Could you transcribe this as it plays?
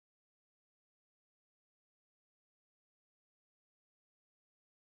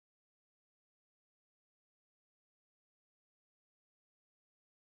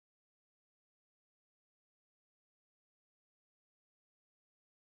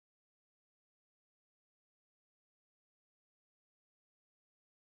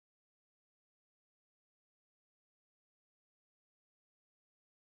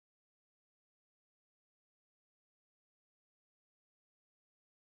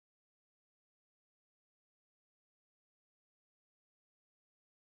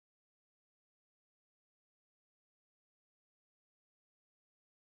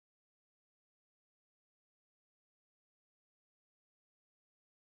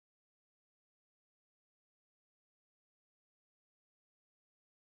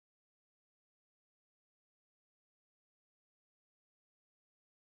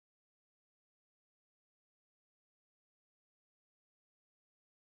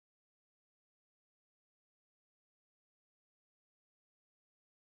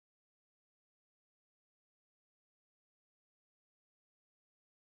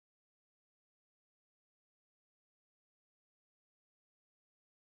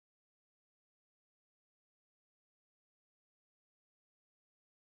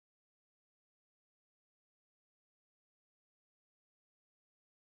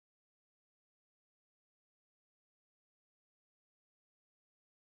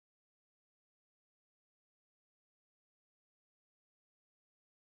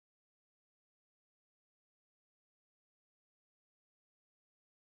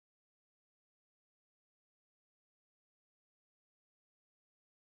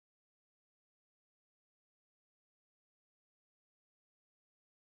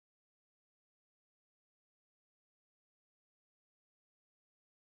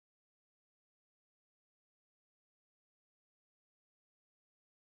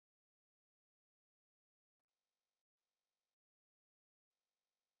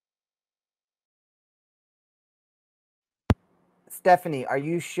Stephanie, are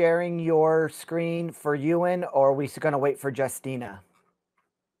you sharing your screen for Ewan, or are we going to wait for Justina?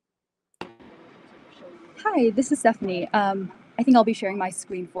 Hi, this is Stephanie. I think I'll be sharing my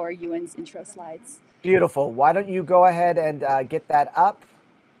screen for Ewan's intro slides. Beautiful. Why don't you go ahead and get that up?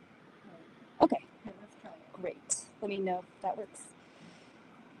 Okay, great. Let me know if that works.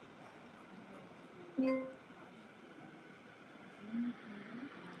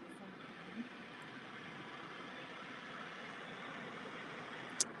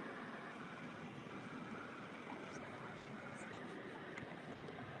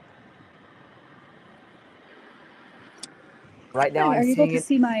 Right now, Hi, I'm are you seeing able to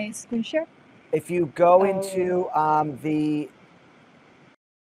see my screen share? If you go into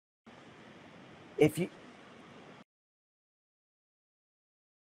if you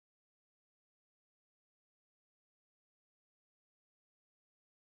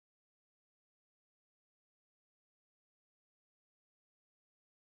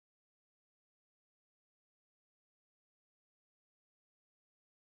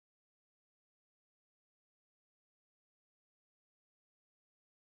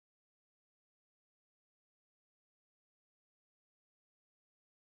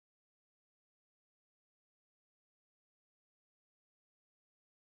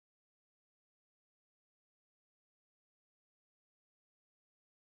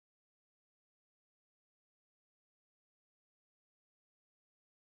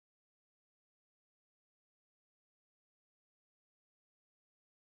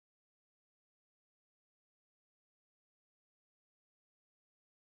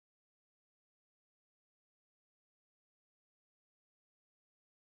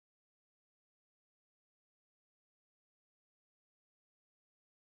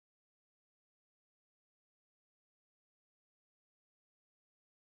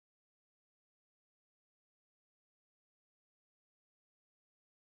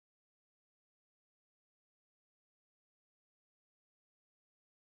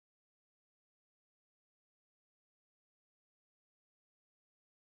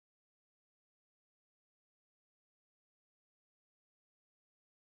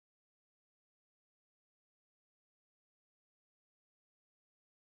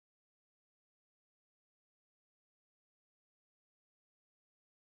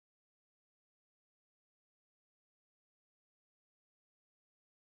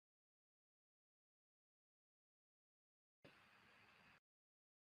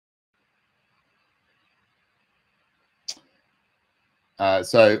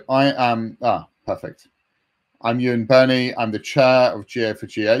So I am, perfect. I'm Ewan Burney. I'm the chair of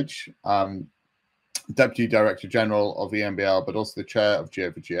GA4GH, Deputy Director General of EMBL, but also the chair of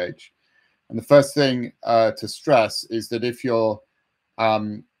GA4GH. And the first thing to stress is that if you're,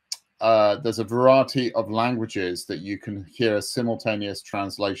 there's a variety of languages that you can hear a simultaneous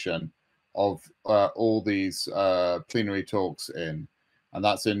translation of all these plenary talks in. And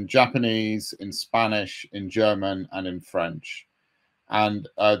that's in Japanese, in Spanish, in German, and in French. And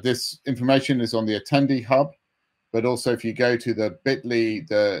this information is on the attendee hub, but also if you go to the bit.ly,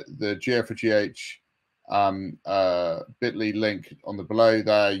 the GA4GH bit.ly link on the below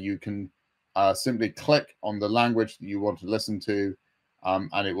there, you can simply click on the language that you want to listen to,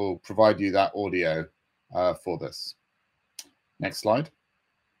 and it will provide you that audio for this. Next slide.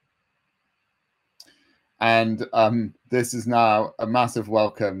 And this is now a massive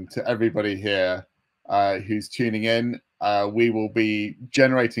welcome to everybody here who's tuning in. We will be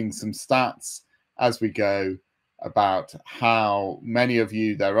generating some stats as we go about how many of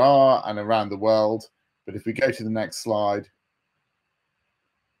you there are and around the world. But if we go to the next slide,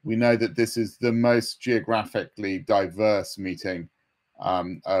 we know that this is the most geographically diverse meeting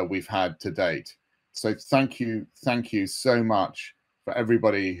we've had to date. So thank you so much for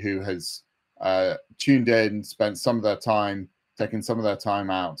everybody who has tuned in, spent some of their time, taken some of their time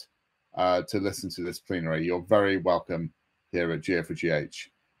out to listen to this plenary. You're very welcome here at GA4GH.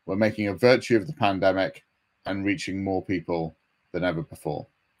 We're making a virtue of the pandemic and reaching more people than ever before.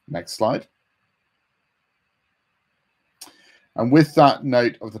 Next slide. And with that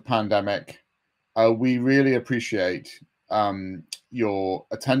note of the pandemic, we really appreciate your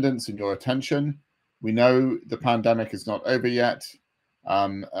attendance and your attention. We know the pandemic is not over yet.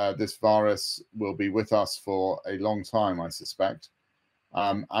 This virus will be with us for a long time, I suspect.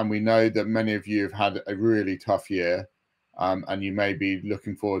 And we know that many of you have had a really tough year, and you may be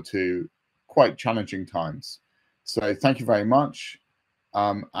looking forward to quite challenging times. So thank you very much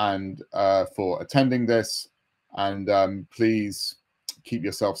and for attending this, and please keep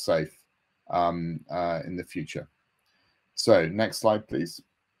yourself safe in the future. So next slide, please.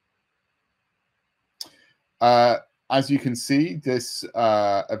 As you can see, this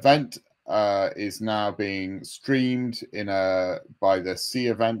event is now being streamed by the C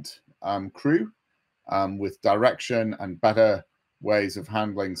event crew with direction and better ways of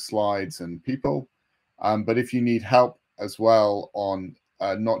handling slides and people. But if you need help as well on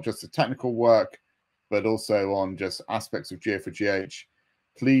not just the technical work, but also on just aspects of GA4GH,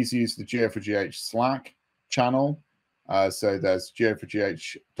 please use the GA4GH Slack channel. So there's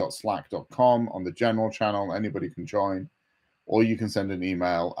ga4gh.slack.com on the general channel. Anybody can join, or you can send an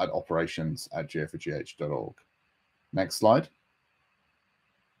email at operations@ga4gh.org. Next slide.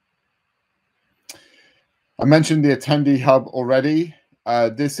 I mentioned the attendee hub already.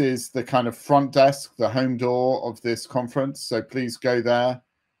 This is the kind of front desk, the home door of this conference. So please go there.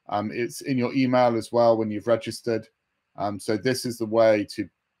 It's in your email as well when you've registered. So this is the way to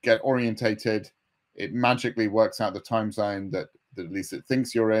get orientated. It magically works out the time zone that at least it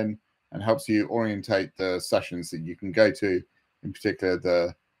thinks you're in, and helps you orientate the sessions that you can go to, in particular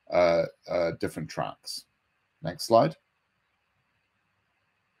the different tracks. Next slide.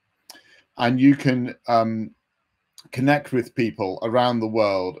 And you can connect with people around the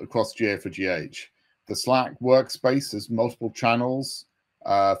world across GA4GH. The Slack workspace has multiple channels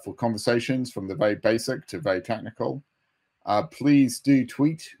for conversations, from the very basic to very technical. Please do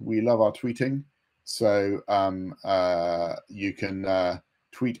tweet. We love our tweeting. So you can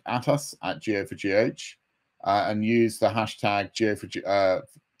tweet at us at GA4GH and use the hashtag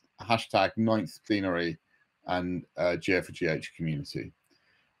hashtag 9th plenary and GA4GH community.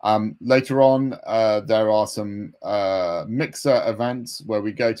 Later on, there are some mixer events where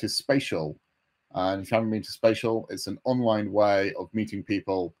we go to Spatial. And if you haven't been to Spatial, it's an online way of meeting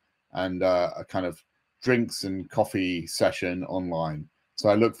people and a kind of drinks and coffee session online. So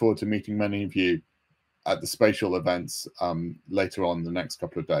I look forward to meeting many of you at the Spatial events later on the next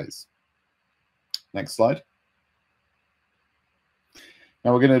couple of days. Next slide.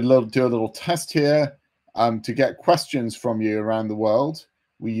 Now we're going to do a little test here to get questions from you around the world.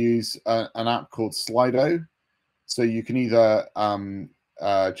 We use an app called Slido. So you can either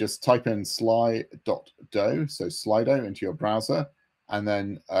just type in sli.do, so Slido, into your browser, and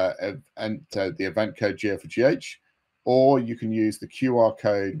then enter the event code GA4GH, or you can use the QR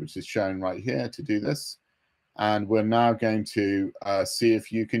code, which is shown right here, to do this. And we're now going to see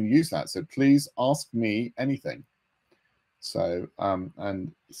if you can use that. So please ask me anything. So,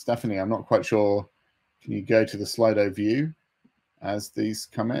 and Stephanie, I'm not quite sure, can you go to the Slido view as these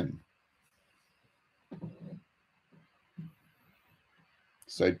come in?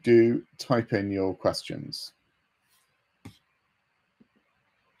 So do type in your questions.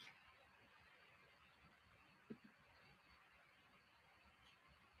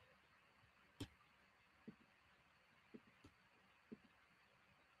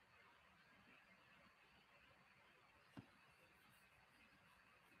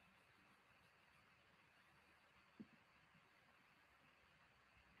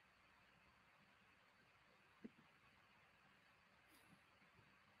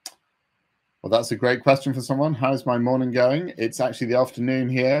 Well, that's a great question for someone. How's my morning going? It's actually the afternoon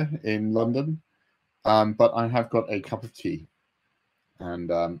here in London, but I have got a cup of tea,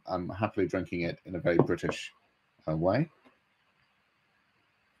 and I'm happily drinking it in a very British way.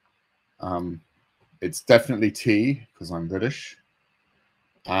 It's definitely tea because I'm British,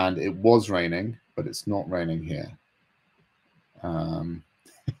 and it was raining, but it's not raining here. For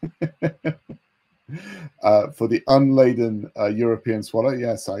the unladen European swallow,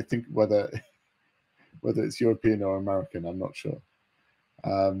 yes, I think whether it's European or American, I'm not sure.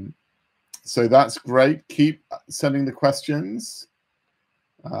 So that's great. Keep sending the questions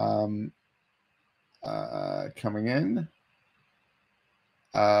coming in.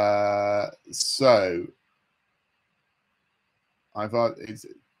 So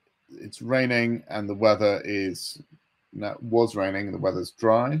it's raining and the weather was raining and the weather's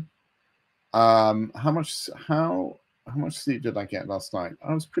dry. How much sleep did I get last night?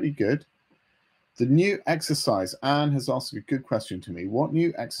 I was pretty good. The new exercise, Anne has asked a good question to me. What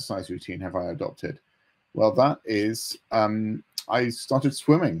new exercise routine have I adopted? Well, that is, I started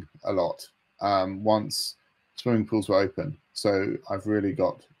swimming a lot once swimming pools were open. So I've really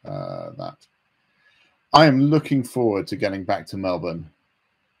got that. I am looking forward to getting back to Melbourne.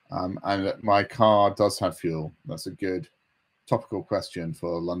 And my car does have fuel. That's a good topical question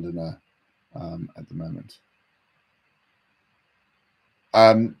for a Londoner at the moment.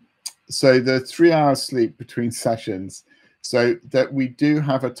 So the 3 hours sleep between sessions, so that we do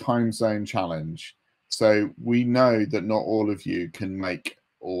have a time zone challenge. So we know that not all of you can make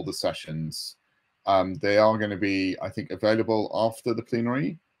all the sessions. They are going to be, I think, available after the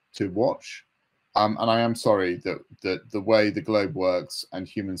plenary to watch. And I am sorry that the way the globe works and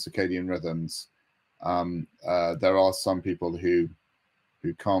human circadian rhythms, there are some people who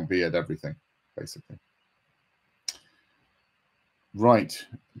can't be at everything, basically. Right.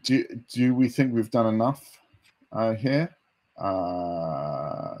 Do we think we've done enough here?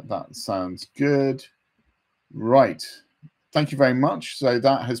 That sounds good. Right. Thank you very much. So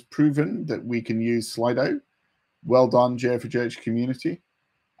that has proven that we can use Slido. Well done, GA4GH community.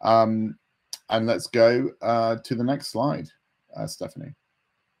 And let's go to the next slide, Stephanie.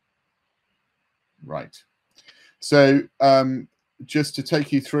 Right. So just to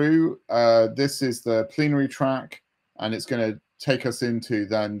take you through, this is the plenary track, and it's going to take us into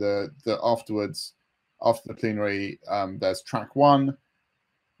then the afterwards, after the plenary, there's track 1,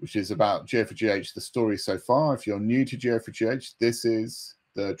 which is about GA4GH, the story so far. If you're new to GA4GH, this is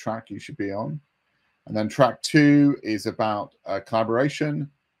the track you should be on. And then track 2 is about collaboration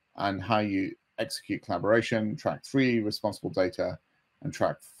and how you execute collaboration. Track 3, responsible data. And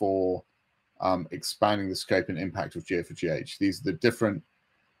track 4, expanding the scope and impact of GA4GH. These are the different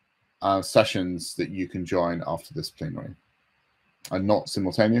sessions that you can join after this plenary. And not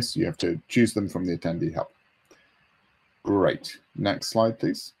simultaneous. You have to choose them from the attendee help. Great. Next slide,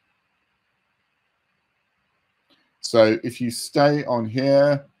 please. So if you stay on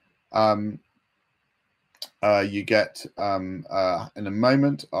here, you get in a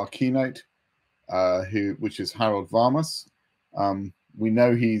moment our keynote, which is Harold Varmus. We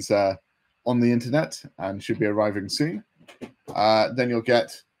know he's on the internet and should be arriving soon. Then you'll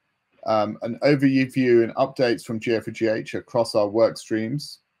get an overview and updates from GA4GH across our work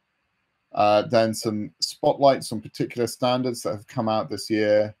streams. Then some spotlights on particular standards that have come out this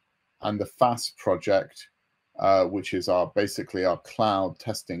year, and the FAST project, which is basically our cloud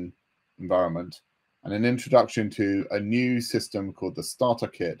testing environment, and an introduction to a new system called the Starter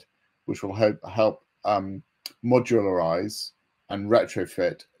Kit, which will help modularize and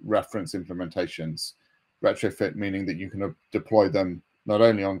retrofit reference implementations. Retrofit meaning that you can deploy them not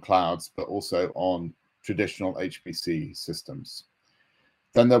only on clouds, but also on traditional HPC systems.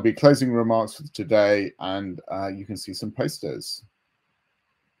 Then there'll be closing remarks for today, and you can see some posters.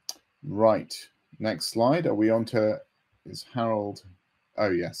 Right, next slide. Are we on to, is Harold? Oh,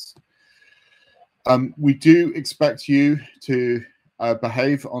 yes. We do expect you to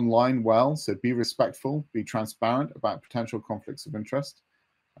behave online well, so be respectful, be transparent about potential conflicts of interest.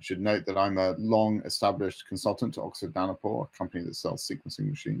 I should note that I'm a long-established consultant to Oxford Nanopore, a company that sells sequencing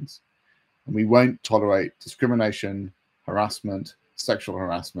machines. And we won't tolerate discrimination, harassment, sexual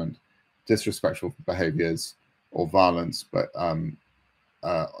harassment, disrespectful behaviors, or violence, but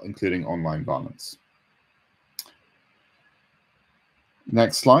including online violence.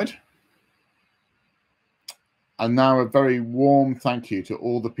 Next slide. And now a very warm thank you to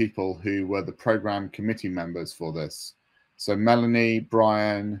all the people who were the program committee members for this. So Melanie,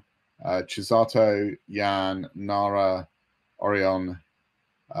 Brian, Chisato, Jan, Nara, Orion,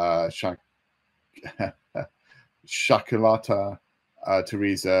 Shakulata,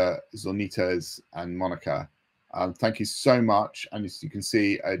 Teresa, Zonitas, and Monica. Thank you so much. And as you can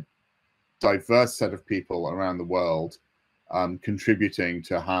see, a diverse set of people around the world contributing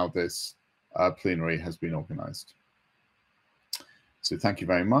to how this plenary has been organized. So thank you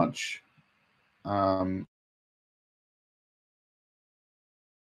very much.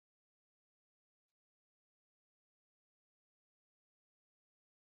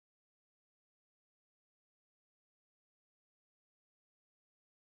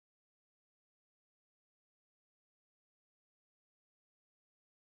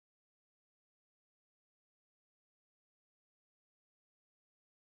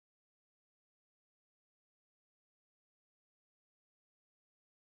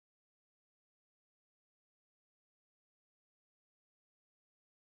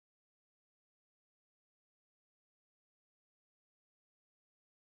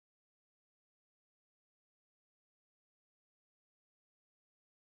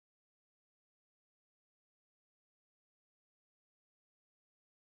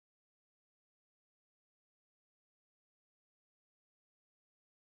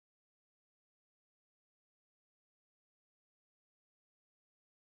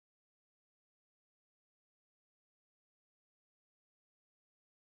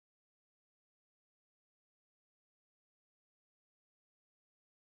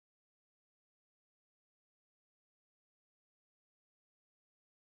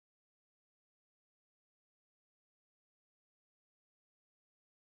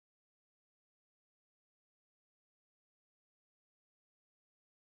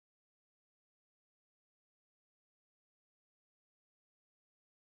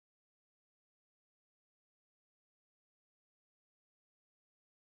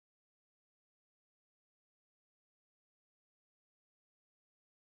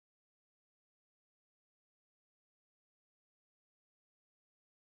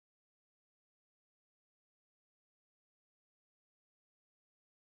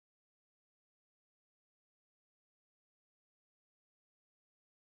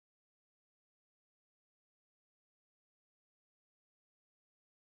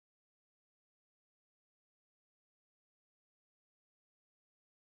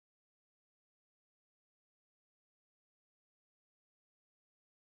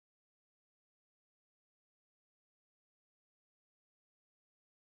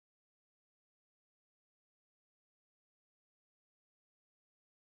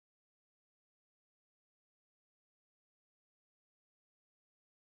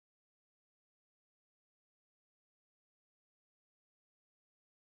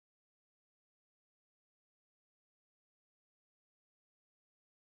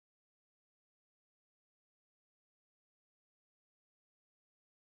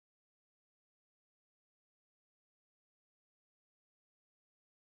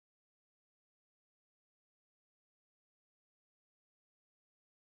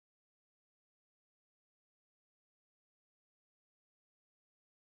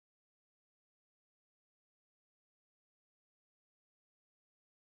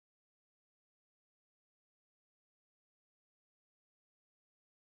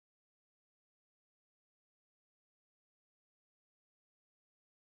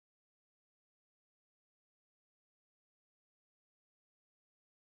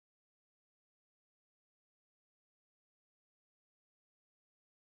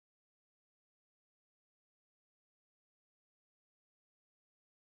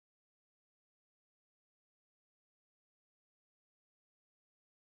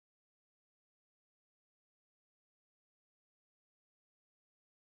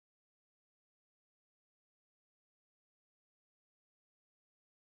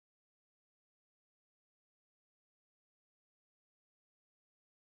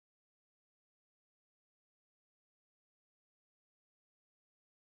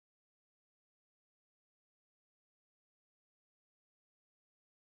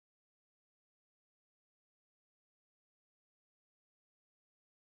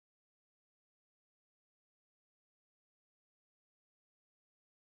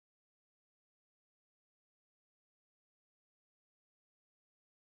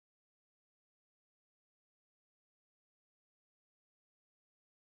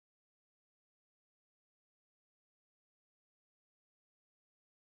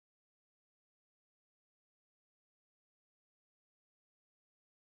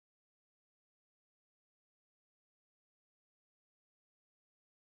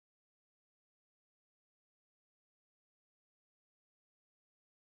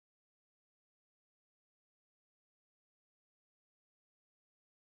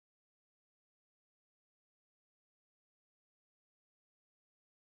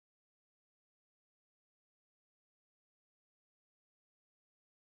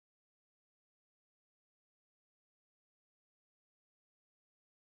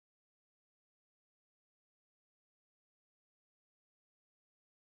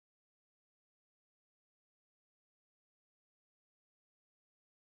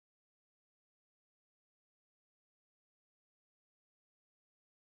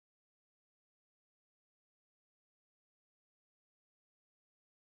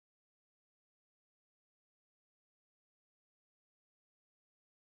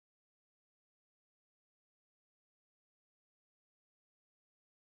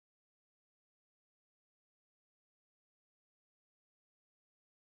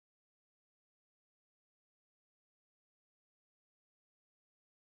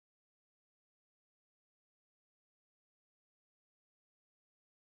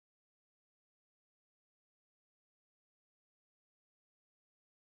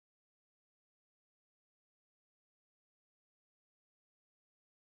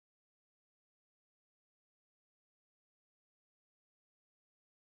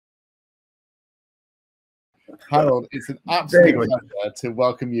 Harold, it's an absolute pleasure to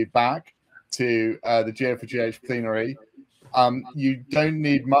welcome you back to the GA4GH plenary. You don't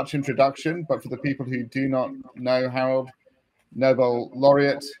need much introduction, but for the people who do not know Harold, Nobel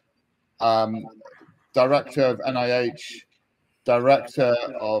laureate, director of NIH, director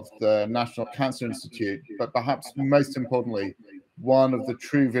of the National Cancer Institute, but perhaps most importantly, one of the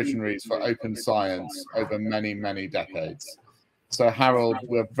true visionaries for open science over many, many decades. So Harold,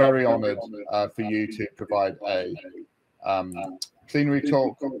 we're very honored for you to provide a plenary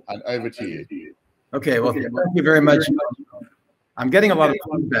talk, and over to you. Okay, well, thank you very much. I'm getting a lot of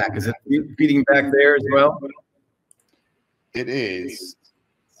feedback. Is it feeding back there as well? It is.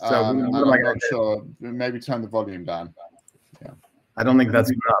 So I'm not sure. Maybe turn the volume down. Yeah. I don't think that's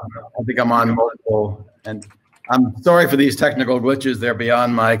enough. I think I'm on multiple, and I'm sorry for these technical glitches. They're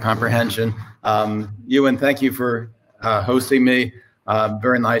beyond my comprehension. Ewan, thank you for hosting me.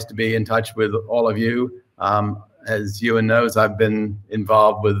 Very nice to be in touch with all of you. As Ewan knows, I've been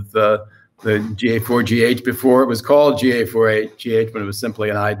involved with the GA4GH before it was called GA4GH, but it was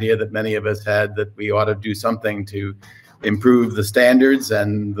simply an idea that many of us had that we ought to do something to improve the standards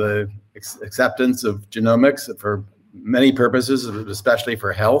and the acceptance of genomics for many purposes, especially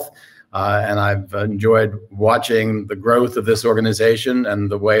for health. And I've enjoyed watching the growth of this organization and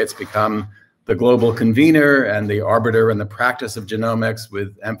the way it's become the global convener and the arbiter in the practice of genomics,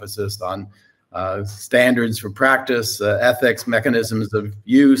 with emphasis on standards for practice, ethics, mechanisms of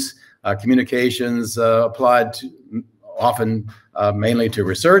use, communications applied to, often mainly to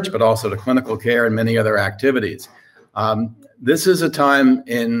research, but also to clinical care and many other activities. This is a time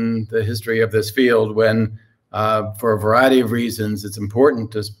in the history of this field when, for a variety of reasons, it's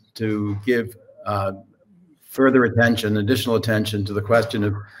important to give further attention, additional attention to the question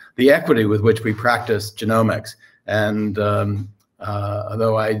of the equity with which we practice genomics. And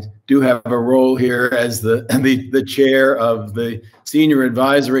although I do have a role here as the chair of the Senior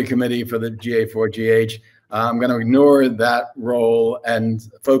Advisory Committee for the GA4GH, I'm going to ignore that role and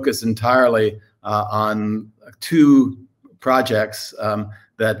focus entirely on two projects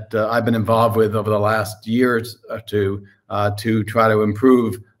that I've been involved with over the last year or two to try to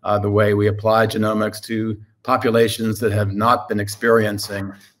improve the way we apply genomics to populations that have not been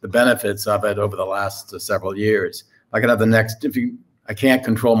experiencing the benefits of it over the last several years. I can have the next, I can't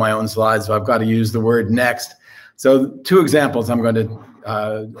control my own slides, so I've got to use the word next. So two examples I'm going to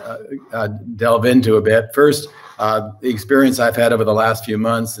delve into a bit. First, the experience I've had over the last few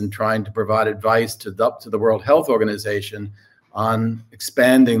months in trying to provide advice to the World Health Organization on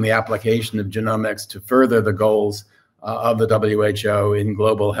expanding the application of genomics to further the goals of the WHO in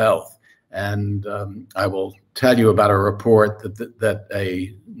global health. And I will tell you about a report that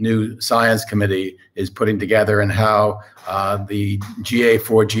a new science committee is putting together, and how the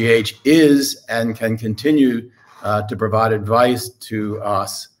GA4GH is and can continue to provide advice to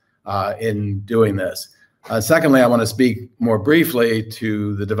us in doing this. Secondly, I want to speak more briefly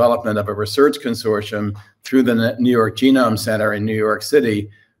to the development of a research consortium through the New York Genome Center in New York City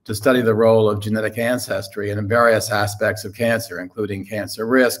to study the role of genetic ancestry in various aspects of cancer, including cancer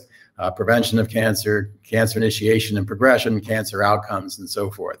risk, prevention of cancer, cancer initiation and progression, cancer outcomes, and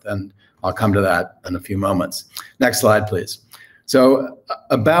so forth. And I'll come to that in a few moments. Next slide, please. So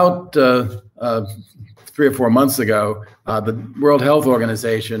about 3 or 4 months ago, the World Health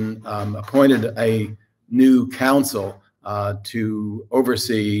Organization appointed a new council to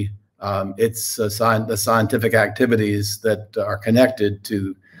oversee the scientific activities that are connected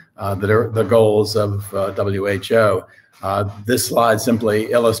to the goals of WHO. This slide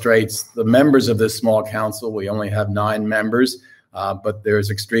simply illustrates the members of this small council. We only have 9 members, but there's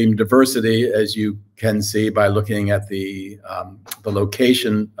extreme diversity, as you can see by looking at the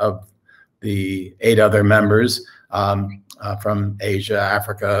location of the 8 other members from Asia,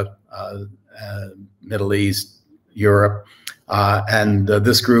 Africa, Middle East, Europe, and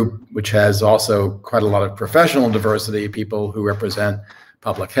this group, which has also quite a lot of professional diversity, people who represent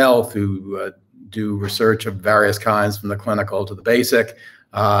public health, who do research of various kinds from the clinical to the basic,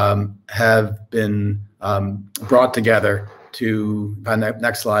 have been brought together to,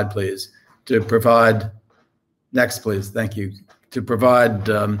 next slide please, to provide, next please, thank you, to provide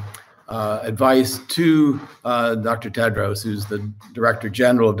advice to Dr. Tedros, who's the Director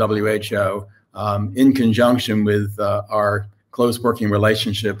General of WHO, in conjunction with our close working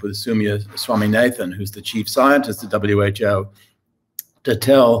relationship with Soumya Swaminathan, who's the Chief Scientist at WHO, to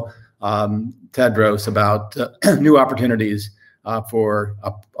tell Tedros about new opportunities for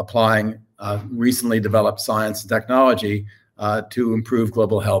applying recently developed science and technology to improve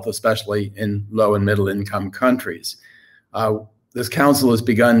global health, especially in low and middle income countries. This council has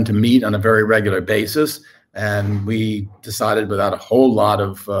begun to meet on a very regular basis. And we decided, without a whole lot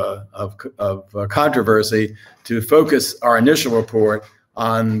of controversy, to focus our initial report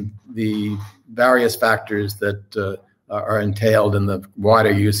on the various factors that are entailed in the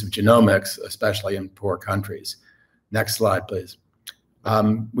wider use of genomics, especially in poor countries. Next slide, please.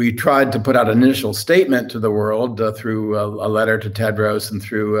 We tried to put out an initial statement to the world through a letter to Tedros and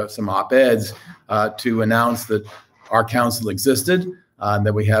through some op-eds to announce that our council existed,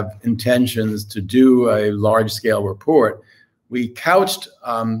 that we have intentions to do a large-scale report. We couched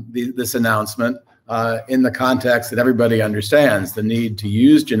this announcement in the context that everybody understands, the need to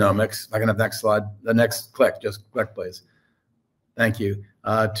use genomics. I can have next slide, the next click, just click, please. Thank you.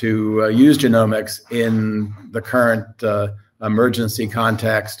 To use genomics in the current emergency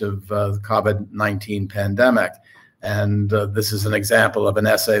context of the COVID-19 pandemic. And this is an example of an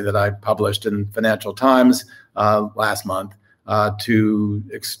essay that I published in Financial Times last month to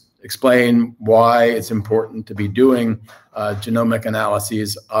explain why it's important to be doing genomic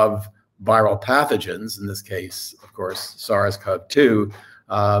analyses of viral pathogens, in this case, of course, SARS-CoV-2,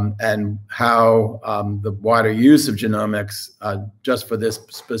 and how the wider use of genomics just for this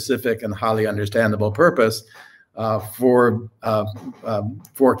specific and highly understandable purpose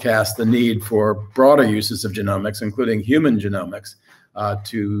forecast the need for broader uses of genomics, including human genomics,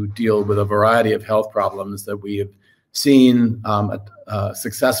 to deal with a variety of health problems that we have seen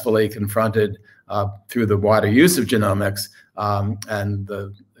successfully confronted through the wider use of genomics, and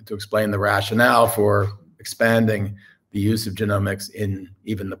to explain the rationale for expanding the use of genomics in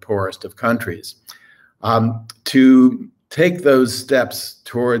even the poorest of countries. To take those steps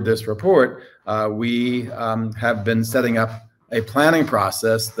toward this report, we have been setting up a planning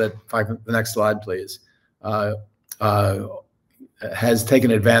process that, if I can, the next slide, please, has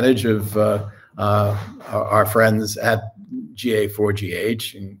taken advantage of our friends at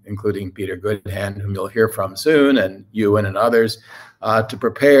GA4GH, including Peter Goodhand, whom you'll hear from soon, and Ewan and others, to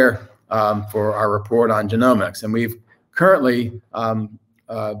prepare for our report on genomics. And we've currently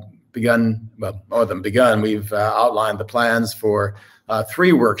begun, well, more than begun, we've outlined the plans for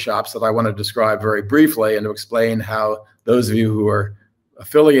 3 workshops that I want to describe very briefly and to explain how those of you who are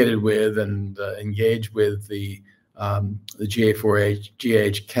affiliated with and engaged with the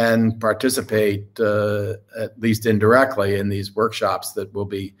GA4GH can participate at least indirectly in these workshops that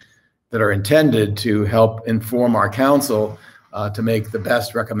are intended to help inform our council to make the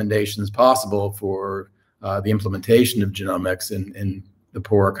best recommendations possible for the implementation of genomics in the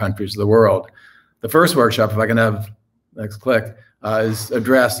poorer countries of the world. The first workshop, if I can have next click, is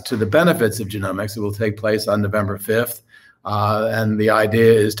addressed to the benefits of genomics. It will take place on November 5th. And the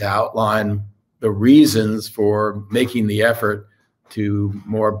idea is to outline the reasons for making the effort to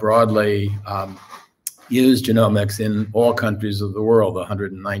more broadly use genomics in all countries of the world,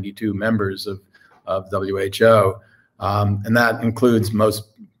 192 members of WHO. And that includes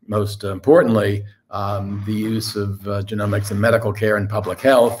most importantly, the use of genomics in medical care and public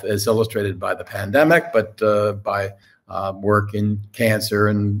health, as illustrated by the pandemic, but by work in cancer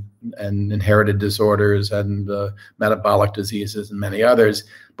and inherited disorders and metabolic diseases and many others.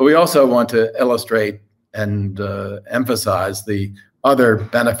 But we also want to illustrate and emphasize the other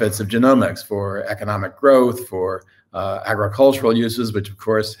benefits of genomics for economic growth, for agricultural uses, which of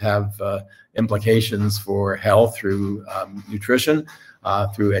course have implications for health through nutrition,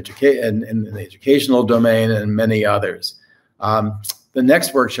 through education in the educational domain, and many others. The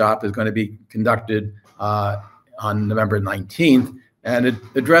next workshop is going to be conducted on November 19th, and it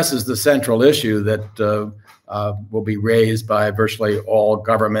addresses the central issue that will be raised by virtually all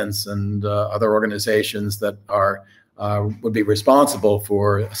governments and other organizations that would be responsible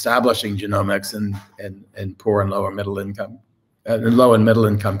for establishing genomics in poor and low and middle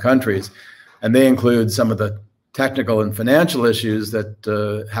income countries. And they include some of the technical and financial issues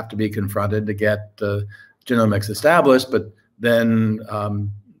that have to be confronted to get genomics established, but then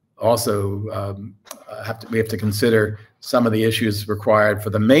also we have to consider some of the issues required for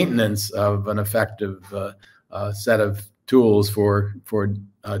the maintenance of an effective set of tools for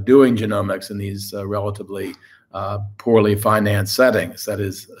doing genomics in these relatively poorly financed settings. That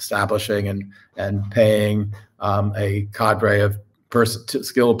is, establishing and paying a cadre of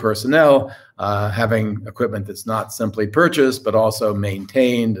skilled personnel, having equipment that's not simply purchased, but also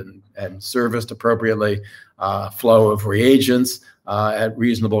maintained and serviced appropriately, flow of reagents at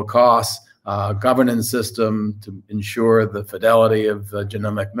reasonable costs, governance system to ensure the fidelity of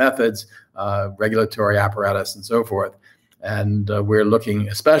genomic methods, regulatory apparatus, and so forth. And we're looking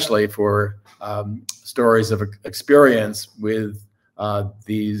especially for stories of experience with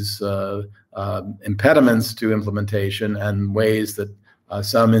these impediments to implementation and ways that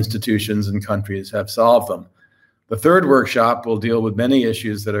some institutions and countries have solved them. The third workshop will deal with many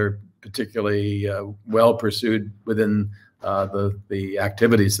issues that are particularly well pursued within the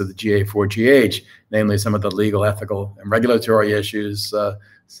activities of the GA4GH, namely some of the legal, ethical, and regulatory issues,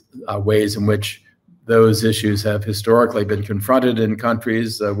 ways in which those issues have historically been confronted in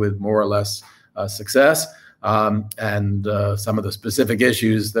countries with more or less success, and some of the specific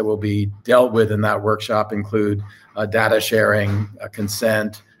issues that will be dealt with in that workshop include data sharing,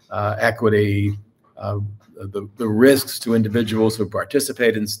 consent, equity, the risks to individuals who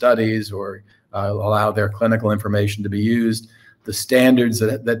participate in studies or allow their clinical information to be used, the standards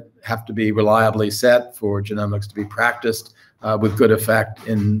that have to be reliably set for genomics to be practiced with good effect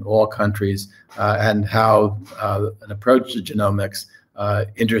in all countries, and how an approach to genomics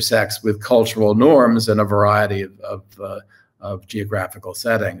intersects with cultural norms in a variety of geographical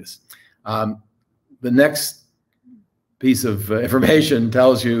settings. The next piece of information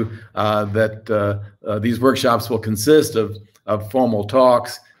tells you that these workshops will consist of formal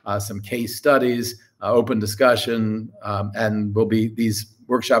talks, some case studies, open discussion, and these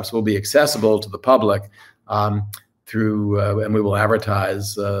workshops will be accessible to the public through, and we will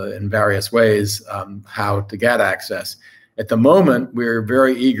advertise in various ways how to get access. At the moment, we're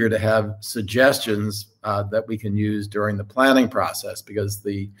very eager to have suggestions that we can use during the planning process, because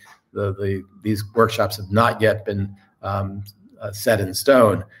these workshops have not yet been set in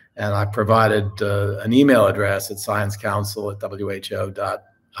stone. And I provided an email address at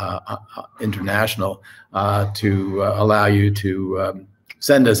sciencecouncil@who.international to allow you to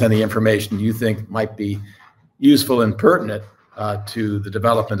send us any information you think might be useful and pertinent to the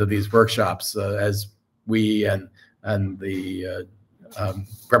development of these workshops, as we and the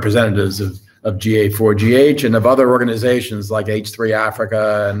representatives of GA4GH and of other organizations like H3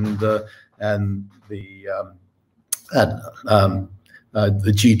 Africa and the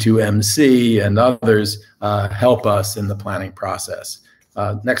G2MC and others help us in the planning process.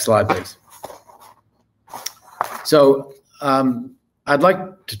 Next slide, please. So I'd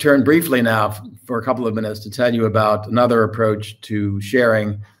like to turn briefly now for a couple of minutes to tell you about another approach to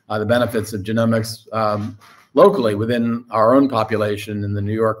sharing the benefits of genomics locally within our own population in the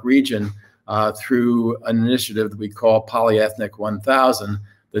New York region through an initiative that we call Polyethnic 1000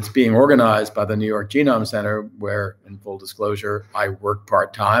 that's being organized by the New York Genome Center, where, in full disclosure, I work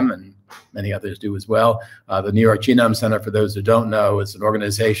part-time and many others do as well. The New York Genome Center, for those who don't know, is an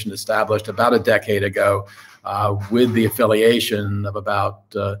organization established about a decade ago with the affiliation of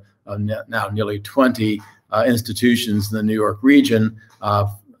about now nearly 20 institutions in the New York region,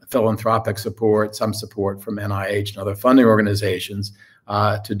 philanthropic support, some support from NIH and other funding organizations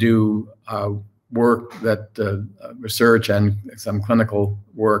to do work that research and some clinical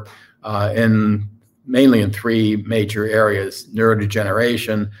work mainly in three major areas: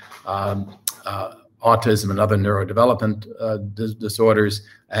 neurodegeneration, autism and other neurodevelopment disorders,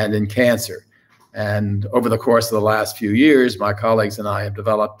 and in cancer. And over the course of the last few years, my colleagues and I have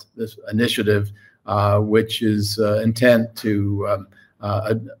developed this initiative, which is intent to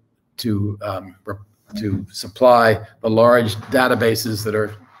supply the large databases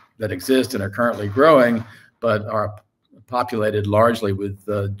that exist and are currently growing, but are populated largely with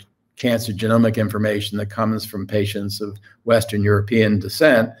cancer genomic information that comes from patients of Western European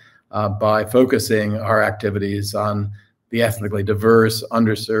descent, by focusing our activities on the ethnically diverse,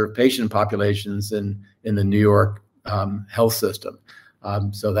 underserved patient populations in the New York health system.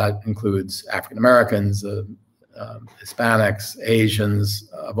 So that includes African Americans, Hispanics, Asians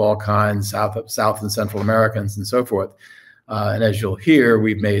of all kinds, South and Central Americans, and so forth. And as you'll hear,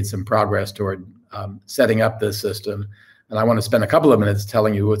 we've made some progress toward setting up this system. And I want to spend a couple of minutes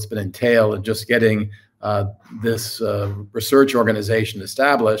telling you what's been entailed in just getting this research organization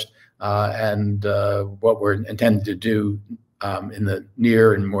established, and what we're intending to do in the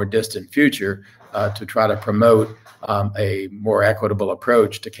near and more distant future to try to promote a more equitable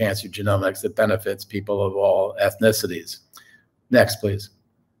approach to cancer genomics that benefits people of all ethnicities. Next, please.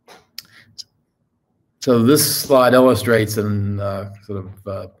 So this slide illustrates in sort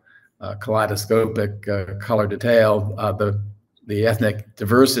of kaleidoscopic color detail the ethnic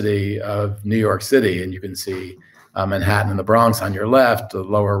diversity of New York City, and you can see Manhattan and the Bronx on your left. The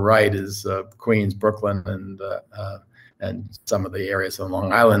lower right is Queens, Brooklyn, and some of the areas on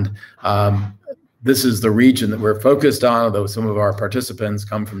Long Island. This is the region that we're focused on, although some of our participants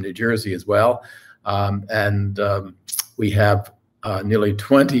come from New Jersey as well. We have nearly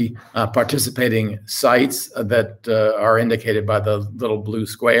 20 participating sites that are indicated by the little blue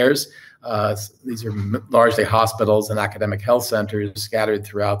squares. These are largely hospitals and academic health centers scattered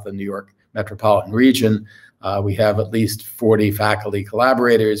throughout the New York metropolitan region. We have at least 40 faculty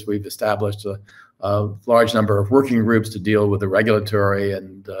collaborators. We've established a large number of working groups to deal with the regulatory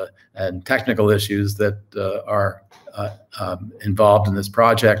and technical issues that are involved in this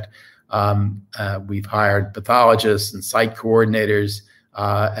project. We've hired pathologists and site coordinators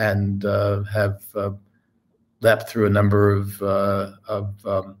and have leapt through a number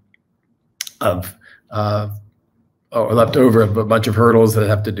or leapt over a bunch of hurdles that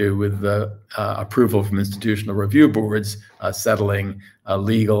have to do with approval from institutional review boards, settling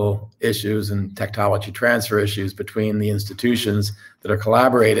legal issues and technology transfer issues between the institutions that are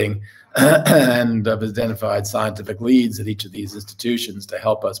collaborating, and have identified scientific leads at each of these institutions to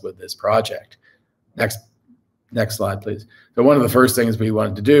help us with this project. Next slide, please. So one of the first things we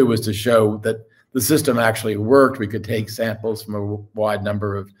wanted to do was to show that the system actually worked. We could take samples from a wide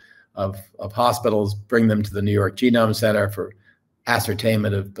number of hospitals, bring them to the New York Genome Center for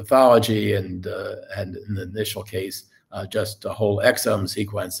ascertainment of pathology, and in the initial case, just a whole exome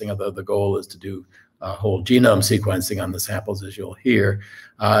sequencing, although the goal is to do whole genome sequencing on the samples, as you'll hear,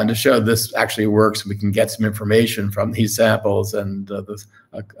 and to show this actually works. We can get some information from these samples, and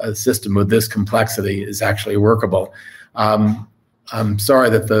a system with this complexity is actually workable. I'm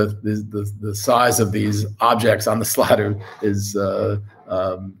sorry that the size of these objects on the slide is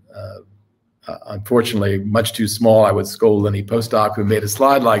unfortunately much too small. I would scold any postdoc who made a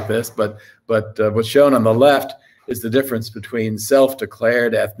slide like this, but what's shown on the left is the difference between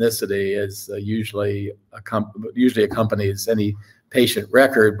self-declared ethnicity, as usually accompanies any patient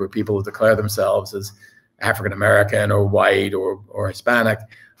record where people declare themselves as African American or white or Hispanic,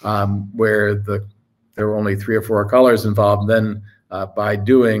 where there are only 3 or 4 colors involved. Then by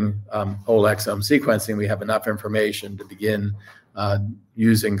doing whole exome sequencing, we have enough information to begin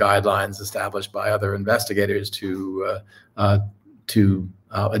using guidelines established by other investigators to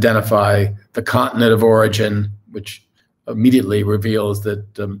identify the continent of origin, which immediately reveals that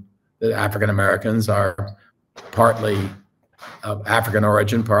African Americans are partly of African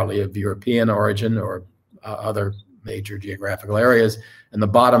origin, partly of European origin, or other major geographical areas. And the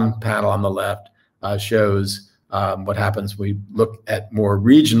bottom panel on the left shows what happens when we look at more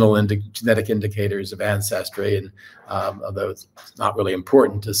regional genetic indicators of ancestry. And although it's not really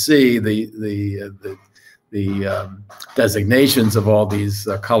important to see the designations of all these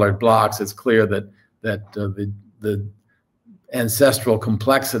colored blocks, it's clear that the ancestral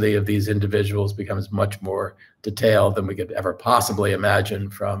complexity of these individuals becomes much more detailed than we could ever possibly imagine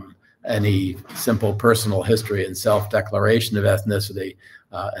from any simple personal history and self-declaration of ethnicity,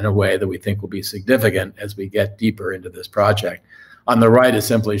 in a way that we think will be significant as we get deeper into this project. On the right is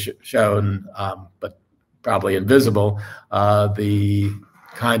simply shown, but probably invisible, the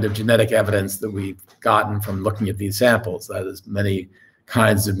kind of genetic evidence that we've gotten from looking at these samples. That is, many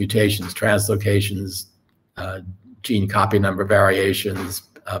kinds of mutations, translocations, gene copy number variations,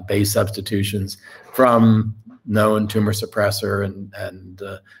 base substitutions from known tumor suppressor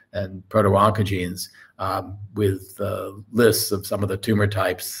and proto-oncogenes, with lists of some of the tumor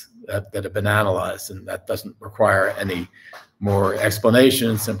types that have been analyzed. And that doesn't require any more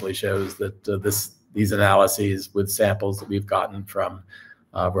explanation. It simply shows that these analyses with samples that we've gotten from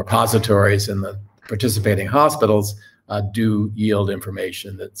repositories in the participating hospitals do yield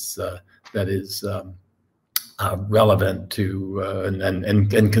information that is relevant to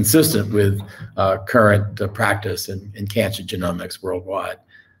and consistent with current practice in cancer genomics worldwide.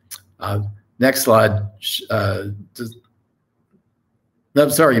 Next slide. No,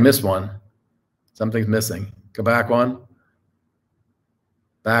 sorry, you missed one. Something's missing. Go back one.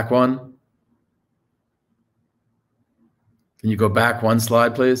 Back one. Can you go back one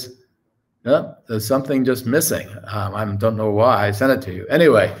slide, please? No, there's something just missing. I don't know why. I sent it to you.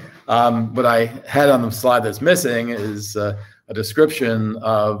 Anyway, what I had on the slide that's missing is a description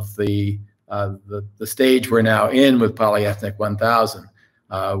of the stage we're now in with Polyethnic 1000.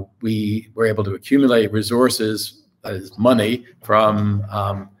 We were able to accumulate resources, that is money, from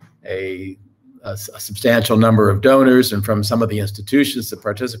a substantial number of donors and from some of the institutions that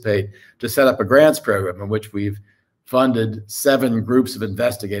participate to set up a grants program in which we've funded 7 groups of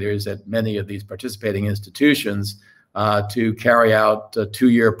investigators at many of these participating institutions to carry out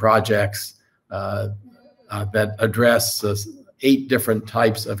 2-year projects that address 8 different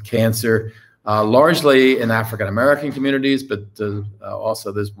types of cancer, largely in African American communities, but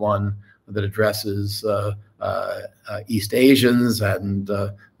also there's one that addresses East Asians, and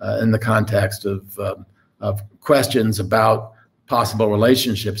in the context of questions about possible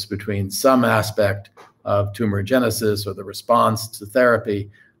relationships between some aspect of tumorigenesis or the response to therapy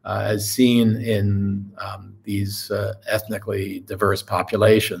as seen in these ethnically diverse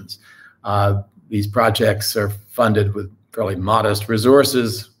populations. These projects are funded with fairly modest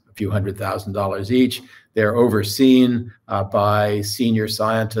resources, a few $100,000 each. They're overseen by senior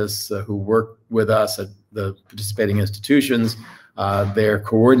scientists who work with us at the participating institutions. They're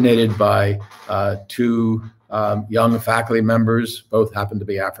coordinated by two young faculty members, both happen to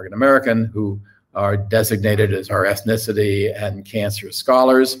be African American, who are designated as our ethnicity and cancer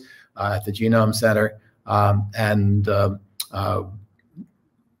scholars at the Genome Center.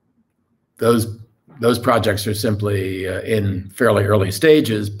 Those projects are simply in fairly early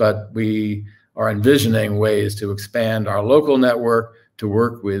stages, but we are envisioning ways to expand our local network to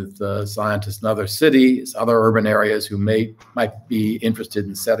work with scientists in other cities, other urban areas who might be interested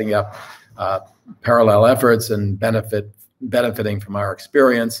in setting up parallel efforts and benefiting from our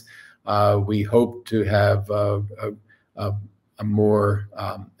experience. We hope to have a more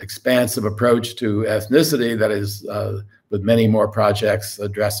expansive approach to ethnicity that is with many more projects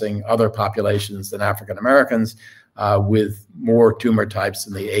addressing other populations than African Americans, with more tumor types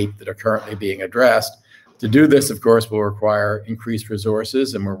than the 8 that are currently being addressed. To do this, of course, will require increased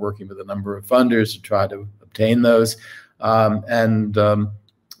resources, and we're working with a number of funders to try to obtain those. The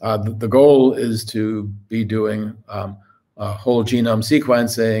goal is to be doing whole genome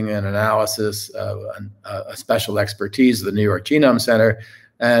sequencing and analysis, a special expertise of the New York Genome Center,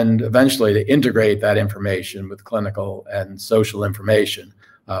 and eventually to integrate that information with clinical and social information,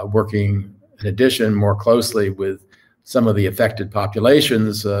 working in addition more closely with some of the affected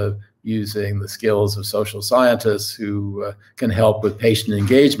populations, using the skills of social scientists who can help with patient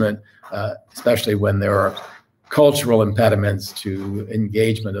engagement, especially when there are cultural impediments to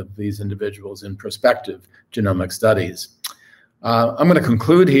engagement of these individuals in prospective genomic studies. I'm going to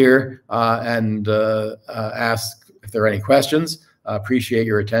conclude here and ask if there are any questions. I appreciate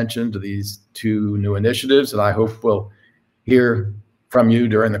your attention to these 2 new initiatives, and I hope we'll hear from you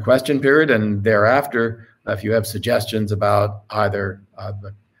during the question period and thereafter if you have suggestions about either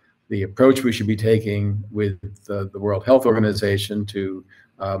the approach we should be taking with the World Health Organization to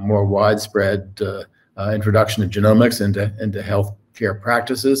more widespread introduction of genomics into healthcare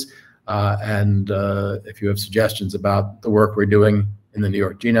practices. If you have suggestions about the work we're doing in the New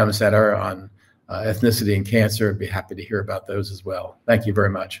York Genome Center on ethnicity and cancer, I'd be happy to hear about those as well. Thank you very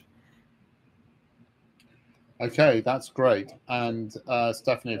much. Okay, that's great. And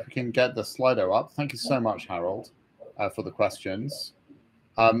Stephanie, if we can get the Slido up. Thank you so much, Harold, for the questions.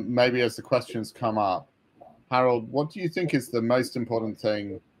 Maybe as the questions come up, Harold, what do you think is the most important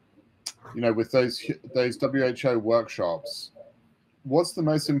thing, with those WHO workshops? What's the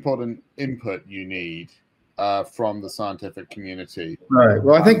most important input you need from the scientific community? Right.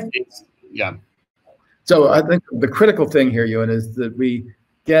 Well, I think, yeah. So I think the critical thing here, Ewan, is that we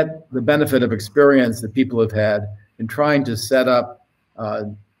get the benefit of experience that people have had in trying to set up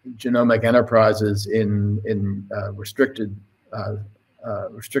genomic enterprises in restricted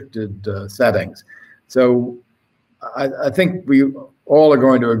settings. So I think we all are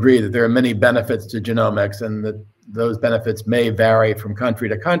going to agree that there are many benefits to genomics, and that those benefits may vary from country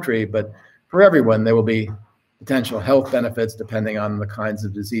to country, but for everyone, there will be potential health benefits depending on the kinds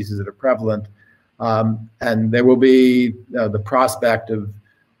of diseases that are prevalent. And there will be the prospect of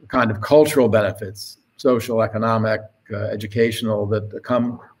kind of cultural benefits, social, economic, educational, that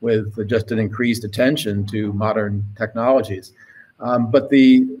come with just an increased attention to modern technologies. But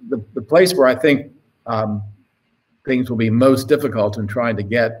the place where I think things will be most difficult in trying to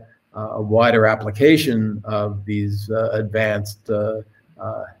get a wider application of these advanced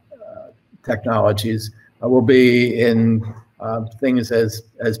technologies will be in things as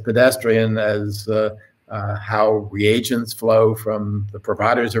pedestrian as how reagents flow from the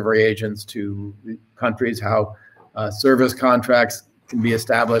providers of reagents to countries, how service contracts can be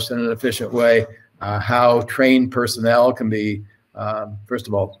established in an efficient way, how trained personnel can be, first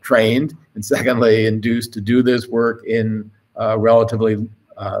of all, trained, and secondly, induced to do this work in a relatively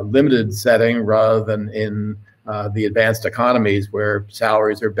limited setting rather than in the advanced economies where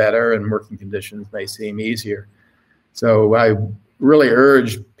salaries are better and working conditions may seem easier. So I really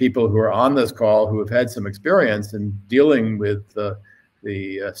urge people who are on this call who have had some experience in dealing with the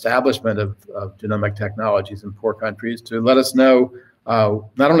establishment of genomic technologies in poor countries to let us know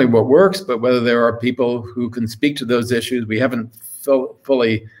not only what works, but whether there are people who can speak to those issues. We haven't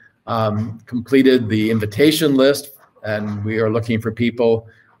fully completed the invitation list, and we are looking for people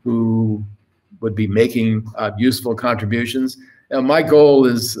who would be making useful contributions. Now, my goal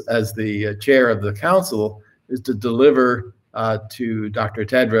is, as the chair of the council, is to deliver to Dr.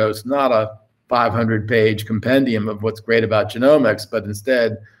 Tedros not a 500-page compendium of what's great about genomics, but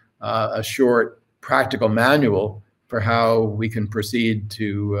instead a short practical manual for how we can proceed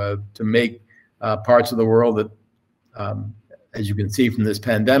to make parts of the world that, as you can see from this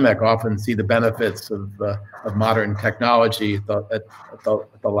pandemic, often see the benefits of modern technology at the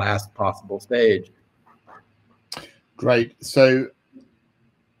last possible stage. Great. So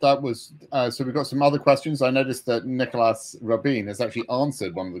that was so we've got some other questions. I noticed that Nicholas Rabin has actually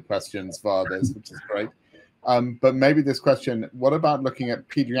answered one of the questions via this, which is great. But maybe this question: what about looking at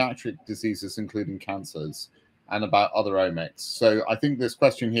pediatric diseases, including cancers, and about other omics? So I think this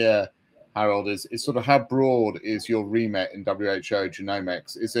question here, Harold, is sort of how broad is your remit in WHO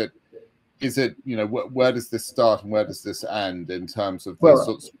genomics? Is it where does this start and where does this end in terms of the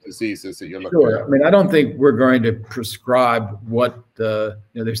sorts of diseases that you're looking at? I mean, I don't think we're going to prescribe what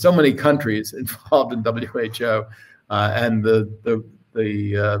there's so many countries involved in WHO, and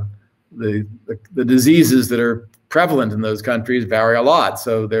the diseases that are prevalent in those countries vary a lot.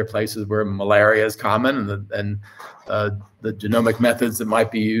 So there are places where malaria is common, and the genomic methods that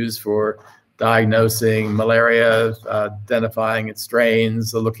might be used for diagnosing malaria, identifying its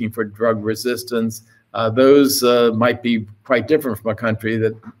strains, looking for drug resistance, those might be quite different from a country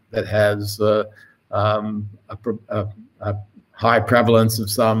that has a high prevalence of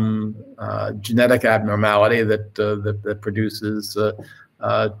some genetic abnormality that produces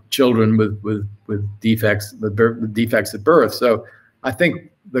children with defects at birth. So I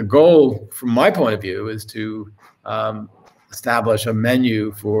think the goal, from my point of view, is to establish a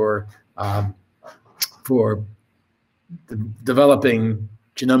menu for developing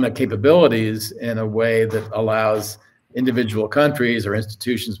genomic capabilities in a way that allows individual countries or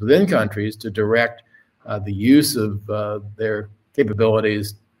institutions within countries to direct the use of their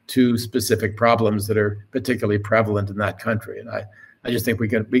capabilities to specific problems that are particularly prevalent in that country. And I just think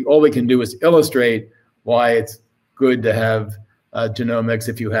all we can do is illustrate why it's good to have genomics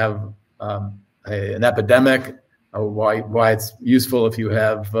if you have an epidemic, why it's useful if you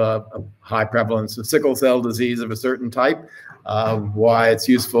have a high prevalence of sickle cell disease of a certain type, why it's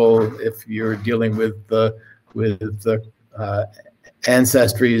useful if you're dealing with the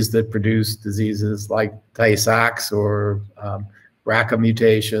ancestries that produce diseases like Tay-Sachs or BRCA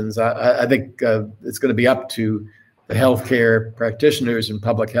mutations. I think it's going to be up to the healthcare practitioners and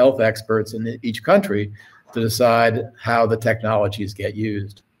public health experts in each country to decide how the technologies get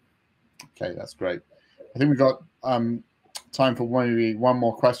used. Okay, that's great. I think we've got time for maybe one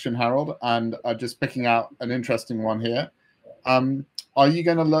more question, Harold, and just picking out an interesting one here. Are you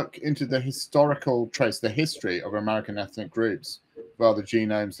going to look into the historical trace, the history of American ethnic groups via the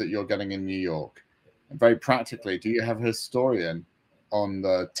genomes that you're getting in New York? And very practically, do you have a historian on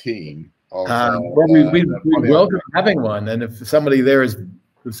the team? Well, we welcome having one, and if somebody there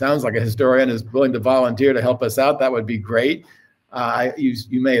who sounds like a historian is willing to volunteer to help us out, that would be great.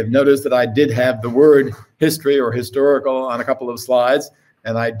 You may have noticed that I did have the word history or historical on a couple of slides,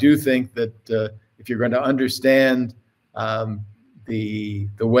 and I do think that if you're going to understand the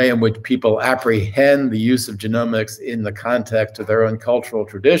way in which people apprehend the use of genomics in the context of their own cultural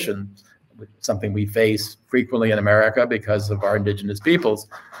traditions, which is something we face frequently in America because of our indigenous peoples,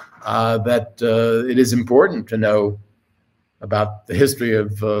 that it is important to know about the history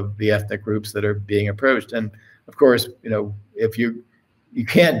of the ethnic groups that are being approached. And of course, if you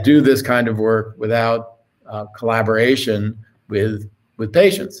can't do this kind of work without collaboration with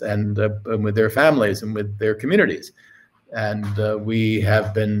patients and with their families and with their communities. And we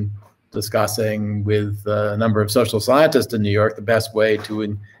have been discussing with a number of social scientists in New York the best way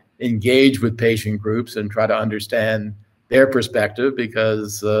to engage with patient groups and try to understand their perspective,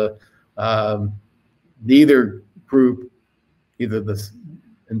 because neither group, either the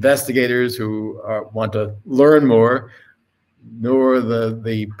investigators who want to learn more, nor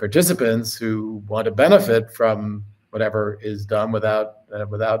the participants who want to benefit from whatever is done without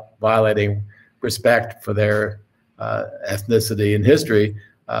violating respect for their ethnicity and history,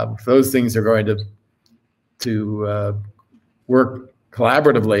 those things are going to work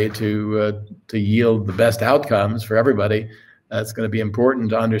collaboratively to yield the best outcomes for everybody. It's going to be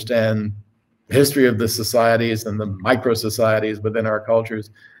important to understand the history of the societies and the micro societies within our cultures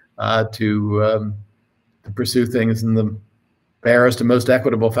to pursue things in the fairest and most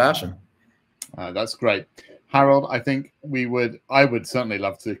equitable fashion. That's great. Harold, I think I would certainly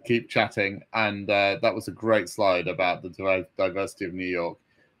love to keep chatting, and that was a great slide about the diversity of New York.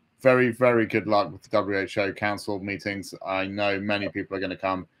 Very, very good luck with the WHO Council meetings. I know many people are going to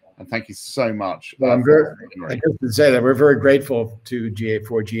come, and thank you so much. Well, I just to say that we're very grateful to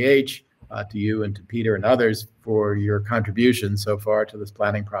GA4GH, to you and to Peter and others for your contribution so far to this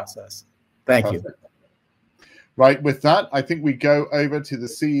planning process. Thank you. Right, with that, I think we go over to the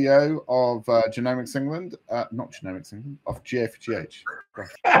CEO of Genomics England, not Genomics England, of GA4GH.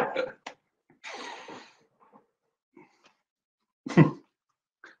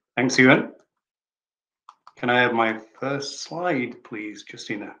 Thanks, Ewan. Can I have my first slide, please,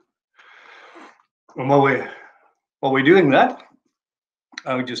 Justina? And while we're doing that,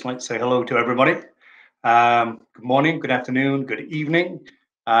 I would just like to say hello to everybody. Good morning, good afternoon, good evening.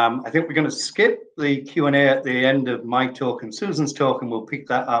 I think we're going to skip the Q&A at the end of my talk and Susan's talk, and we'll pick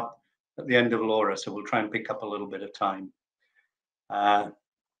that up at the end of Laura. So we'll try and pick up a little bit of time.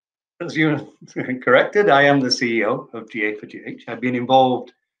 As you corrected, I am the CEO of GA4GH. I've been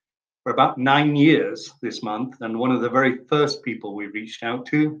involved for about 9 years this month, and one of the very first people we reached out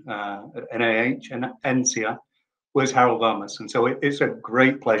to at NIH and NCR was Harold Varmus. And so it's a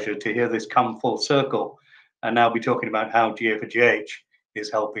great pleasure to hear this come full circle and now be talking about how GA4GH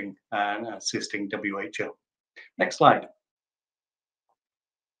is helping and assisting WHO. Next slide.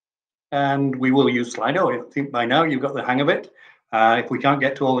 And we will use Slido. I think by now you've got the hang of it. If we can't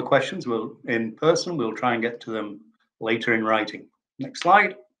get to all the questions in person, we'll try and get to them later in writing. Next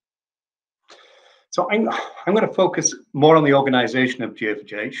slide. So I'm going to focus more on the organization of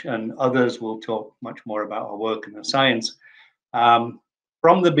GA4GH, and others will talk much more about our work and the science.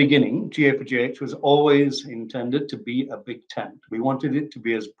 From the beginning, GA4GH was always intended to be a big tent. We wanted it to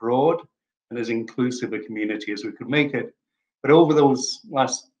be as broad and as inclusive a community as we could make it. But over those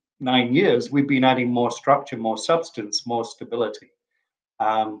last 9 years, we've been adding more structure, more substance, more stability.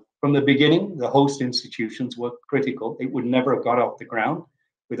 From the beginning, the host institutions were critical. It would never have got off the ground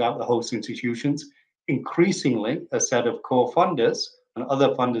without the host institutions. Increasingly, a set of core funders and other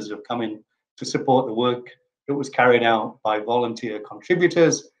funders have come in to support the work that was carried out by volunteer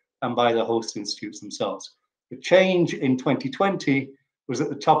contributors and by the host institutes themselves. The change in 2020 was at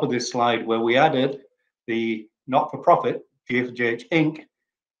the top of this slide, where we added the not-for-profit, GA4GH Inc.,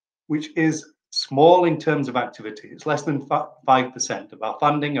 which is small in terms of activity. It's less than 5% of our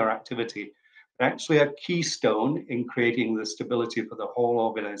funding or activity, but actually a keystone in creating the stability for the whole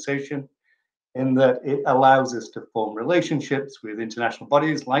organization, in that it allows us to form relationships with international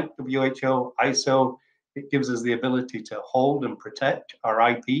bodies like WHO, ISO. It gives us the ability to hold and protect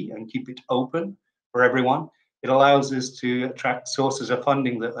our IP and keep it open for everyone. It allows us to attract sources of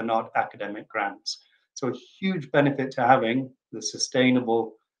funding that are not academic grants. So a huge benefit to having the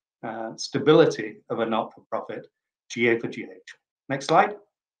sustainable stability of a not-for-profit, GA4GH. Next slide.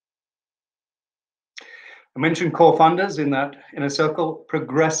 I mentioned core funders in a circle.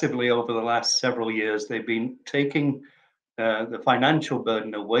 Progressively over the last several years, they've been taking the financial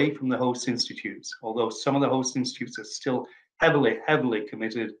burden away from the host institutes, although some of the host institutes are still heavily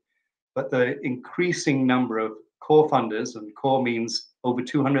committed. But the increasing number of core funders, and core means over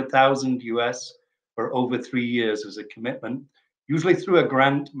 200,000 US for over 3 years as a commitment, usually through a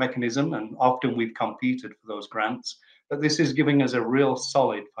grant mechanism, and often we've competed for those grants, but this is giving us a real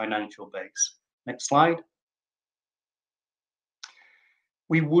solid financial base. Next slide.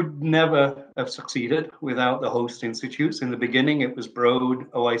 We would never have succeeded without the host institutes. In the beginning, it was Broad,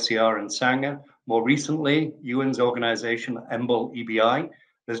 OICR, and Sanger. More recently, Ewan's organization, EMBL EBI,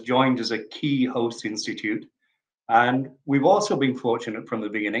 has joined as a key host institute. And we've also been fortunate from the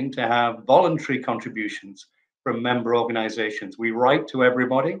beginning to have voluntary contributions from member organizations. We write to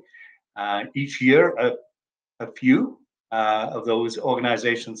everybody. Each year, a few of those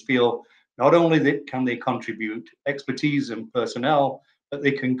organizations feel not only that can they contribute expertise and personnel, but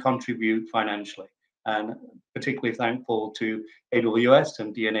they can contribute financially. And particularly thankful to AWS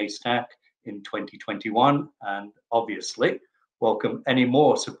and DNA Stack in 2021, and obviously welcome any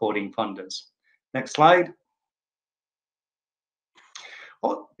more supporting funders. Next slide.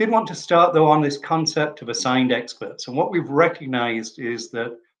 Well, I did want to start though on this concept of assigned experts. And what we've recognized is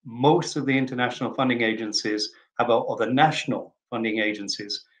that most of the international funding agencies or the national funding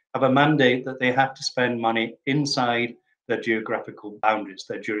agencies have a mandate that they have to spend money inside their geographical boundaries,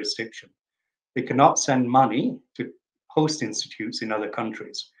 their jurisdiction. They cannot send money to host institutes in other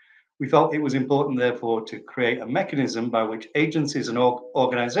countries. We felt it was important, therefore, to create a mechanism by which agencies and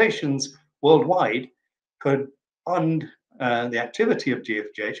organizations worldwide could fund the activity of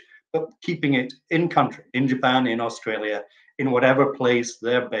GA4GH, but keeping it in country, in Japan, in Australia, in whatever place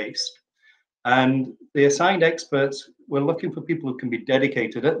they're based. And the assigned experts, we're looking for people who can be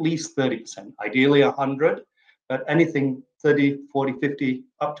dedicated at least 30%, ideally 100, but anything 30, 40, 50,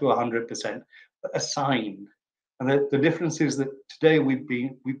 up to 100%, assigned. And the difference is that today we've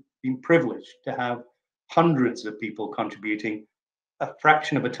been privileged to have hundreds of people contributing a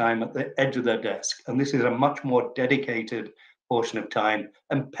fraction of a time at the edge of their desk. And this is a much more dedicated portion of time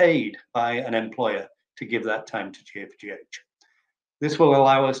and paid by an employer to give that time to GA4GH. This will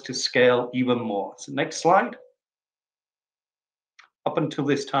allow us to scale even more. So next slide. Up until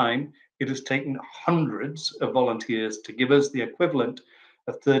this time, It has taken hundreds of volunteers to give us the equivalent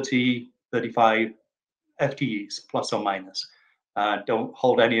of 30, 35 FTEs, plus or minus. Don't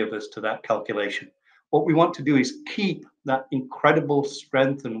hold any of us to that calculation. What we want to do is keep that incredible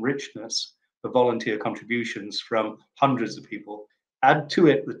strength and richness of volunteer contributions from hundreds of people, add to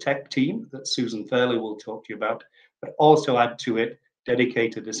it the tech team that Susan Fairley will talk to you about, but also add to it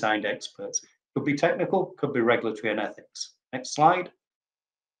dedicated assigned experts. Could be technical, could be regulatory and ethics. Next slide.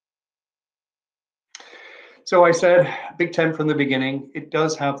 So I said, Big Tent from the beginning, it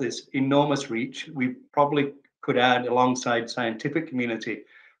does have this enormous reach. We probably could add alongside scientific community,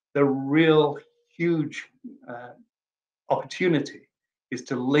 the real huge opportunity is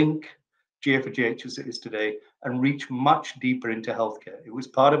to link GA4GH as it is today and reach much deeper into healthcare. It was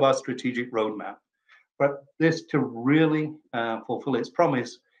part of our strategic roadmap. But this to really fulfill its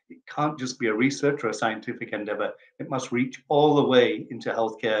promise, it can't just be a research or a scientific endeavor. It must reach all the way into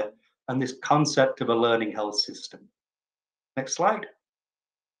healthcare and this concept of a learning health system. Next slide.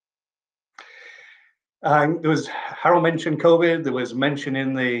 Harold mentioned COVID. There was mention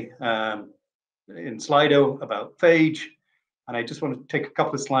in the in Slido about phage, and I just want to take a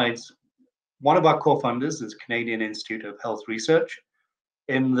couple of slides. One of our co-funders is Canadian Institute of Health Research.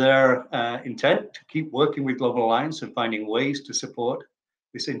 In their intent to keep working with Global Alliance and finding ways to support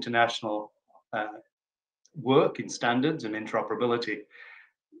this international work in standards and interoperability,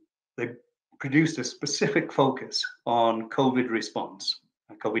 they produced a specific focus on COVID response,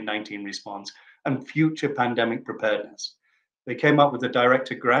 COVID-19 response, and future pandemic preparedness. They came up with a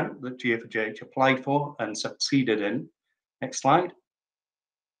directed grant that GA4GH applied for and succeeded in. Next slide.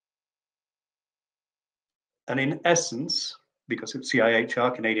 And in essence, because of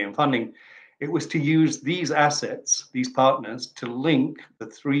CIHR, Canadian funding, it was to use these assets, these partners, to link the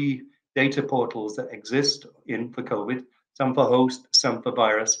 3 data portals that exist for COVID, some for host, some for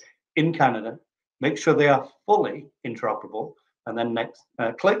virus, in Canada, make sure they are fully interoperable, and then next,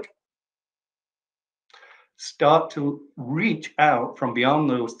 click. Start to reach out from beyond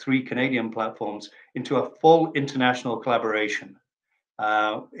those 3 Canadian platforms into a full international collaboration.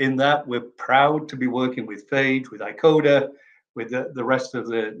 In that, we're proud to be working with phage, with ICODA, with the rest of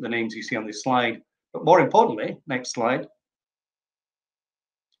the names you see on this slide. But more importantly, next slide,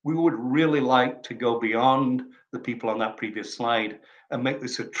 we would really like to go beyond the people on that previous slide and make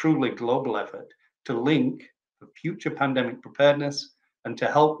this a truly global effort to link the future pandemic preparedness and to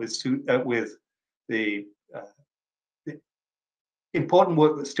help with the important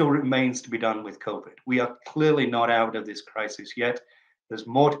work that still remains to be done with COVID. We are clearly not out of this crisis yet. There's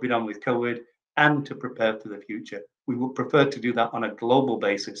more to be done with COVID and to prepare for the future. We would prefer to do that on a global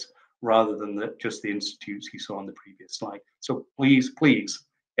basis rather than just the institutes you saw on the previous slide. So please, please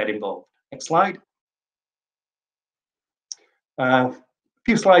get involved. Next slide. A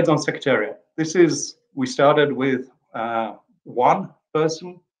few slides on Secretariat. We started with 1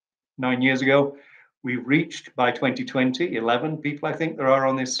 person 9 years ago. We reached by 2020, 11 people, I think there are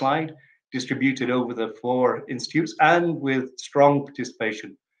on this slide, distributed over the 4 institutes and with strong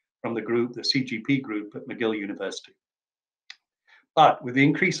participation from the group, the CGP group at McGill University. But with the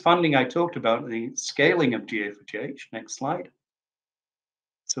increased funding I talked about, the scaling of GA4GH, next slide.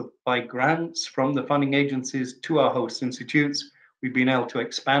 So by grants from the funding agencies to our host institutes, we've been able to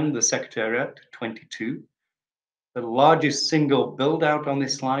expand the Secretariat to 22. The largest single build out on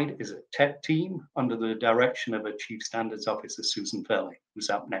this slide is a tech team under the direction of a Chief Standards Officer, Susan Fairley, who's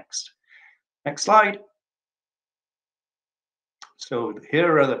up next. Next slide. So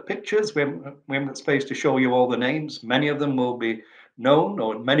here are the pictures. We haven't got space to show you all the names. Many of them will be known,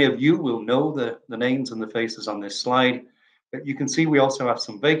 or many of you will know the names and the faces on this slide. But you can see we also have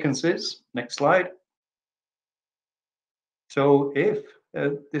some vacancies. Next slide. So if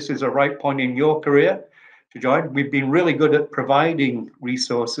this is a right point in your career to join, we've been really good at providing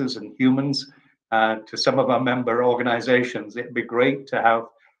resources and humans to some of our member organizations. It'd be great to have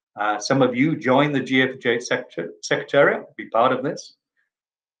some of you join the GA4GH Secretariat, be part of this.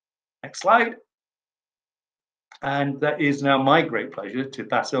 Next slide. And that is now my great pleasure to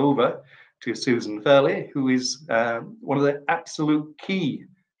pass over to Susan Fairley, who is one of the absolute key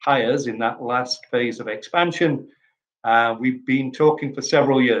hires in that last phase of expansion. We've been talking for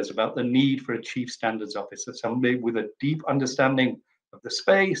several years about the need for a Chief Standards Officer, somebody with a deep understanding of the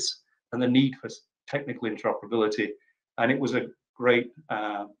space and the need for technical interoperability. And it was a great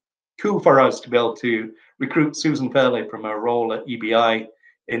coup for us to be able to recruit Susan Fairley from her role at EBI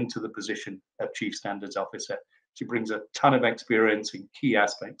into the position of Chief Standards Officer. She brings a ton of experience in key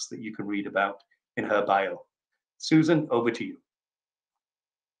aspects that you can read about in her bio. Susan, over to you.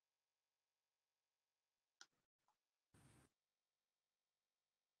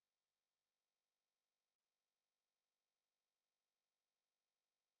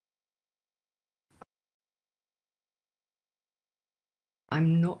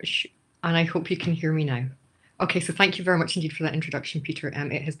 I'm not sure, and I hope you can hear me now. Okay, so thank you very much indeed for that introduction, Peter.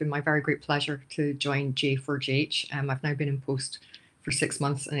 It has been my very great pleasure to join GA4GH. I've now been in post for 6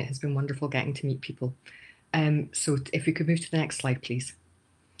 months, and it has been wonderful getting to meet people. So if we could move to the next slide, please.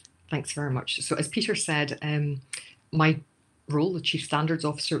 Thanks very much. So as Peter said, my role, the Chief Standards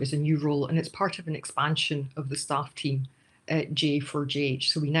Officer, is a new role, and it's part of an expansion of the staff team at GA4GH.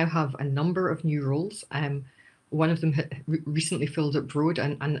 So we now have a number of new roles. One of them recently filled at Broad,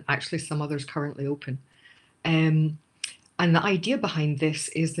 and actually some others currently open. And the idea behind this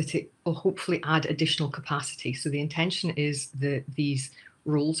is that it will hopefully add additional capacity. So the intention is that these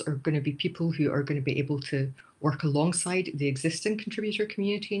roles are going to be people who are going to be able to work alongside the existing contributor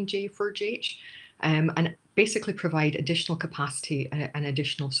community in GA4GH, and basically provide additional capacity and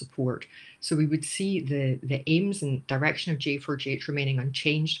additional support. So we would see the aims and direction of GA4GH remaining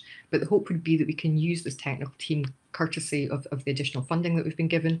unchanged, but the hope would be that we can use this technical team, courtesy of the additional funding that we've been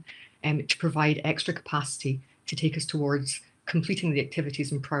given, to provide extra capacity to take us towards completing the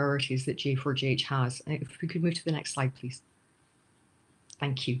activities and priorities that GA4GH has. If we could move to the next slide, please.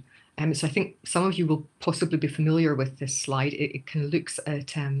 Thank you. So I think some of you will possibly be familiar with this slide. It kind of looks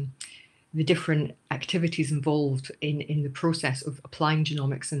at the different activities involved in the process of applying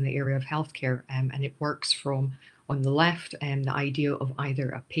genomics in the area of healthcare. And it works from, on the left, the idea of either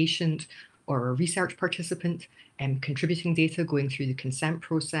a patient or a research participant contributing data, going through the consent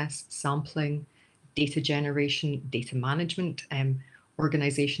process, sampling, data generation, data management,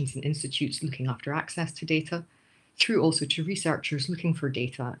 organizations and institutes looking after access to data, through also to researchers looking for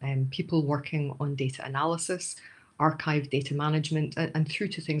data, and people working on data analysis, archive data management, and through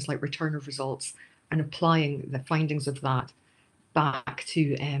to things like return of results and applying the findings of that back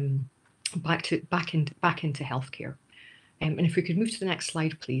into healthcare. And if we could move to the next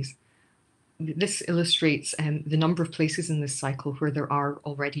slide, please. This illustrates the number of places in this cycle where there are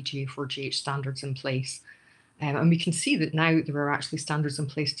already GA4GH standards in place. And we can see that now there are actually standards in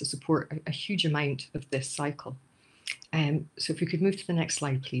place to support a huge amount of this cycle. So if we could move to the next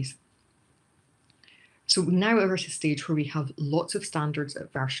slide, please. So now we're at a stage where we have lots of standards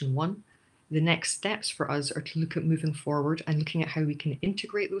at version 1. The next steps for us are to look at moving forward and looking at how we can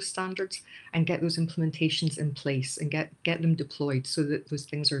integrate those standards and get those implementations in place and get them deployed so that those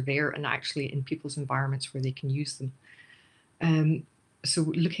things are there and actually in people's environments where they can use them. So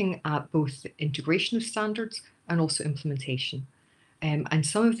looking at both the integration of standards and also implementation. And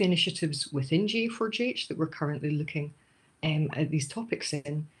some of the initiatives within GA4GH that we're currently looking at these topics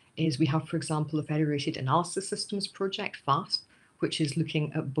in is we have, for example, a Federated Analysis Systems project, FASP, which is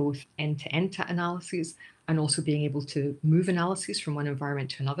looking at both end-to-end analyses and also being able to move analyses from one environment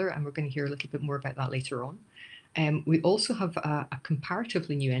to another. And we're going to hear a little bit more about that later on. We also have a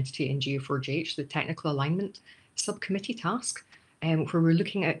comparatively new entity in GA4GH, the Technical Alignment Subcommittee task, where we're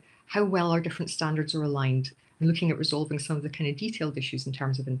looking at how well our different standards are aligned and looking at resolving some of the kind of detailed issues in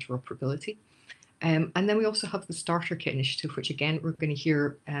terms of interoperability. And then we also have the Starter Kit initiative, which again, we're going to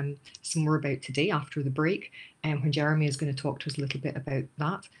hear some more about today after the break, when Jeremy is going to talk to us a little bit about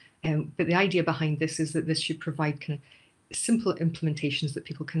that. But the idea behind this is that this should provide kind of simple implementations that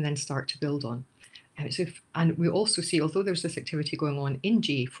people can then start to build on. And we also see, although there's this activity going on in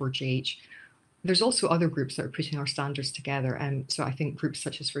GA4GH, there's also other groups that are putting our standards together. So I think groups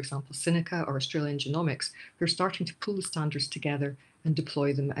such as, for example, Sinica or Australian Genomics, who are starting to pull the standards together and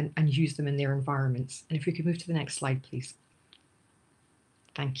deploy them and use them in their environments. And if we could move to the next slide, please.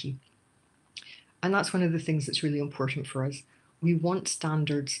 Thank you. And that's one of the things that's really important for us. We want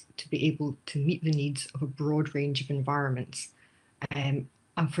standards to be able to meet the needs of a broad range of environments. And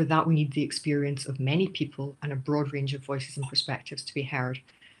for that, we need the experience of many people and a broad range of voices and perspectives to be heard.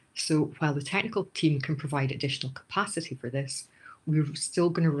 So while the technical team can provide additional capacity for this, we're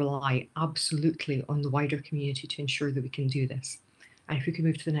still going to rely absolutely on the wider community to ensure that we can do this. And if we could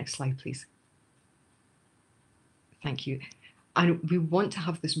move to the next slide, please. Thank you. And we want to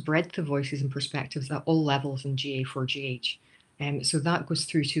have this breadth of voices and perspectives at all levels in GA4GH. So that goes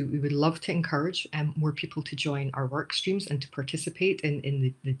through to, we would love to encourage more people to join our work streams and to participate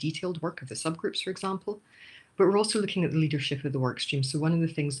in the detailed work of the subgroups, for example. But we're also looking at the leadership of the work stream. So one of the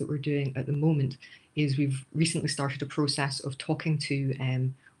things that we're doing at the moment is we've recently started a process of talking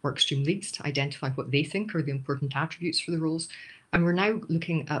to work stream leads to identify what they think are the important attributes for the roles. And we're now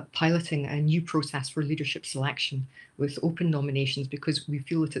looking at piloting a new process for leadership selection with open nominations, because we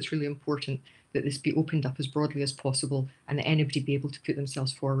feel that it's really important that this be opened up as broadly as possible and that anybody be able to put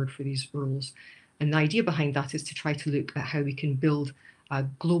themselves forward for these roles. And the idea behind that is to try to look at how we can build a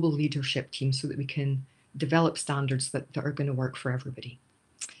global leadership team so that we can develop standards that are going to work for everybody.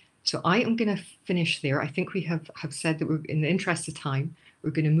 So I am going to finish there. I think we have said that we're, in the interest of time,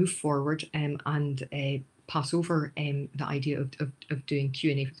 we're going to move forward and pass over the idea of doing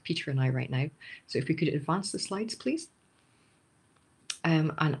Q&A with Peter and I right now. So if we could advance the slides, please.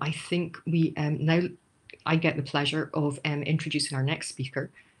 And I think we now, I get the pleasure of introducing our next speaker,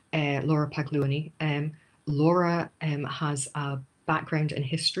 Laura Paglioni. Laura has a background in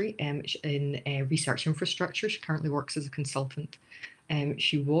history in research infrastructure. She currently works as a consultant.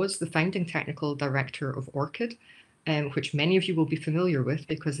 She was the founding technical director of ORCID, which many of you will be familiar with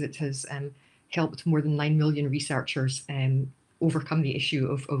because it has helped more than 9 million researchers overcome the issue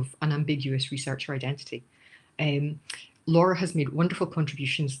of unambiguous researcher identity. Laura has made wonderful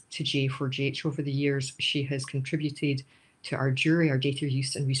contributions to GA4GH over the years. She has contributed to our jury, our data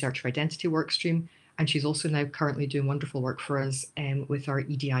use and researcher identity workstream, and she's also now currently doing wonderful work for us with our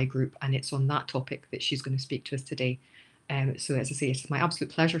EDI group, and it's on that topic that she's going to speak to us today. So as I say, it's my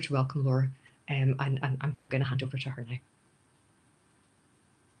absolute pleasure to welcome Laura, and I'm going to hand over to her now.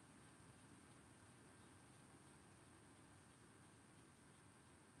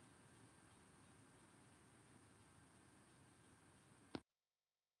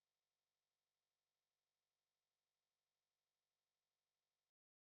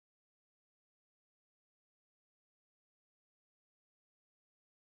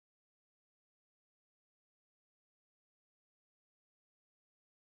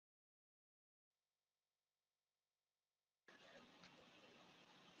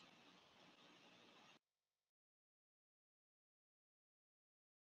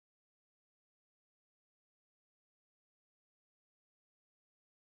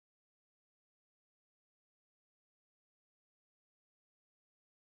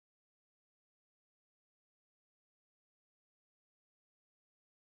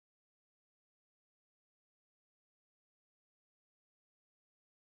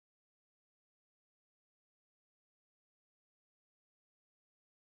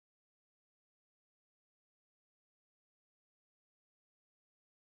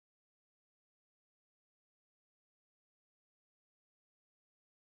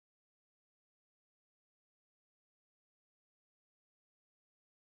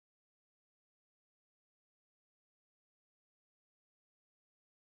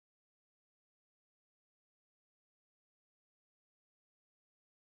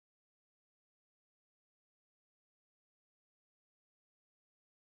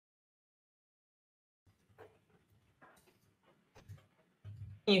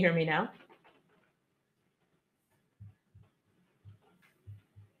 Can you hear me now?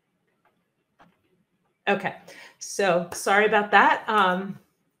 Okay, so sorry about that.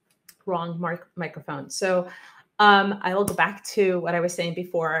 Wrong microphone. So I will go back to what I was saying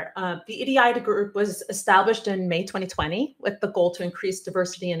before. The EDI group was established in May 2020 with the goal to increase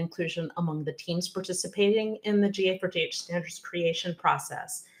diversity and inclusion among the teams participating in the GA4GH standards creation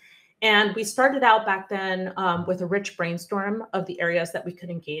process. And we started out back then with a rich brainstorm of the areas that we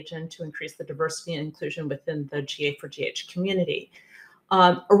could engage in to increase the diversity and inclusion within the GA4GH community.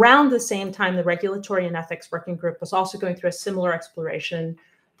 Around the same time, the Regulatory and Ethics Working Group was also going through a similar exploration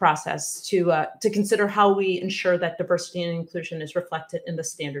process to consider how we ensure that diversity and inclusion is reflected in the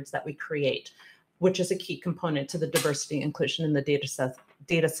standards that we create, which is a key component to the diversity and inclusion in the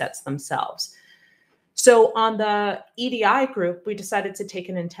data sets themselves. So on the EDI group, we decided to take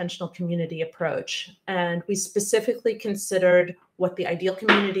an intentional community approach, and we specifically considered what the ideal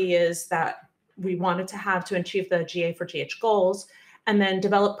community is that we wanted to have to achieve the GA4GH goals, and then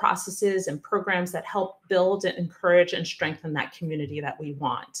develop processes and programs that help build and encourage and strengthen that community that we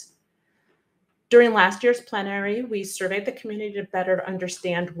want. During last year's plenary, we surveyed the community to better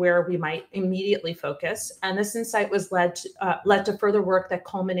understand where we might immediately focus. And this insight was led to further work that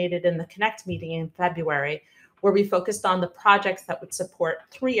culminated in the Connect meeting in February, where we focused on the projects that would support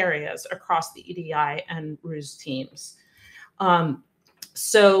 3 areas across the EDI and RUSE teams.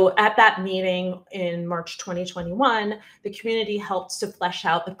 So at that meeting in March 2021, the community helped to flesh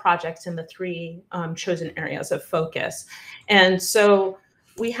out the projects in the 3 chosen areas of focus. And so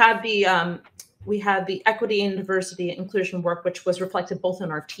we had the equity and diversity inclusion work, which was reflected both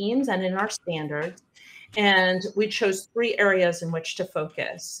in our teams and in our standards. And we chose 3 areas in which to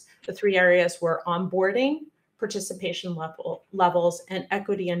focus. The 3 areas were onboarding, participation levels, and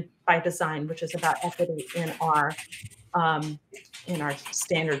equity and by design, which is about equity in our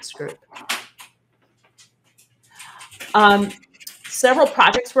standards group. Several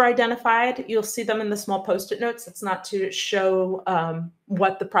projects were identified. You'll see them in the small Post-it notes. It's not to show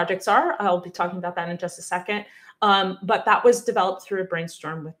what the projects are. I'll be talking about that in just a second. But that was developed through a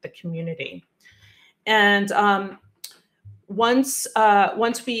brainstorm with the community. And once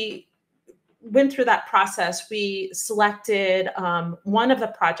we went through that process, we selected one of the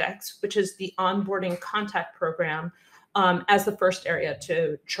projects, which is the onboarding contact program, as the first area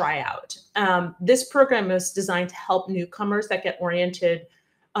to try out. This program is designed to help newcomers that get oriented,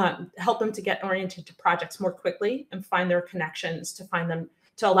 help them to get oriented to projects more quickly and find their connections, to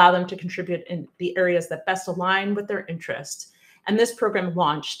allow them to contribute in the areas that best align with their interests. And this program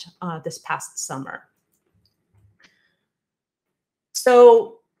launched this past summer.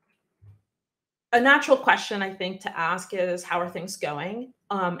 So a natural question, I think, to ask is, how are things going?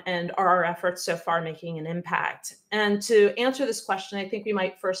 And are our efforts so far making an impact? And to answer this question, I think we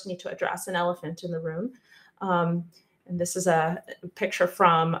might first need to address an elephant in the room. And this is a picture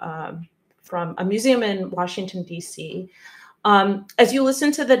from a museum in Washington, D.C. As you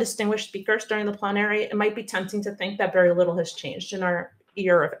listen to the distinguished speakers during the plenary, it might be tempting to think that very little has changed in our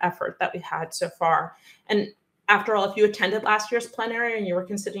year of effort that we've had so far. And after all, if you attended last year's plenary and you were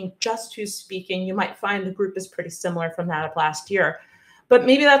considering just who's speaking, you might find the group is pretty similar from that of last year. But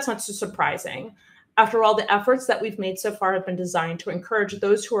maybe that's not so surprising. After all, the efforts that we've made so far have been designed to encourage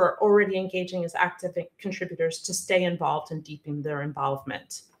those who are already engaging as active contributors to stay involved and deepen their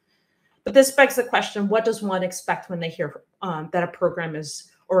involvement. But this begs the question, what does one expect when they hear that a program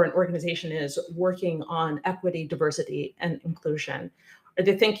is, or an organization is, working on equity, diversity, and inclusion? Are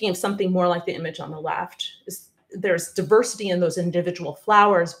they thinking of something more like the image on the left? There's diversity in those individual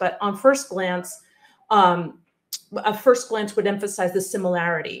flowers, but on first glance, a first glance would emphasize the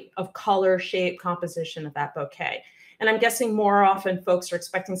similarity of color, shape, composition of that bouquet. And I'm guessing more often folks are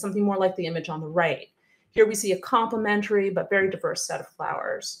expecting something more like the image on the right. Here we see a complementary but very diverse set of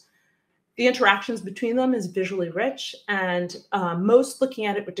flowers. The interactions between them is visually rich, and most looking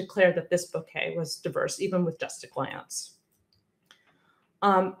at it would declare that this bouquet was diverse, even with just a glance.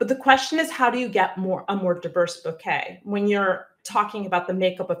 But the question is, how do you get a more diverse bouquet when you're talking about the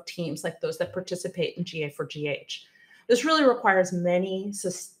makeup of teams like those that participate in GA4GH? This really requires many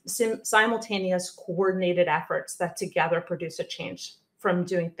simultaneous coordinated efforts that together produce a change from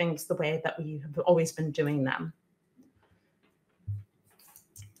doing things the way that we have always been doing them.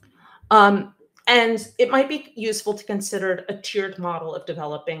 And it might be useful to consider a tiered model of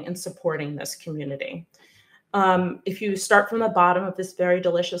developing and supporting this community. If you start from the bottom of this very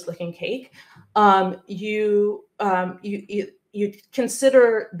delicious looking cake, you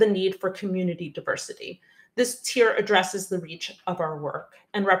consider the need for community diversity. This tier addresses the reach of our work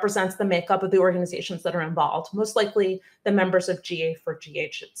and represents the makeup of the organizations that are involved, most likely the members of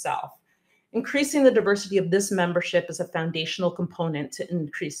GA4GH itself. Increasing the diversity of this membership is a foundational component to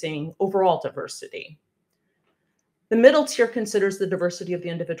increasing overall diversity. The middle tier considers the diversity of the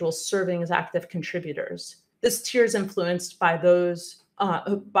individuals serving as active contributors. This tier is influenced by those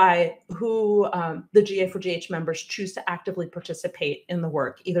by who the GA4GH members choose to actively participate in the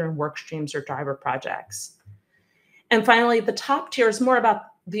work, either in work streams or driver projects. And finally, the top tier is more about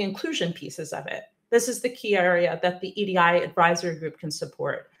the inclusion pieces of it. This is the key area that the EDI advisory group can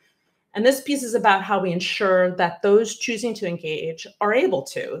support. And this piece is about how we ensure that those choosing to engage are able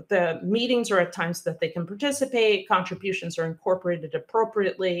to. The meetings are at times that they can participate, contributions are incorporated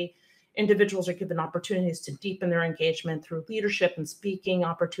appropriately, individuals are given opportunities to deepen their engagement through leadership and speaking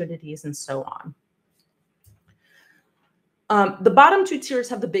opportunities, and so on. The bottom two tiers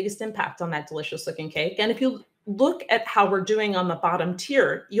have the biggest impact on that delicious looking cake. And if you look at how we're doing on the bottom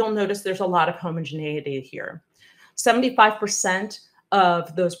tier, you'll notice there's a lot of homogeneity here. 75%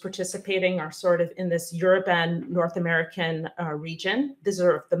 of those participating are sort of in this Europe and North American region. These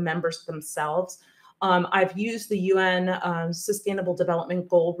are the members themselves. I've used the UN Sustainable Development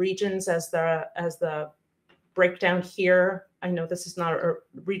Goal regions as the breakdown here. I know this is not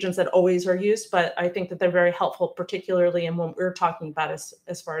regions that always are used, but I think that they're very helpful, particularly in what we're talking about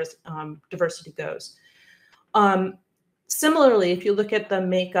as far as diversity goes. Similarly, if you look at the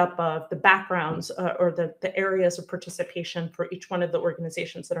makeup of the backgrounds or the areas of participation for each one of the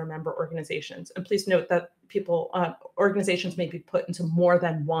organizations that are member organizations, and please note that organizations may be put into more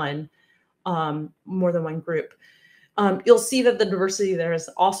than one group, you'll see that the diversity there is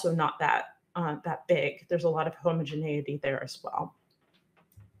also not that big. There's a lot of homogeneity there as well.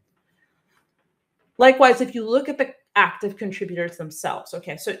 Likewise, if you look at the active contributors themselves,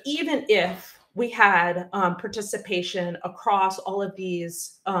 okay, so even if we had participation across all of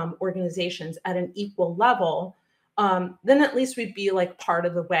these organizations at an equal level, then at least we'd be like part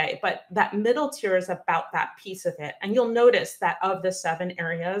of the way. But that middle tier is about that piece of it. And you'll notice that of the 7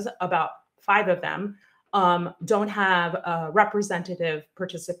 areas, about 5 of them don't have representative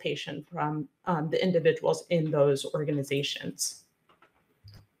participation from the individuals in those organizations.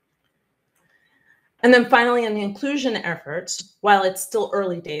 And then finally, in the inclusion efforts, while it's still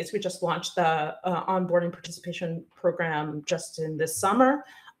early days, we just launched the onboarding participation program just in this summer.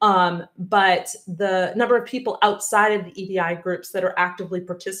 But the number of people outside of the EDI groups that are actively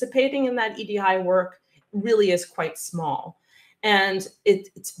participating in that EDI work really is quite small. And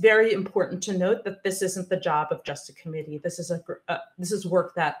it's very important to note that this isn't the job of just a committee. This is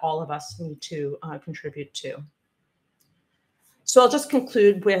work that all of us need to contribute to. So I'll just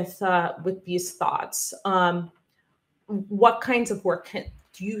conclude with these thoughts. What kinds of work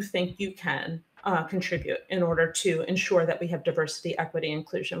do you think you can contribute in order to ensure that we have diversity, equity,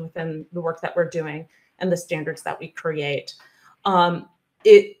 inclusion within the work that we're doing and the standards that we create?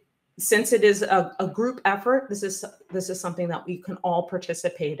 Since it is a group effort, this is something that we can all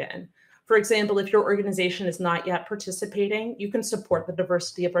participate in. For example, if your organization is not yet participating, you can support the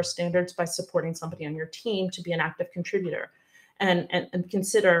diversity of our standards by supporting somebody on your team to be an active contributor, and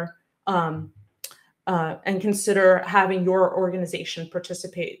consider having your organization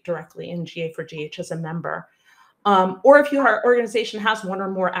participate directly in GA4GH as a member. Or if your organization has one or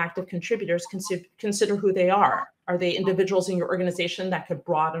more active contributors, consider who they are. Are they individuals in your organization that could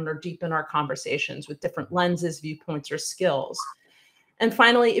broaden or deepen our conversations with different lenses, viewpoints, or skills? And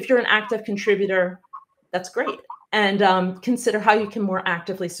finally, if you're an active contributor, that's great. And consider how you can more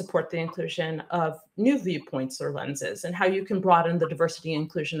actively support the inclusion of new viewpoints or lenses, and how you can broaden the diversity and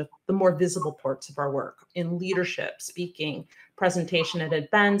inclusion of the more visible parts of our work in leadership, speaking, presentation at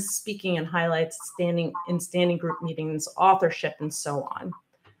events, speaking and highlights, standing group meetings, authorship, and so on.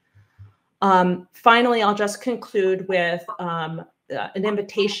 Finally, I'll just conclude with an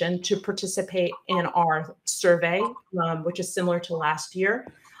invitation to participate in our survey, which is similar to last year.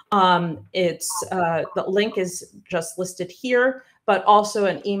 The link is just listed here, but also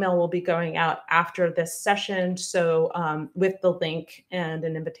an email will be going out after this session. So with the link and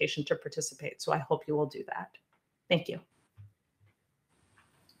an invitation to participate. So I hope you will do that. Thank you.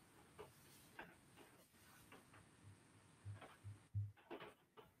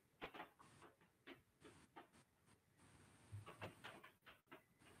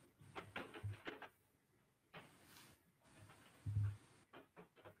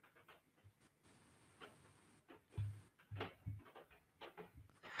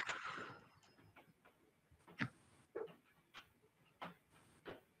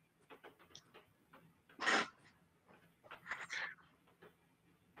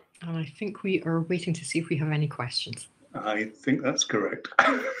 And I think we are waiting to see if we have any questions. I think that's correct.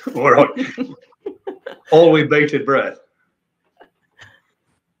 All right. All with bated breath.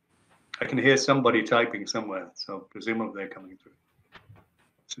 I can hear somebody typing somewhere, so presumably they're coming through.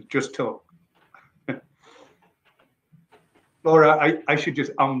 So just talk. Laura, I should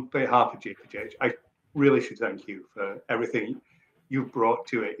just, on behalf of GA4GH, I really should thank you for everything you've brought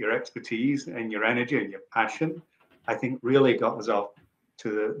to it. Your expertise and your energy and your passion, I think, really got us off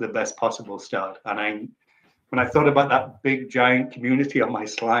to the best possible start. And when I thought about that big giant community on my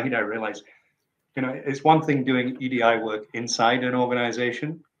slide, I realized, you know, it's one thing doing EDI work inside an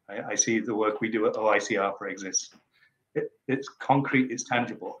organization. I see the work we do at OICR, for exist. It's concrete, it's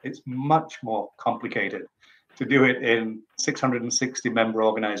tangible. It's much more complicated to do it in 660 member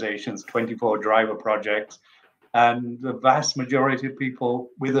organizations, 24 driver projects, and the vast majority of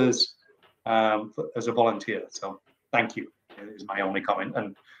people with us as a volunteer. So thank you is my only comment.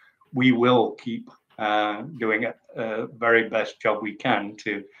 And we will keep doing a very best job we can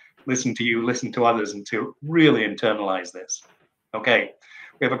to listen to you, listen to others, and to really internalize this. Okay,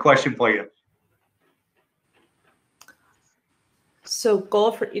 we have a question for you. So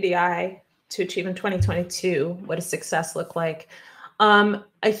goal for EDI to achieve in 2022, what does success look like?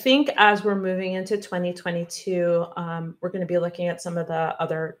 I think as we're moving into 2022, we're going to be looking at some of the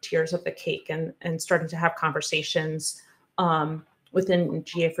other tiers of the cake and starting to have conversations within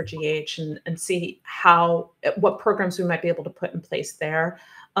GA4GH and see what programs we might be able to put in place there.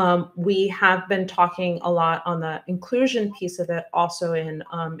 We have been talking a lot on the inclusion piece of it, also in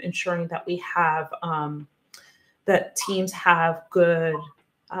ensuring that we have that teams have good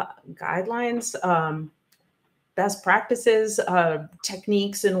guidelines, best practices,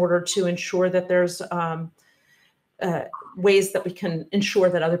 techniques in order to ensure that there's ways that we can ensure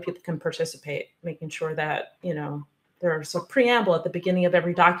that other people can participate, making sure that, you know, there's a preamble at the beginning of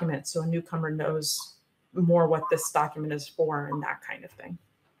every document so a newcomer knows more what this document is for and that kind of thing.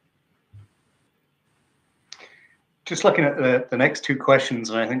 Just looking at the next two questions,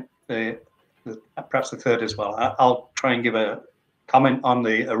 and I think perhaps the third as well, I'll try and give a comment on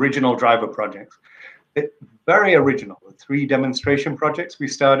the original driver projects. Very original. The 3 demonstration projects we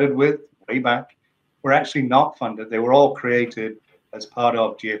started with way back were actually not funded. They were all created as part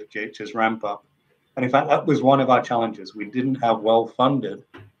of GA4GH's ramp up. And in fact, that was one of our challenges. We didn't have well-funded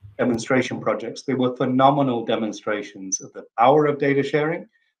demonstration projects. They were phenomenal demonstrations of the power of data sharing,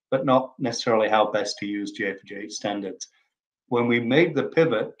 but not necessarily how best to use GA4GH standards. When we made the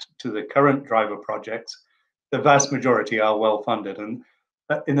pivot to the current driver projects, the vast majority are well-funded. And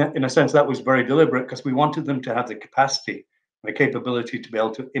in a sense, that was very deliberate because we wanted them to have the capacity and the capability to be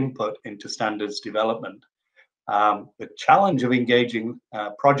able to input into standards development. The challenge of engaging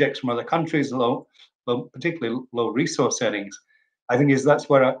projects from other countries, particularly low resource settings, I think that's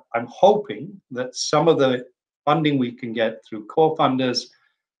where I'm hoping that some of the funding we can get through core funders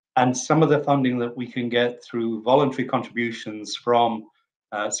and some of the funding that we can get through voluntary contributions from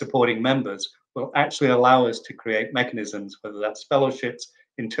supporting members will actually allow us to create mechanisms, whether that's fellowships,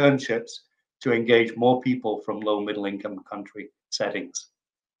 internships, to engage more people from low middle income country settings.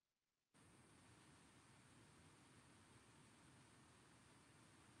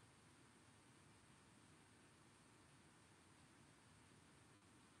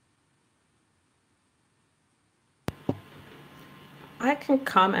 I can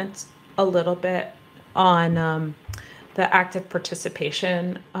comment a little bit on the active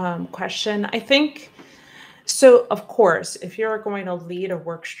participation question. I think, so of course, if you're going to lead a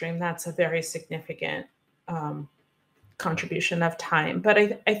work stream, that's a very significant contribution of time. But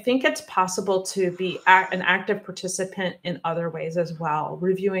I think it's possible to be an active participant in other ways as well,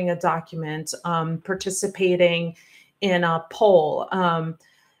 reviewing a document, participating in a poll.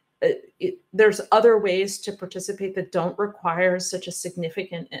 There's other ways to participate that don't require such a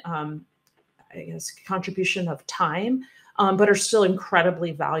significant, I guess, contribution of time, but are still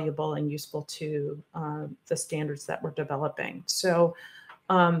incredibly valuable and useful to the standards that we're developing. So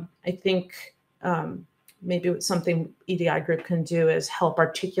I think maybe something EDI group can do is help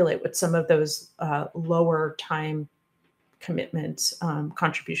articulate what some of those lower time commitments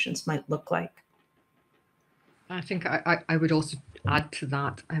contributions might look like. I think I would also add to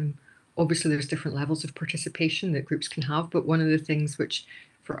that. Obviously, there's different levels of participation that groups can have, but one of the things which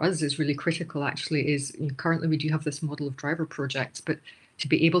for us is really critical actually is, currently we do have this model of driver projects, but to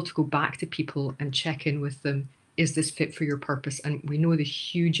be able to go back to people and check in with them, is this fit for your purpose? And we know the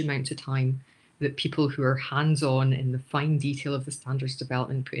huge amount of time that people who are hands-on in the fine detail of the standards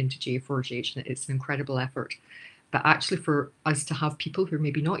development put into GA4GH, and it's an incredible effort. But actually for us to have people who are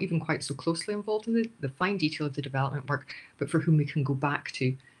maybe not even quite so closely involved in the fine detail of the development work, but for whom we can go back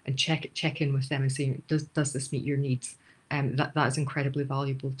to and check in with them and say, does this meet your needs? That is incredibly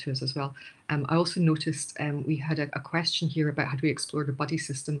valuable to us as well. I also noticed we had a question here about how do we explore the buddy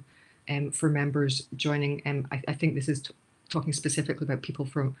system for members joining. I think this is talking specifically about people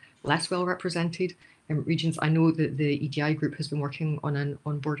from less well represented regions. I know that the EDI group has been working on an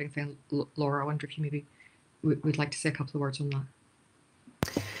onboarding thing. Laura, I wonder if you maybe would like to say a couple of words on that.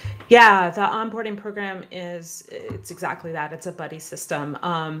 Yeah, the onboarding program it's exactly that. It's a buddy system.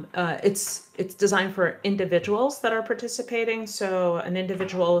 It's designed for individuals that are participating. So an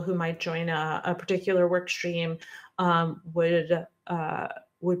individual who might join a particular work stream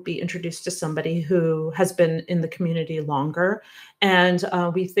would be introduced to somebody who has been in the community longer. And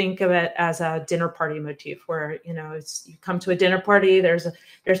we think of it as a dinner party motif where, you come to a dinner party, there's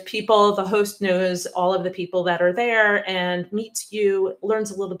people, the host knows all of the people that are there and meets you, learns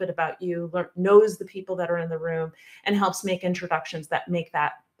a little bit about you, knows the people that are in the room and helps make introductions that make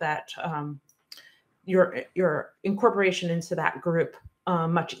that your incorporation into that group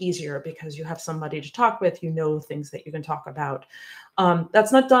much easier because you have somebody to talk with, things that you can talk about.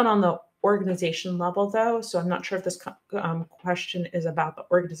 That's not done on the organization level though. So I'm not sure if this question is about the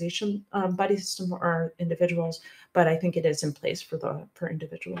organization buddy system or individuals, but I think it is in place for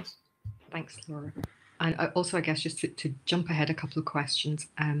individuals. Thanks, Laura. And also, I guess just to jump ahead a couple of questions,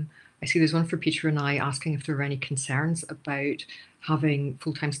 I see there's one for Peter and I asking if there are any concerns about having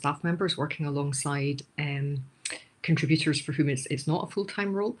full-time staff members working alongside contributors for whom it's not a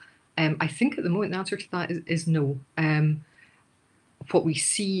full-time role. I think at the moment the answer to that is no. What we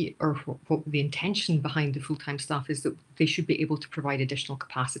see, or what the intention behind the full-time staff is that they should be able to provide additional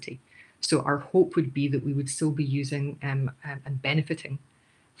capacity. So our hope would be that we would still be using and benefiting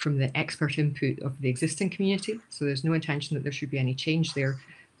from the expert input of the existing community. So there's no intention that there should be any change there.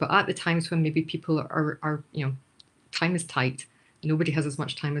 But at the times when maybe people are time is tight, nobody has as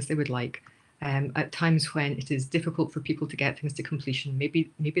much time as they would like. At times when it is difficult for people to get things to completion,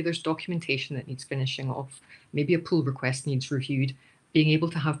 maybe there's documentation that needs finishing off, maybe a pull request needs reviewed, being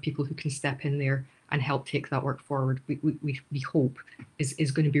able to have people who can step in there and help take that work forward, we hope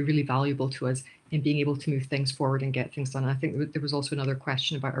is going to be really valuable to us in being able to move things forward and get things done. And I think there was also another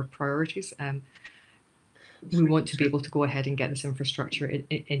question about our priorities. We want to be able to go ahead and get this infrastructure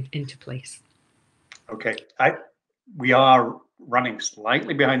into place. Okay, we are running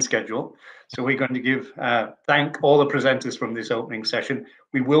slightly behind schedule, so we're going to thank all the presenters from this opening session.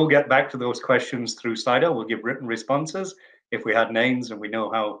 We will get back to those questions through Slido. We'll give written responses if we had names and we know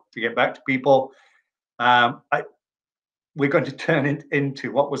how to get back to people. We're going to turn it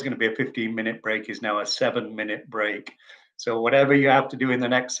into what was going to be a 15-minute break is now a 7-minute break. So whatever you have to do in the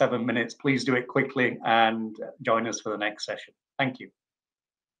next 7 minutes, please do it quickly and join us for the next session. Thank you.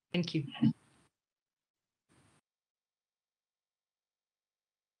 Thank you.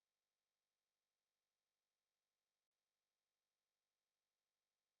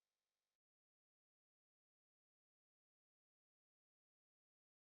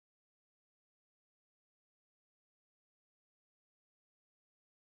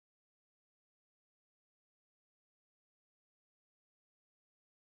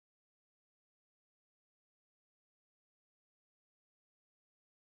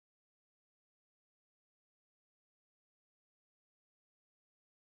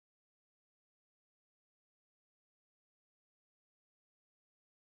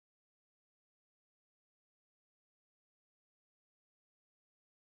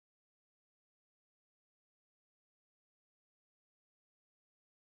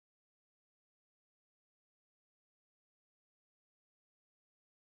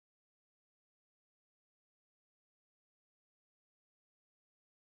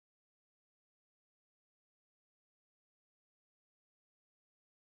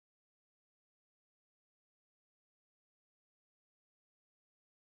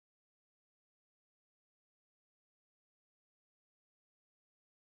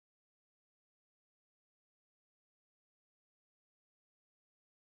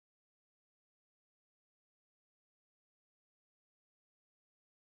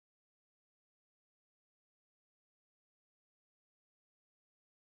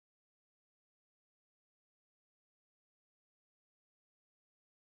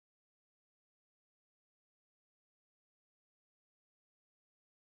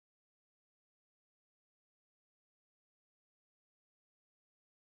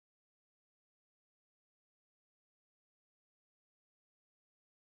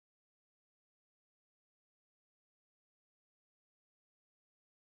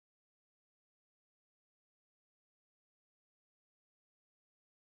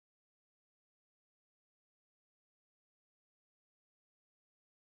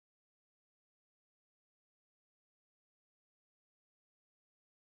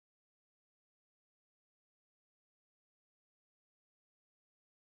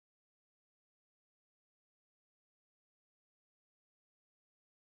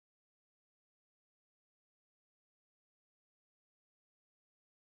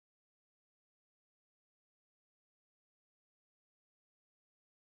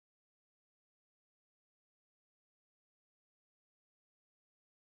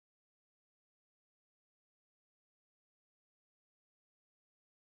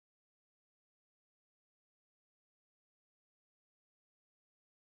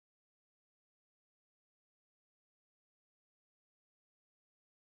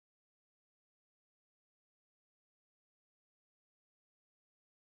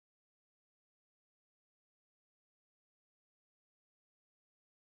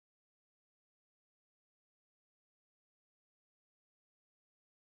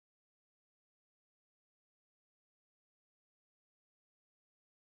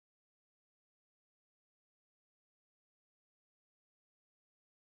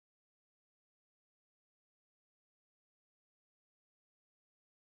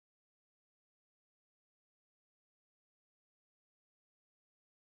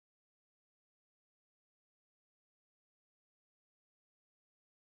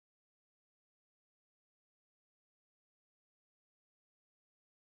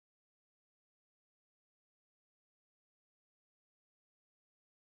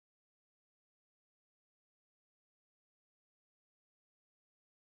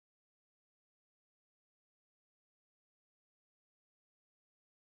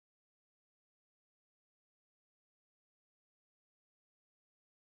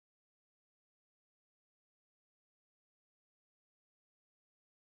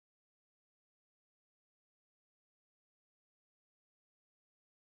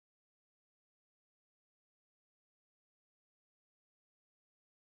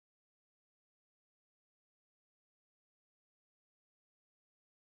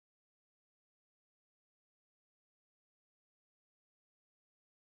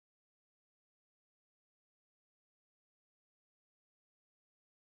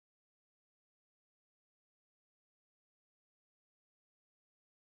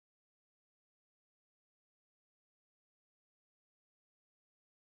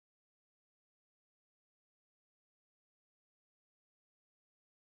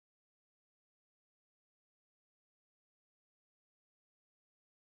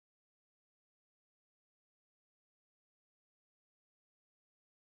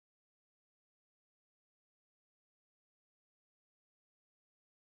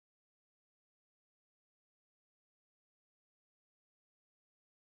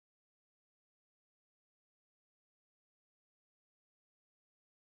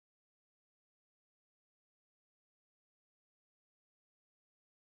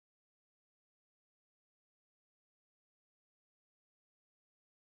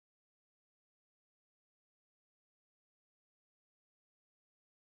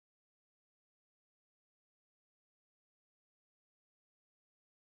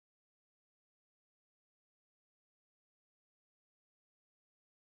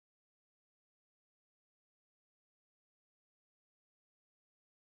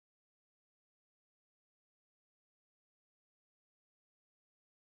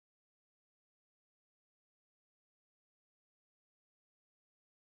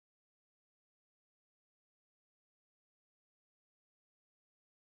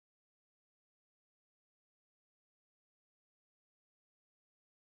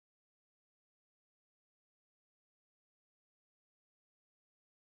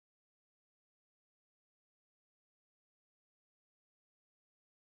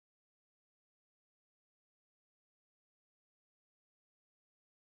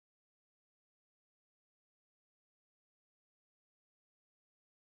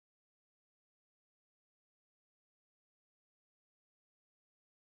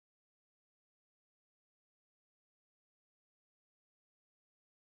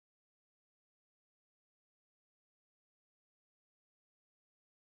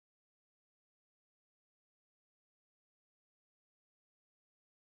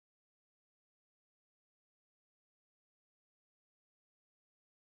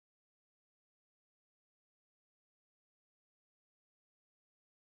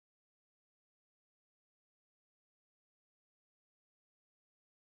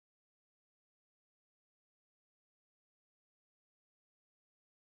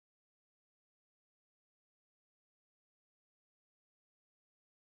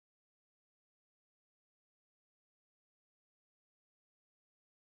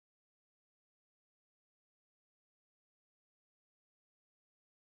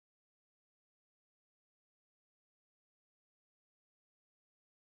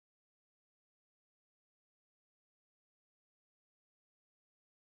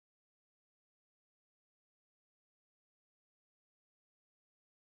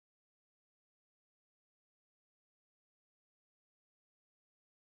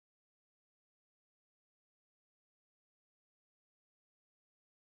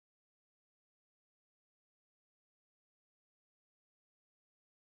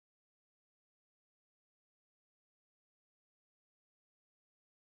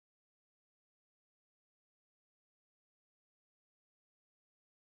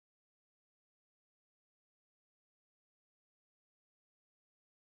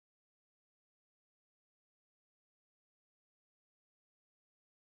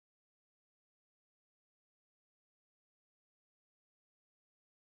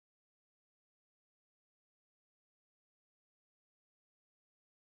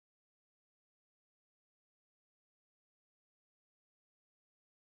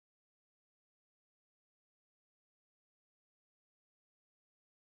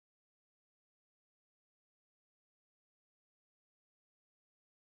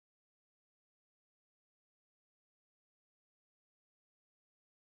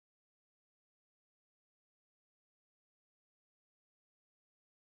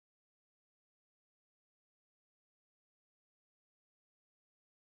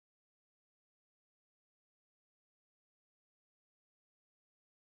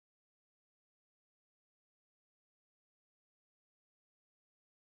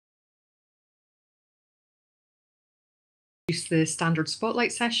 the standard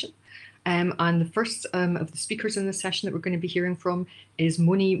spotlight session. And the first of the speakers in this session that we're going to be hearing from is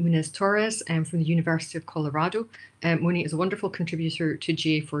Moni Munez-Torres from the University of Colorado. Moni is a wonderful contributor to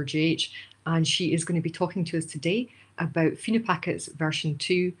GA4GH, and she is going to be talking to us today about PhenoPackets version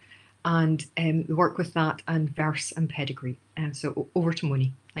 2 and the work with that and verse and pedigree. So over to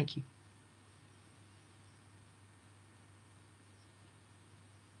Moni. Thank you.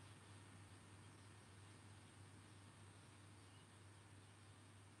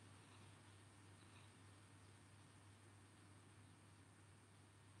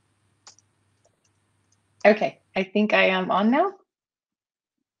 Okay, I think I am on now.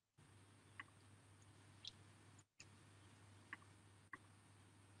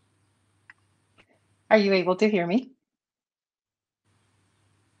 Are you able to hear me?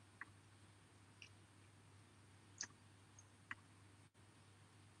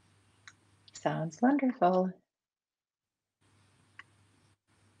 Sounds wonderful.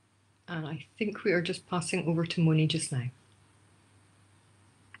 And I think we are just passing over to Moni just now.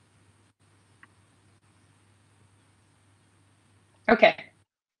 Okay.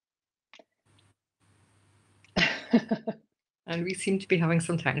 And we seem to be having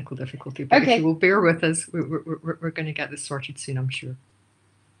some technical difficulty, but if you will bear with us, we're going to get this sorted soon, I'm sure.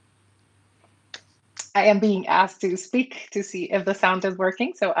 I am being asked to speak to see if the sound is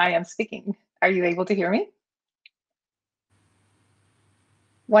working, so I am speaking. Are you able to hear me?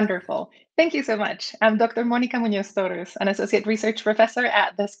 Wonderful. Thank you so much. I'm Dr. Mónica Muñoz-Torres, an associate research professor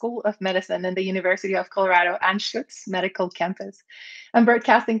at the School of Medicine in the University of Colorado Anschutz Medical Campus. I'm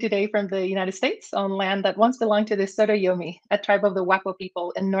broadcasting today from the United States on land that once belonged to the Sotoyomi, a tribe of the Wapo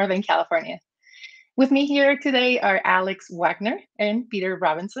people in Northern California. With me here today are Alex Wagner and Peter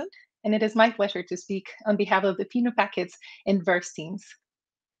Robinson, and it is my pleasure to speak on behalf of the PhenoPackets and verse teams.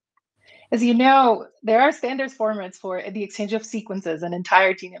 As you know, there are standard formats for the exchange of sequences and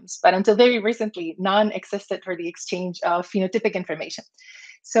entire genomes, but until very recently, none existed for the exchange of phenotypic information.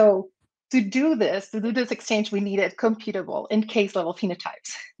 So to do this exchange, we needed computable and case-level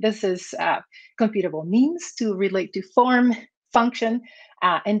phenotypes. This is computable means to relate to form, function,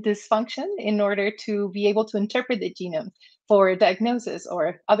 and dysfunction in order to be able to interpret the genome for diagnosis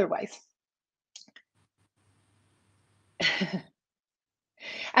or otherwise.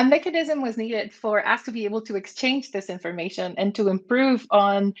 A mechanism was needed for us to be able to exchange this information and to improve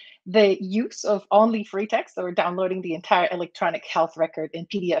on the use of only free text or downloading the entire electronic health record in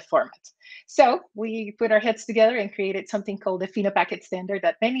PDF format. So we put our heads together and created something called the PhenoPacket standard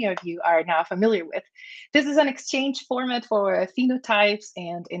that many of you are now familiar with. This is an exchange format for phenotypes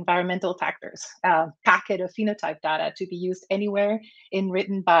and environmental factors, a packet of phenotype data to be used anywhere and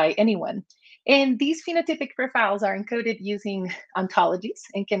written by anyone. And these phenotypic profiles are encoded using ontologies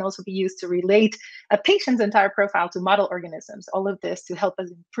and can also be used to relate a patient's entire profile to model organisms. All of this to help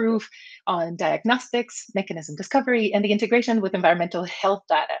us improve on diagnostics, mechanism discovery, and the integration with environmental health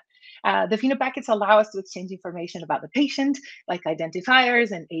data. The PhenoPackets allow us to exchange information about the patient, like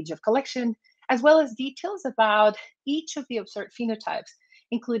identifiers and age of collection, as well as details about each of the observed phenotypes,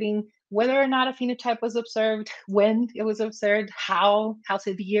 including whether or not a phenotype was observed, when it was observed, how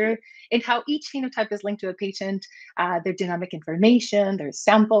severe, and how each phenotype is linked to a patient, their genomic information, their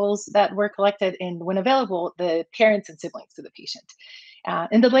samples that were collected, and when available, the parents and siblings to the patient.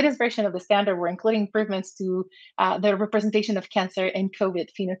 In the latest version of the standard, we're including improvements to the representation of cancer and COVID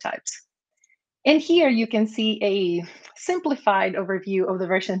phenotypes. And here you can see a simplified overview of the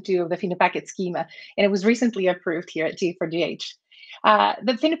version 2 of the PhenoPacket schema, and it was recently approved here at GA4GH.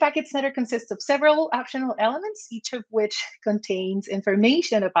 The PhenoPacket standard consists of several optional elements, each of which contains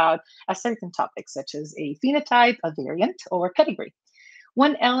information about a certain topic, such as a phenotype, a variant, or pedigree.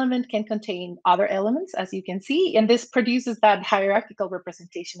 One element can contain other elements, as you can see, and this produces that hierarchical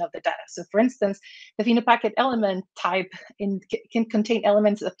representation of the data. So for instance, the PhenoPacket element type can contain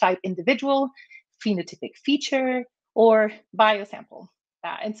elements of type individual, phenotypic feature, or biosample,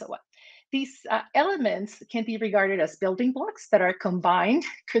 and so on. These elements can be regarded as building blocks that are combined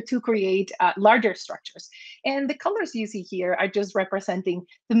to create larger structures. And the colors you see here are just representing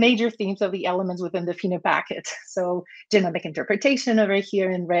the major themes of the elements within the PhenoPacket. So genomic interpretation over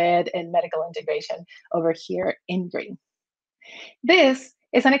here in red and medical integration over here in green. This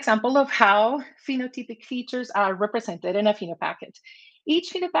is an example of how phenotypic features are represented in a PhenoPacket.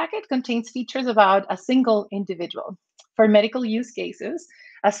 Each PhenoPacket contains features about a single individual. For medical use cases,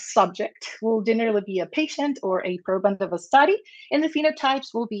 a subject will generally be a patient or a proband of a study, and the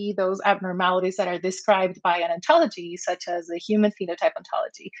phenotypes will be those abnormalities that are described by an ontology, such as the Human Phenotype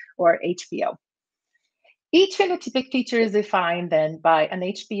Ontology, or HPO. Each phenotypic feature is defined then by an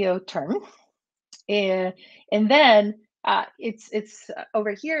HPO term, and then It's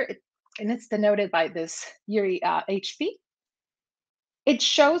over here, and it's denoted by this URI HP. It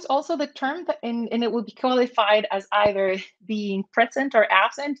shows also the term, and it will be qualified as either being present or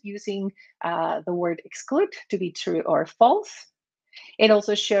absent using the word exclude to be true or false. It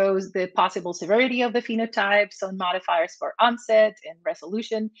also shows the possible severity of the phenotype, some modifiers for onset and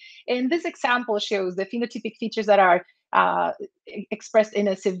resolution. And this example shows the phenotypic features that are expressed in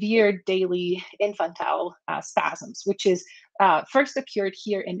a severe daily infantile spasms, which is first occurred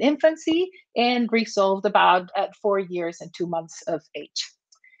here in infancy and resolved about at 4 years and 2 months of age.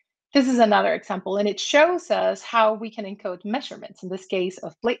 This is another example, and it shows us how we can encode measurements, in this case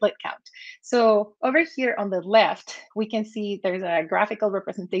of platelet count. So over here on the left, we can see there's a graphical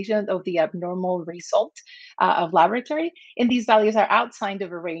representation of the abnormal result of laboratory, and these values are outside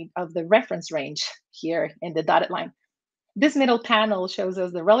of a range of the reference range here in the dotted line. This middle panel shows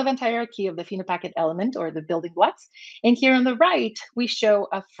us the relevant hierarchy of the phenopacket element, or the building blocks. And here on the right, we show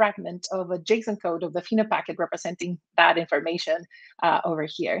a fragment of a JSON code of the phenopacket representing that information over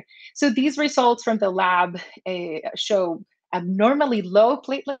here. So these results from the lab show abnormally low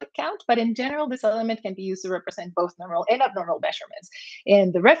platelet count, but in general, this element can be used to represent both normal and abnormal measurements.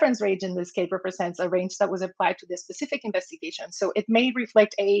 And the reference range in this case represents a range that was applied to the specific investigation. So it may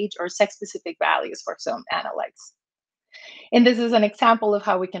reflect age or sex-specific values for some analytes. And this is an example of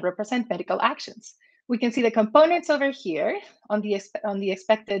how we can represent medical actions. We can see the components over here on the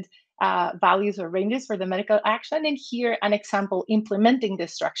expected values or ranges for the medical action, and here an example implementing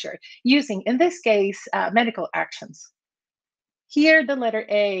this structure using, in this case, medical actions. Here, the letter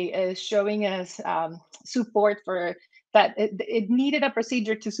A is showing us support for that it needed a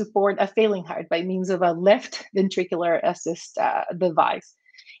procedure to support a failing heart by means of a left ventricular assist device.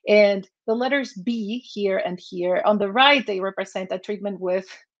 And the letters B here and here on the right, they represent a treatment with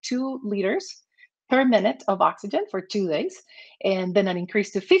 2 liters per minute of oxygen for 2 days, and then an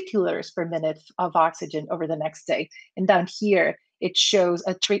increase to 50 liters per minute of oxygen over the next day. And down here, it shows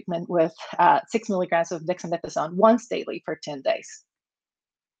a treatment with 6 milligrams of dexamethasone once daily for 10 days.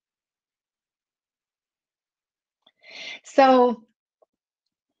 So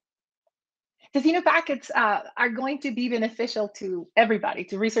the phenopackets are going to be beneficial to everybody,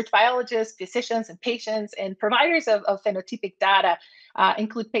 to research biologists, physicians, and patients, and providers of phenotypic data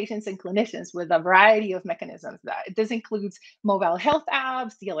include patients and clinicians with a variety of mechanisms. This includes mobile health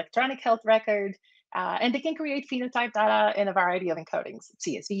apps, the electronic health record, and they can create phenotype data in a variety of encodings,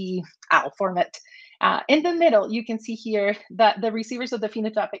 CSV, AL format. In the middle, you can see here that the receivers of the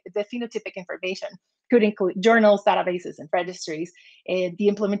phenotypic information could include journals, databases, and registries. And the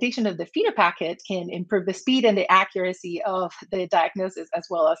implementation of the phenopacket can improve the speed and the accuracy of the diagnosis as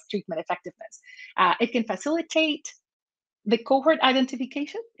well as treatment effectiveness. It can facilitate the cohort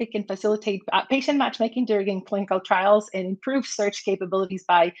identification. It can facilitate patient matchmaking during clinical trials and improve search capabilities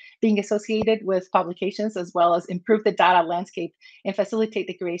by being associated with publications, as well as improve the data landscape and facilitate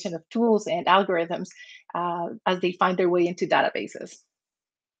the creation of tools and algorithms as they find their way into databases.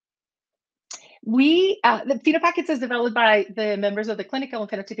 The phenopackets is developed by the members of the clinical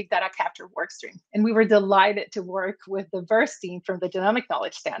and phenotypic data capture workstream, and we were delighted to work with the VERSE team from the genomic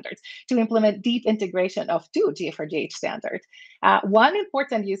knowledge standards to implement deep integration of 2 GA4GH standards. One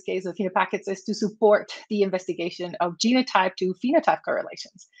important use case of phenopackets is to support the investigation of genotype to phenotype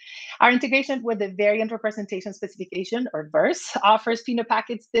correlations. Our integration with the variant representation specification, or VERSE, offers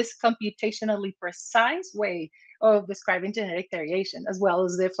phenopackets this computationally precise way of describing genetic variation, as well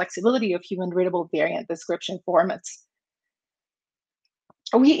as the flexibility of human readable variant description formats.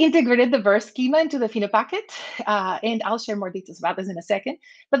 We integrated the VERSE schema into the phenopacket, and I'll share more details about this in a second.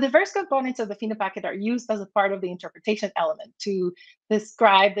 But the VERSE components of the phenopacket are used as a part of the interpretation element to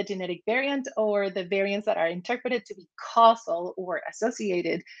describe the genetic variant or the variants that are interpreted to be causal or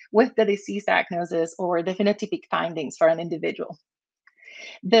associated with the disease diagnosis or the phenotypic findings for an individual.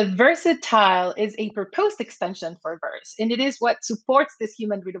 The Versatile is a proposed extension for VERSE, and it is what supports these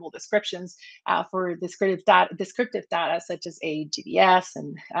human readable descriptions for descriptive data such as AGBS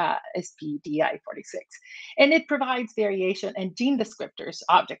and SPDI46. And it provides variation and gene descriptors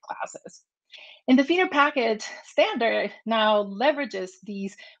object classes. And the phenopacket standard now leverages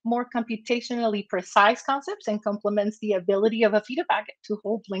these more computationally precise concepts and complements the ability of a phenopacket to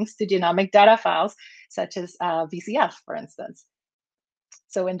hold links to genomic data files, such as VCF, for instance.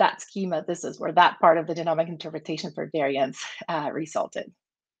 So in that schema, this is where that part of the genomic interpretation for variants resulted.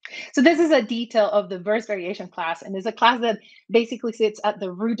 So this is a detail of the VERSE variation class, and is a class that basically sits at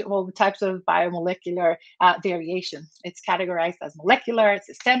the root of all the types of biomolecular variation. It's categorized as molecular,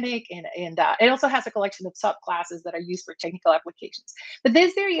 systemic, and it also has a collection of subclasses that are used for technical applications. But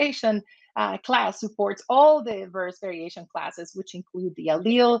this variation class supports all the verse variation classes, which include the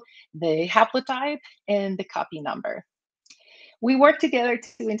allele, the haplotype, and the copy number. We worked together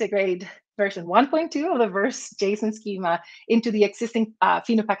to integrate version 1.2 of the verse JSON schema into the existing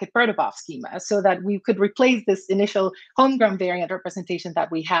phenopacket protobuf schema so that we could replace this initial homegrown variant representation that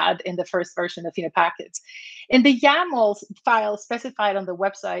we had in the first version of phenopackets. In the YAML file specified on the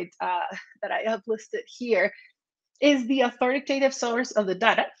website that I have listed here is the authoritative source of the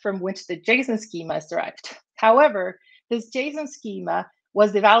data from which the JSON schema is derived. However, this JSON schema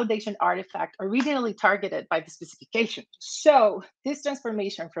was the validation artifact originally targeted by the specification. So this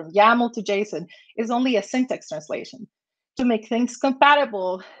transformation from YAML to JSON is only a syntax translation. To make things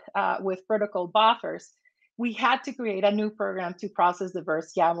compatible with protocol buffers, we had to create a new program to process the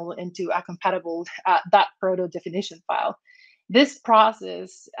verse YAML into a compatible .proto definition file. This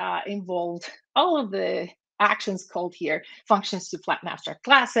process involved all of the actions called here, functions to flatten abstract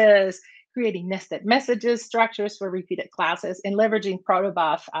classes, creating nested messages, structures for repeated classes, and leveraging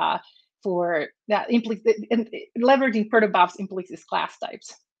protobuf for leveraging protobuf's implicit class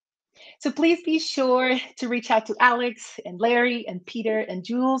types. So please be sure to reach out to Alex and Larry and Peter and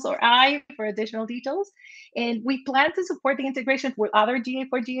Jules or I for additional details. And we plan to support the integration with other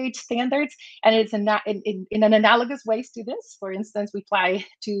GA4GH standards, and it's in an analogous ways to this. For instance, we plan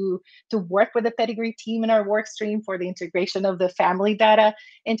to work with the pedigree team in our work stream for the integration of the family data,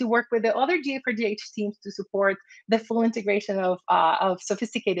 and to work with the other GA4GH teams to support the full integration of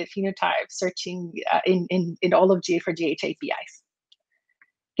sophisticated phenotype searching in all of GA4GH APIs.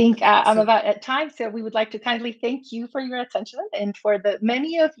 I think I'm about at time, so we would like to kindly thank you for your attention, and for the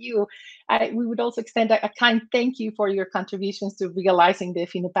many of you, we would also extend a kind thank you for your contributions to realizing the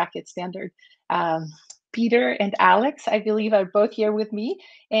phenopacket standard. Peter and Alex, I believe, are both here with me,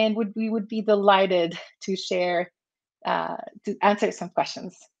 and we would be delighted to share, to answer some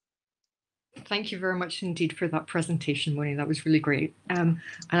questions. Thank you very much indeed for that presentation, Moni. That was really great. And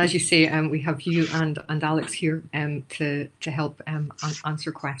as you say, we have you and Alex here to help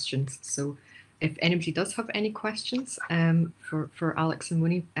answer questions. So if anybody does have any questions for Alex and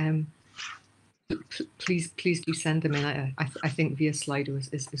Moni, please do send them in. I think via Slido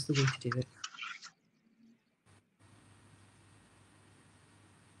is the way to do it.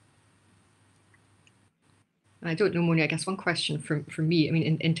 And I don't know, Moni, I guess one question from me, I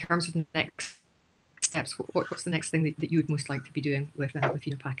mean, in terms of the next steps, what's the next thing that you would most like to be doing with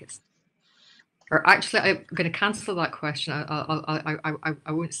phenopackets? Or actually, I'm going to cancel that question.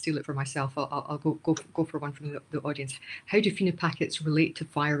 I won't steal it for myself. I'll go for one from the audience. How do phenopackets relate to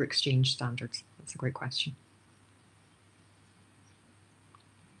fire exchange standards? That's a great question.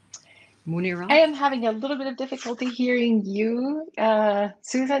 Moni, I am having a little bit of difficulty hearing you,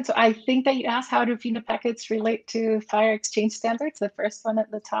 Susan. So I think that you asked, how do phenopackets relate to fire exchange standards, the first one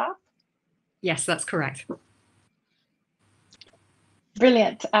at the top? Yes, that's correct.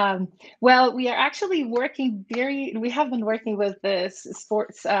 Brilliant. Well, we are actually working we have been working with the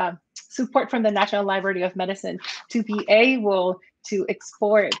sports support from the National Library of Medicine to be able to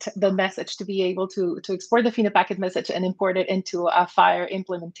export the message, to be able to export the phenopacket message and import it into a FHIR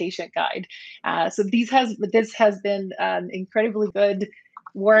implementation guide. So this has been an incredibly good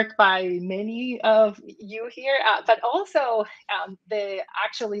work by many of you here, but also the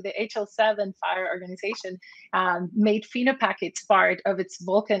HL7 FHIR organization made phenopackets part of its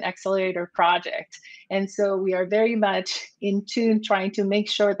Vulkan Accelerator project. And so we are very much in tune, trying to make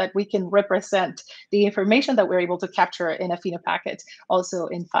sure that we can represent the information that we're able to capture in a phenopacket also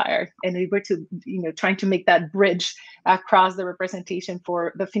in FHIR. And we were to, trying to make that bridge across the representation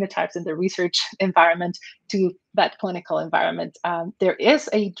for the phenotypes in the research environment to that clinical environment. There is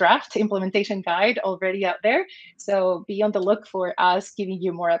a draft implementation guide already out there, so be on the look for us giving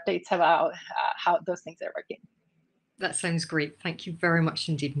you more updates about how those things are working. That sounds great. Thank you very much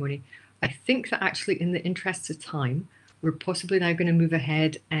indeed, Moni. I think that actually, in the interest of time, we're possibly now going to move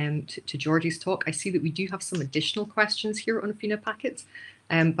ahead to Georgie's talk. I see that we do have some additional questions here on phenopackets,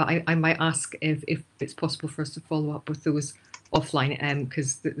 but I might ask if it's possible for us to follow up with those offline,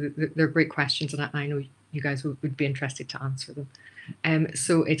 because they're great questions, and I know you guys would be interested to answer them.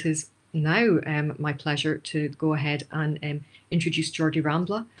 So it is now my pleasure to go ahead and introduce Jordi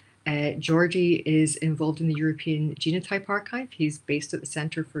Rambla. Jordi is involved in the European Genotype Archive. He's based at the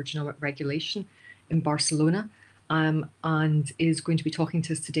Center for Genomic Regulation in Barcelona, and is going to be talking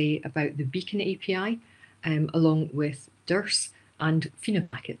to us today about the Beacon API, along with DIRS and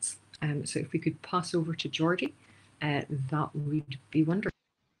phenopackets. So if we could pass over to Jordi, that would be wonderful.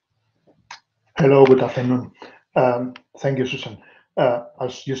 Hello, good afternoon. Thank you, Susan.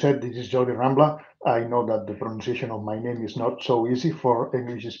 As you said, this is Jordi Rambla. I know that the pronunciation of my name is not so easy for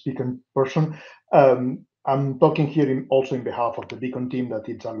English-speaking person. I'm talking here also in behalf of the Beacon team, that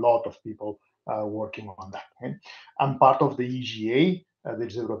it's a lot of people working on that. Okay? I'm part of the EGA,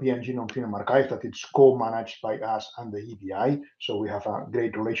 there's the European Genome Phenome Archive, that it's co-managed by us and the EBI. So we have a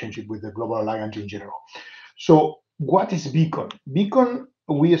great relationship with the Global Alliance in general. So what is Beacon? Beacon,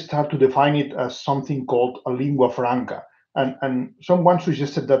 we start to define it as something called a lingua franca. And someone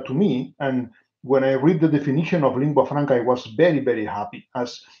suggested that to me. And when I read the definition of lingua franca, I was very, very happy,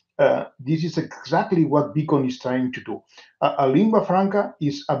 as this is exactly what Beacon is trying to do. A lingua franca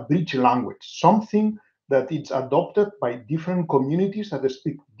is a bridge language, something that it's adopted by different communities that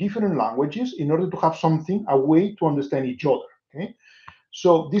speak different languages in order to have something, a way to understand each other. Okay?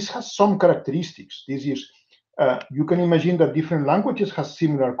 So this has some characteristics. This is, you can imagine that different languages have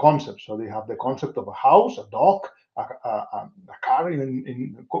similar concepts. So they have the concept of a house, a dog, a car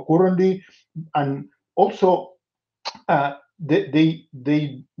currently, and also the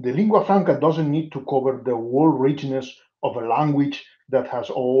lingua franca doesn't need to cover the whole richness of a language that has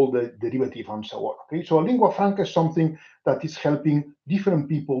all the derivative and so on. Okay, so a lingua franca is something that is helping different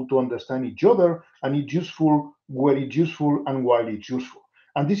people to understand each other, and it's useful where it's useful and while it's useful.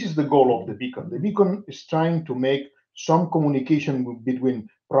 And this is the goal of the Beacon. The Beacon is trying to make some communication between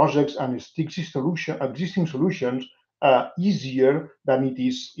projects and existing solutions easier than it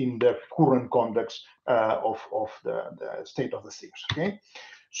is in the current context of the state of the things. Okay,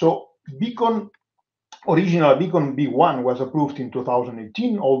 so Beacon, original Beacon B1 was approved in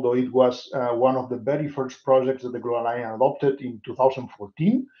 2018, although it was one of the very first projects that the Global Alliance adopted in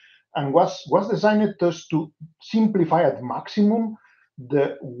 2014, and was designed just to simplify at maximum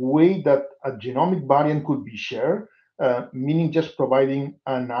the way that a genomic variant could be shared, meaning just providing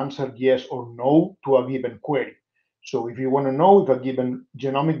an answer yes or no to a given query. So if you want to know if a given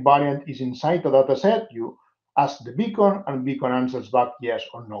genomic variant is inside a data set, you ask the Beacon, and Beacon answers back yes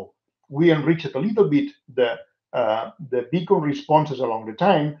or no. We enriched a little bit the Beacon responses along the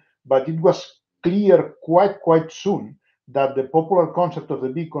time, but it was clear quite soon that the popular concept of the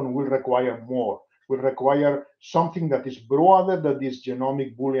Beacon will require more, will require something that is broader than this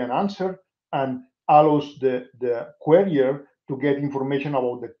genomic Boolean answer, and allows the querier to get information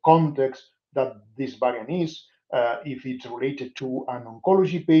about the context that this variant is, if it's related to an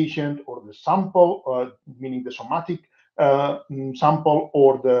oncology patient, or the sample, meaning the somatic sample,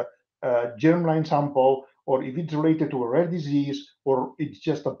 or the germline sample, or if it's related to a rare disease, or it's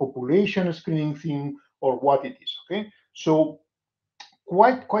just a population screening thing, or what it is. Okay, so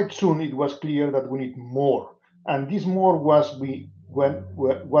quite soon it was clear that we need more, and this more was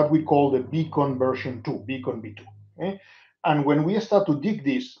what we call the Beacon version 2, Beacon B2. Okay? And when we start to dig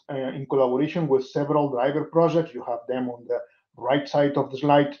this in collaboration with several driver projects, you have them on the right side of the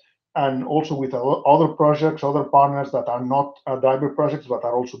slide, and also with other projects, other partners that are not driver projects, but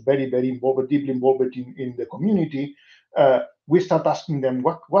are also very involved, deeply involved in the community, we start asking them,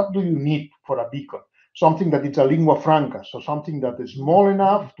 what do you need for a Beacon? Something that is a lingua franca, so something that is small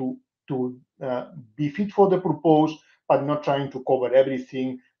enough to be fit for the purpose, but not trying to cover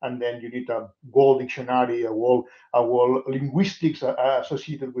everything. And then you need a whole dictionary, a whole linguistics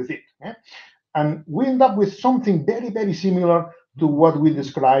associated with it. Eh? And we end up with something very similar to what we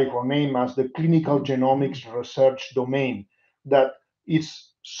describe or name as the clinical genomics research domain. That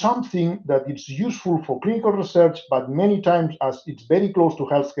is something that is useful for clinical research, but many times, as it's very close to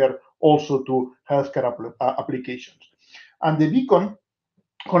healthcare, also to healthcare applications. And the Beacon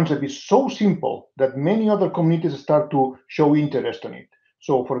concept is so simple that many other communities start to show interest in it.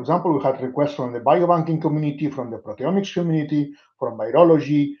 So, for example, we had requests from the biobanking community, from the proteomics community, from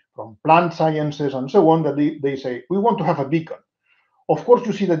virology, from plant sciences, and so on, that they say, we want to have a Beacon. Of course,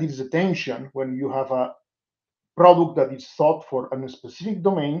 you see that it's a tension when you have a product that is thought for a specific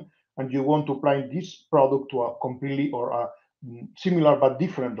domain, and you want to apply this product to a completely or a similar but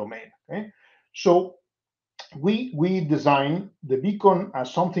different domain. Okay? So we design the Beacon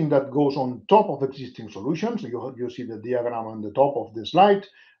as something that goes on top of existing solutions. You see the diagram on the top of the slide,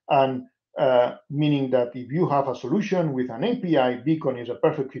 and meaning that if you have a solution with an API, Beacon is a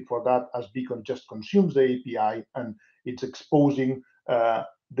perfect fit for that, as Beacon just consumes the API and it's exposing the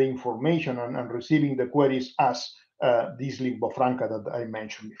information and receiving the queries as this lingua franca that I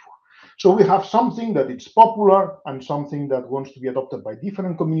mentioned before. So we have something that is popular and something that wants to be adopted by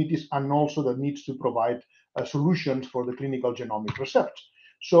different communities, and also that needs to provide solutions for the clinical genomic research.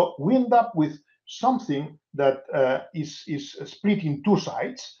 So we end up with something that is split in two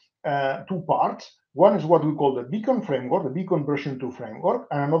sides, two parts. One is what we call the Beacon framework, the Beacon version 2 framework,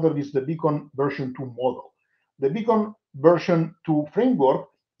 and another is the Beacon version 2 model. The Beacon version 2 framework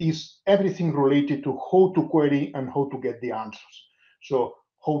is everything related to how to query and how to get the answers. So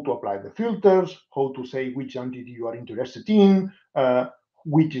how to apply the filters, how to say which entity you are interested in,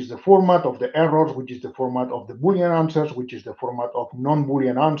 which is the format of the errors, which is the format of the Boolean answers, which is the format of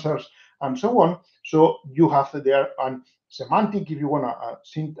non-Boolean answers, and so on. So you have there a semantic, if you want,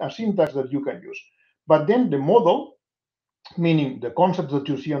 a syntax that you can use. But then the model, meaning the concepts that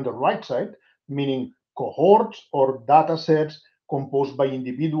you see on the right side, meaning cohorts or data sets composed by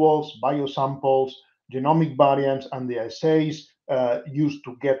individuals, biosamples, genomic variants, and the assays used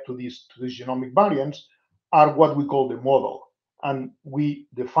to get to these genomic variants, are what we call the model. And we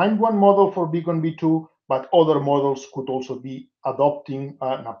define one model for Beacon V2, but other models could also be adopting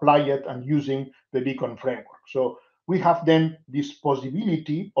and apply it and using the Beacon framework. So we have then this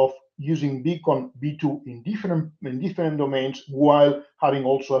possibility of using Beacon V2 in different domains, while having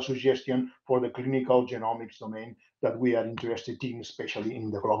also a suggestion for the clinical genomics domain that we are interested in, especially in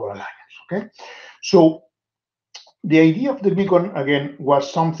the Global Alliance. Okay, so the idea of the Beacon, again,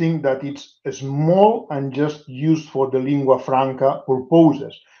 was something that it's small and just used for the lingua franca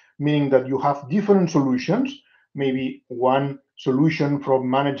purposes, meaning that you have different solutions, maybe one solution for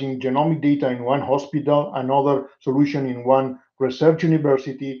managing genomic data in one hospital, another solution in one research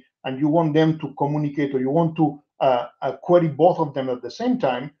university, and you want them to communicate, or you want to query both of them at the same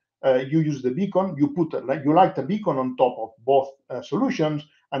time. You use the Beacon, you put you light the Beacon on top of both solutions,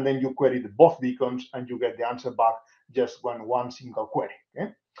 and then you query the both beacons, and you get the answer back just one single query.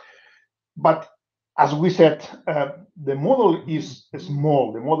 Okay? But as we said, the model is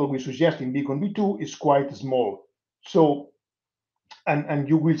small. The model we suggest in Beacon V2 is quite small. So, and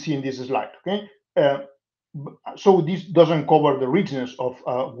you will see in this slide. Okay. So this doesn't cover the richness of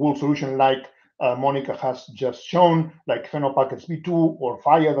whole solution like Monica has just shown, like Phenopackets V2 or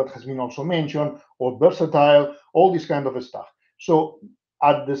FIRE that has been also mentioned, or Versatile, all this kind of stuff. So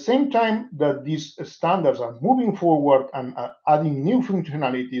at the same time that these standards are moving forward and adding new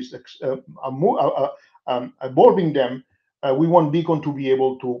functionalities, evolving them, we want Beacon to be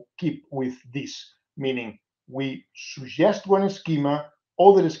able to keep with this, meaning we suggest one schema,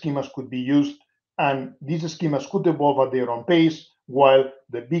 other schemas could be used, and these schemas could evolve at their own pace, while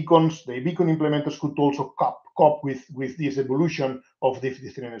the Beacon implementers could also cope with this evolution of these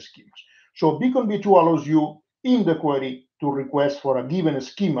different schemas. So Beacon V2 allows you in the query to request for a given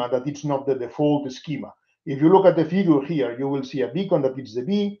schema that it's not the default schema. If you look at the figure here, you will see a Beacon that is the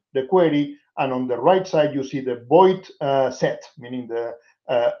B, the query, and on the right side you see the void set, meaning the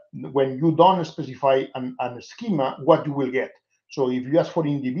when you don't specify a schema, what you will get. So if you ask for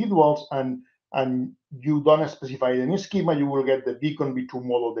individuals and you don't specify any schema, you will get the Beacon V2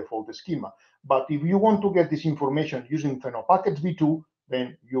 model default schema. But if you want to get this information using Phenopackets V2,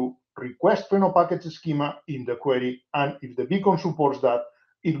 then you request Phenopackets schema in the query, and if the Beacon supports that,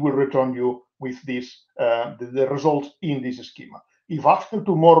 it will return you with this the results in this schema. If after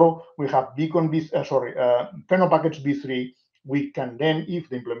tomorrow we have Phenopackets V3, we can then, if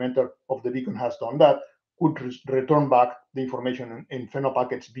the implementer of the Beacon has done that, could return back the information in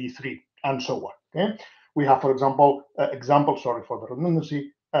Phenopackets V3, and so on. Okay, we have, for example, sorry for the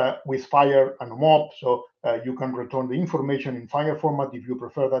redundancy, with FIRE and MOP, so you can return the information in FIRE format if you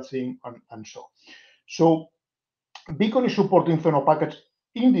prefer that thing, and so. So Beacon is supporting Phenopackets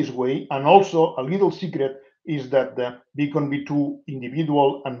in this way, and also a little secret is that the Beacon V2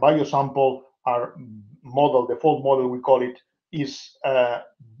 individual and biosample are model, default model we call it, is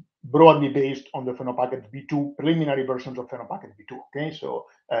broadly based on the Phenopackets V2 preliminary versions of Phenopackets V2. Okay, so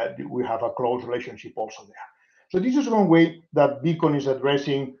we have a close relationship also there. So this is one way that Beacon is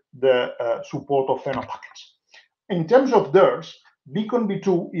addressing the support of Phenopackets. In terms of theirs, Beacon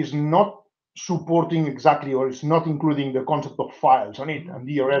V2 is not supporting exactly, or is not including the concept of files on it, and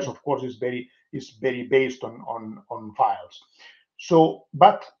DRS, of course, is very based on files. So,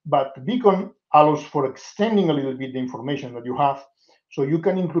 but Beacon allows for extending a little bit the information that you have. So you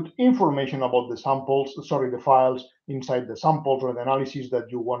can include information about the samples, the files inside the samples or the analysis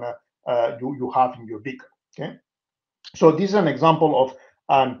that you wanna you have in your Beacon. Okay, so this is an example of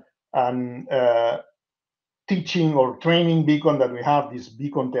an teaching or training Beacon that we have, this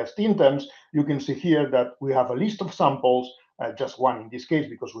Beacon test interns. You can see here that we have a list of samples, just one in this case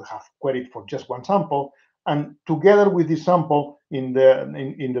because we have queried for just one sample. And together with this sample, in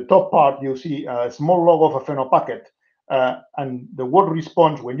the top part, you see a small logo of a Phenopacket. And the word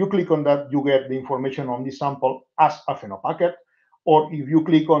response, when you click on that, you get the information on this sample as a Phenopacket. Or if you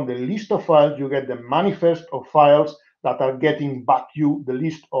click on the list of files, you get the manifest of files that are getting back you the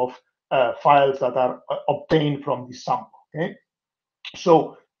list of files that are obtained from this sample. Okay,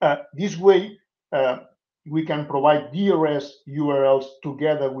 so this way we can provide DRS URLs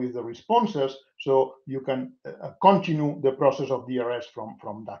together with the responses, so you can continue the process of DRS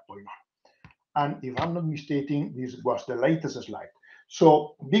from that point on. And if I'm not mistaken, this was the latest slide.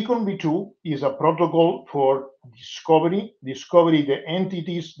 So Beacon v2 is a protocol for discovery the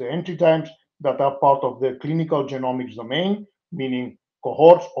entities, the entry types that are part of the clinical genomics domain, meaning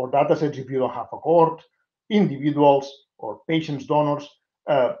cohorts or datasets if you don't have a cohort, individuals or patients, donors,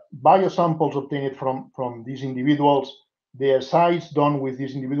 biosamples obtained from these individuals, the assays done with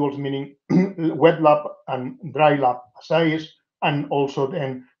these individuals, meaning wet lab and dry lab assays, and also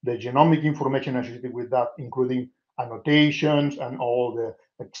then the genomic information associated with that, including annotations and all the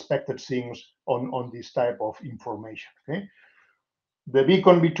expected things on this type of information. Okay. The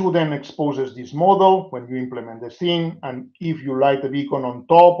Beacon v2 then exposes this model when you implement the thing, and if you light the beacon on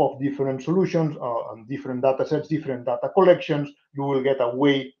top of different solutions, on different data sets, different data collections, you will get a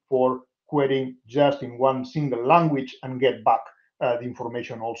way for querying just in one single language and get back the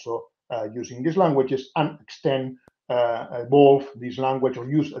information also using these languages, and extend, evolve this language or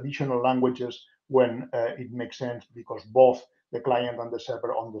use additional languages when it makes sense, because both the client and the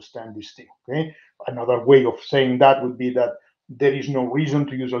server understand this thing. Okay. Another way of saying that would be that there is no reason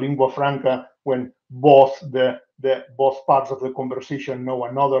to use a lingua franca when both both parts of the conversation know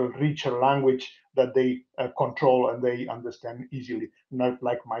another richer language that they control and they understand easily, not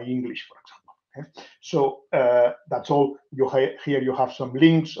like my English, for example. Okay? So that's all. Here you have some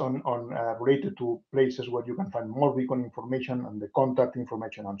links on related to places where you can find more Beacon information and the contact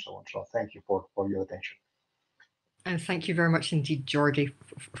information and so on. So thank you for your attention. And thank you very much indeed, Jordi,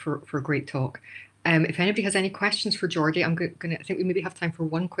 for a great talk. If anybody has any questions for Jordi, I think we maybe have time for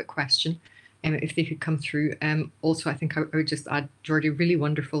one quick question, if they could come through. Also, I think I would just add, Jordi, really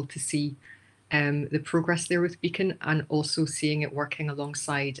wonderful to see the progress there with Beacon, and also seeing it working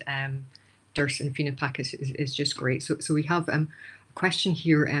alongside DIRS and FinoPac is just great. So we have a question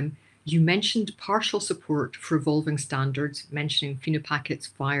here. You mentioned partial support for evolving standards, mentioning FinoPackets,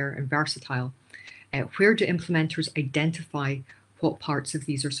 FHIR, and Versatile. Where do implementers identify what parts of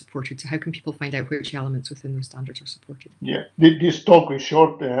these are supported? So how can people find out which elements within those standards are supported? Yeah, this talk is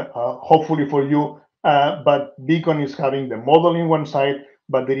short, hopefully for you, but Beacon is having the model in one side,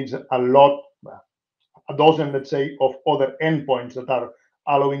 but there is a lot, a dozen, let's say, of other endpoints that are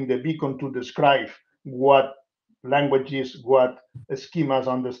allowing the Beacon to describe what languages, what schemas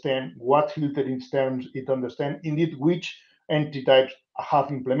understand, what filtering terms it understands, indeed which entity types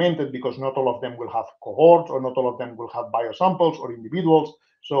have implemented, because not all of them will have cohorts, or not all of them will have biosamples or individuals.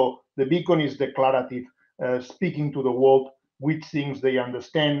 So the Beacon is declarative, speaking to the world which things they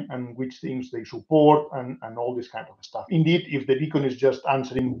understand and which things they support, and all this kind of stuff. Indeed, if the Beacon is just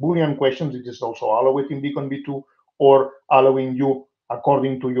answering Boolean questions, it is also allowed in Beacon v2, or allowing you,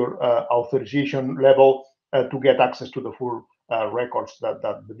 according to your authorization level, to get access to the full records that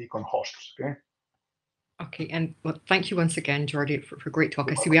the Beacon hosts. Okay. Okay, and well, thank you once again, Jordi, for a great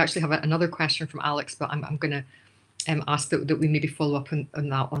talk. I see we actually have another question from Alex, but I'm going to ask that we maybe follow up on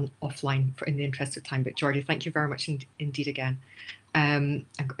that offline in the interest of time. But Jordi, thank you very much indeed again. A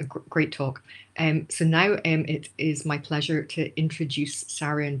great talk. So now it is my pleasure to introduce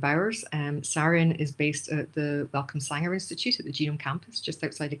Sarian Bowers. Sarian is based at the Wellcome Sanger Institute at the Genome Campus, just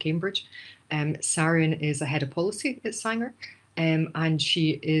outside of Cambridge. Sarian is a head of policy at Sanger. And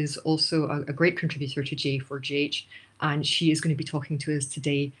she is also a great contributor to GA4GH, and she is going to be talking to us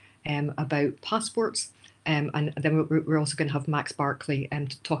today about passports, and then we're also going to have Max Barkley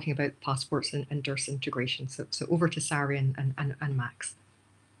talking about passports and DIRS integration. So over to Sari and Max.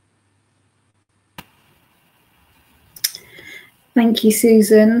 Thank you,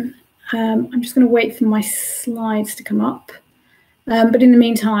 Susan. I'm just going to wait for my slides to come up. But in the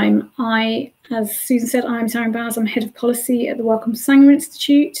meantime, as Susan said, I'm Sarian Bowers. I'm head of policy at the Wellcome Sanger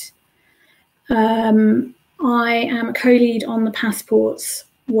Institute. I am a co-lead on the passports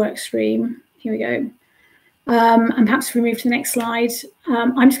workstream. Here we go. And perhaps if we move to the next slide,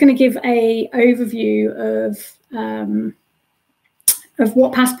 I'm just going to give an overview of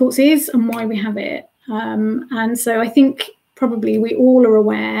what passports is and why we have it. And so I think probably we all are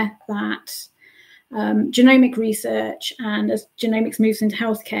aware that genomic research, and as genomics moves into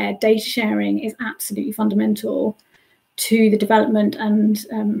healthcare, data sharing is absolutely fundamental to the development and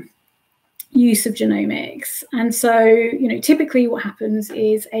use of genomics. And so, typically what happens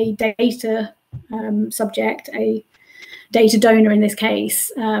is a data subject, a data donor in this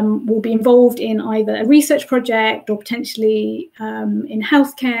case, will be involved in either a research project or potentially in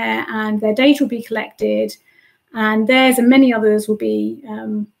healthcare, and their data will be collected, and theirs and many others will be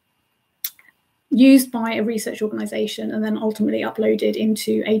used by a research organisation and then ultimately uploaded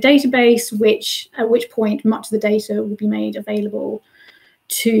into a database, at which point much of the data will be made available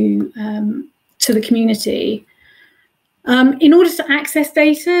to the community. In order to access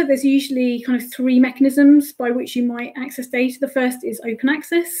data, there's usually kind of 3 mechanisms by which you might access data. The first is open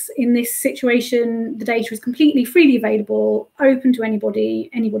access. In this situation, the data is completely freely available, open to anybody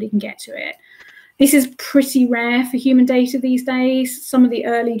can get to it. This is pretty rare for human data these days. Some of the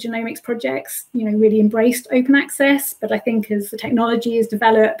early genomics projects, really embraced open access, but I think as the technology has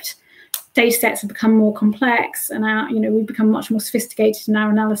developed, data sets have become more complex, and we've become much more sophisticated in our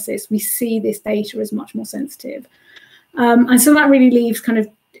analysis. We see this data as much more sensitive. And so that really leaves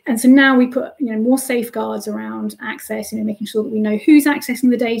and so now we put more safeguards around access, making sure that we know who's accessing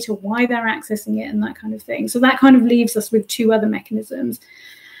the data, why they're accessing it, and that kind of thing. So that kind of leaves us with 2 other mechanisms.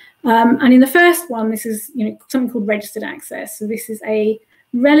 And in the first one, this is something called registered access. So this is a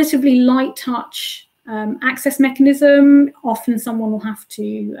relatively light touch access mechanism. Often someone will have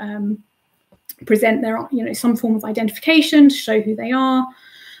to present their some form of identification to show who they are.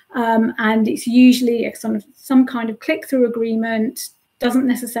 And it's usually some kind of click-through agreement, doesn't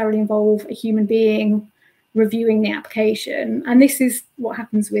necessarily involve a human being reviewing the application. And this is what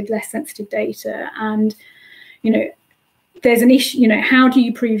happens with less sensitive data. And, there's an issue, how do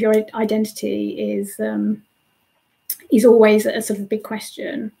you prove your identity is always a sort of big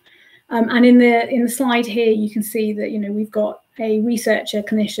question. And in the slide here, you can see that, we've got a researcher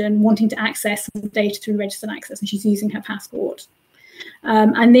clinician wanting to access the data through registered access, and she's using her passport.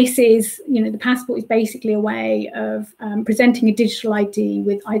 And this is, the passport is basically a way of presenting a digital ID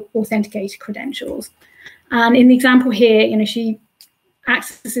with authenticated credentials. And in the example here, she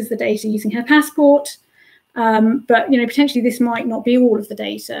accesses the data using her passport, but potentially this might not be all of the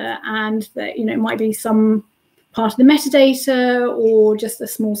data, and that it might be some part of the metadata or just a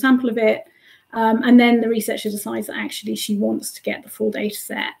small sample of it. And then the researcher decides that actually she wants to get the full data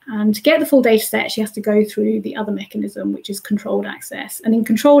set. And to get the full data set, she has to go through the other mechanism, which is controlled access. And in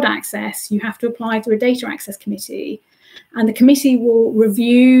controlled access, you have to apply through a data access committee, and the committee will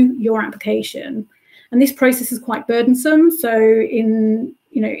review your application. And this process is quite burdensome. So in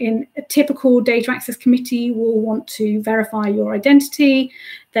a typical data access committee will want to verify your identity.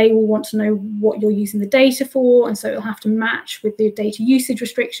 They will want to know what you're using the data for, and so it'll have to match with the data usage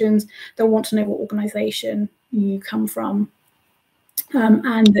restrictions. They'll want to know what organisation you come from,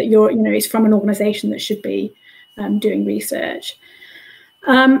 and that you're, it's from an organisation that should be doing research.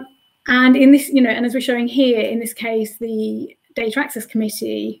 And in this, and as we're showing here, in this case, the data access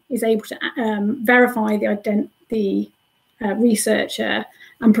committee is able to verify the researcher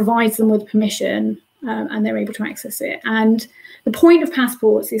and provides them with permission, and they're able to access it. And the point of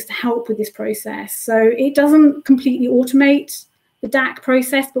passports is to help with this process. So it doesn't completely automate the DAC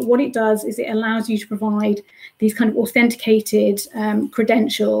process, but what it does is it allows you to provide these kind of authenticated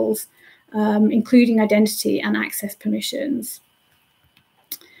credentials, including identity and access permissions.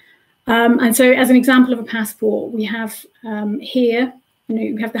 And so as an example of a passport, we have here,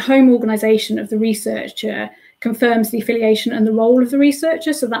 we have the home organisation of the researcher confirms the affiliation and the role of the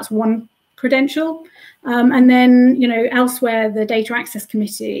researcher. So that's one credential. And then, elsewhere, the data access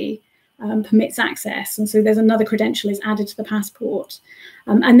committee permits access. And so there's another credential is added to the passport.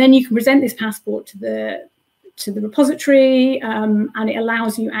 And then you can present this passport to the repository, and it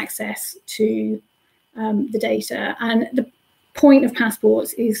allows you access to the data. And the point of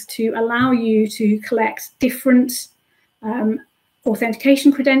passports is to allow you to collect different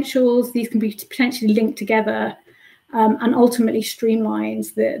authentication credentials. These can be potentially linked together, and ultimately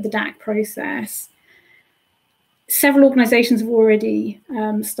streamlines the DAC process. Several organisations have already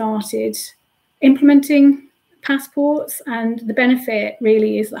started implementing passports, and the benefit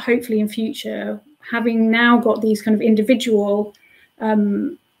really is that hopefully in future, having now got these kind of individual,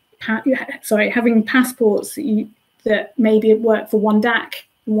 having passports that maybe work for one DAC,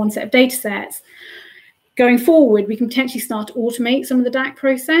 one set of data sets, going forward, we can potentially start to automate some of the DAC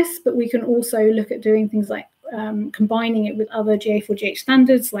process, but we can also look at doing things like combining it with other GA4GH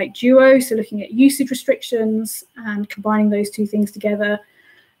standards like Duo, so looking at usage restrictions and combining those 2 things together,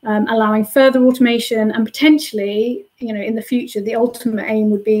 allowing further automation, and potentially, in the future, the ultimate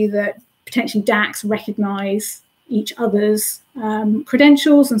aim would be that potentially DACs recognise each other's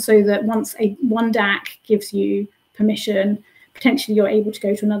credentials, and so that once one DAC gives you permission, potentially you're able to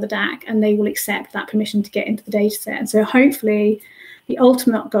go to another DAC and they will accept that permission to get into the data set. And so hopefully the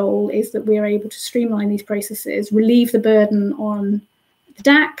ultimate goal is that we are able to streamline these processes, relieve the burden on the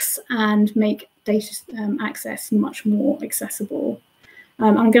DACs, and make data access much more accessible.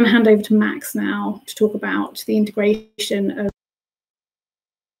 I'm going to hand over to Max now to talk about the integration of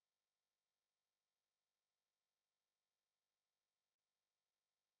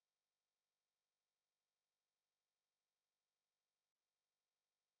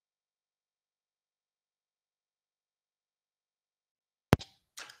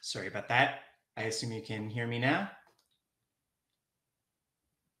Sorry about that. I assume you can hear me now.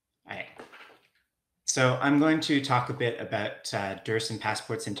 All right. So I'm going to talk a bit about DIRS and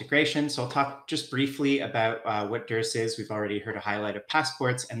passports integration. So I'll talk just briefly about what DIRS is. We've already heard a highlight of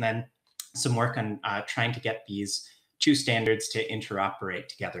passports, and then some work on trying to get these two standards to interoperate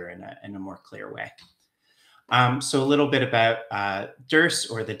together in a more clear way. So a little bit about DIRS,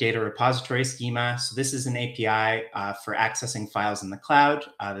 or the Data Repository Schema. So this is an API for accessing files in the cloud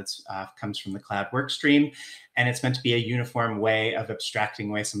that comes from the cloud workstream. And it's meant to be a uniform way of abstracting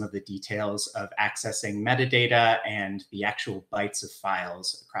away some of the details of accessing metadata and the actual bytes of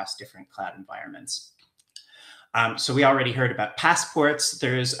files across different cloud environments. So we already heard about passports.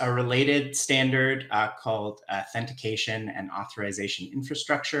 There's a related standard called Authentication and Authorization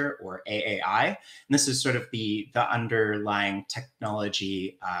Infrastructure, or AAI. And this is sort of the underlying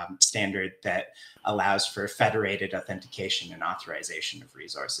technology standard that allows for federated authentication and authorization of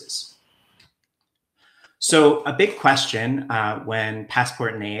resources. So a big question when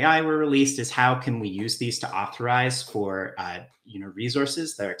Passport and AAI were released is, how can we use these to authorize for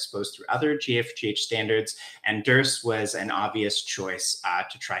resources that are exposed through other GA4GH standards? And DIRS was an obvious choice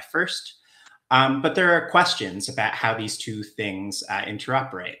to try first. But there are questions about how these two things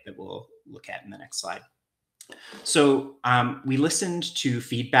interoperate that we'll look at in the next slide. So we listened to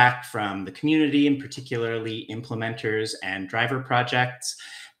feedback from the community, and particularly implementers and driver projects.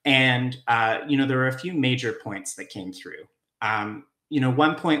 And, there were a few major points that came through.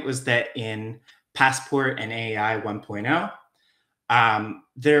 One point was that in Passport and AAI 1.0,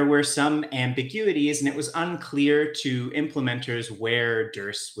 there were some ambiguities, and it was unclear to implementers where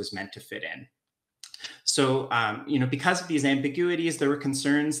DIRS was meant to fit in. So, because of these ambiguities, there were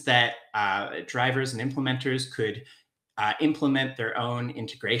concerns that drivers and implementers could implement their own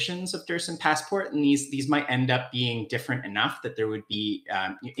integrations of DIRS and Passport, and these might end up being different enough that there would be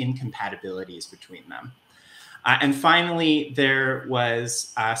incompatibilities between them. And finally, there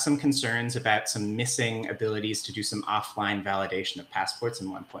was some concerns about some missing abilities to do some offline validation of passports in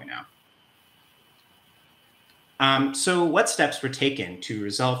 1.0. So what steps were taken to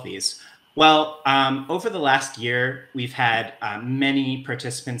resolve these? Well, over the last year, we've had many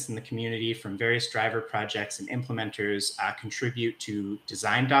participants in the community from various driver projects and implementers contribute to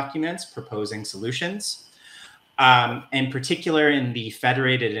design documents proposing solutions. In particular, in the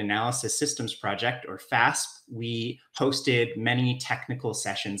Federated Analysis Systems Project, or FASP, we hosted many technical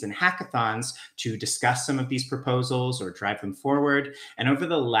sessions and hackathons to discuss some of these proposals or drive them forward. And over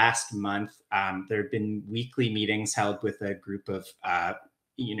the last month, there have been weekly meetings held with a group of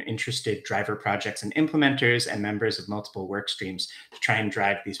interested driver projects and implementers and members of multiple work streams to try and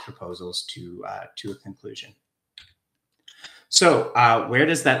drive these proposals to a conclusion. So where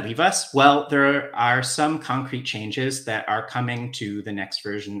does that leave us? Well, there are some concrete changes that are coming to the next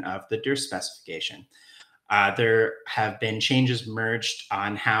version of the DIRS specification. There have been changes merged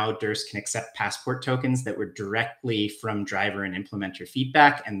on how DIRS can accept passport tokens that were directly from driver and implementer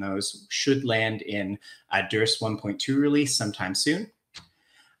feedback, and those should land in a DIRS 1.2 release sometime soon.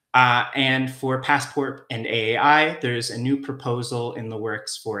 And for Passport and AAI, there's a new proposal in the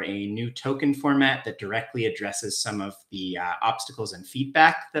works for a new token format that directly addresses some of the obstacles and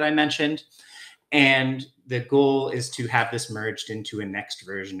feedback that I mentioned. And the goal is to have this merged into a next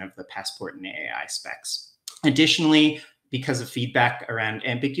version of the Passport and AAI specs. Additionally, because of feedback around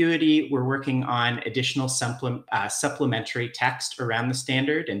ambiguity, we're working on additional supplementary text around the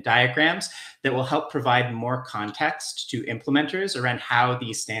standard and diagrams that will help provide more context to implementers around how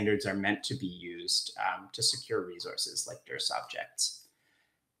these standards are meant to be used to secure resources like DIRS objects.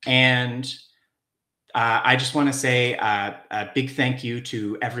 And I just want to say a big thank you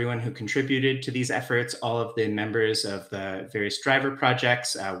to everyone who contributed to these efforts, all of the members of the various driver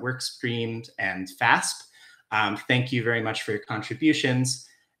projects, work streams, and FASP. Thank you very much for your contributions.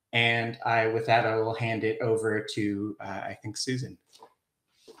 And with that, I will hand it over to, I think, Susan.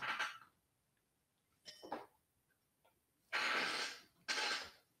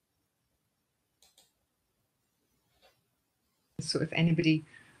 So if anybody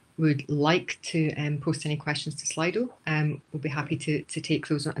would like to post any questions to Slido, we'll be happy to take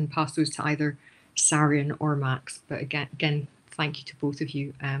those and pass those to either Sarian or Max. But again, thank you to both of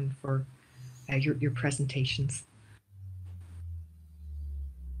you for your presentations.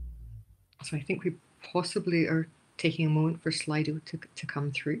 So I think we possibly are taking a moment for Slido to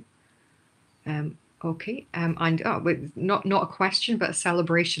come through. Okay, and not a question, but a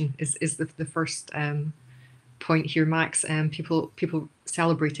celebration is the first point here, Max. People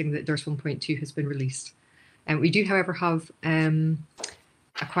celebrating that DIRS 1.2 has been released. We do, however, have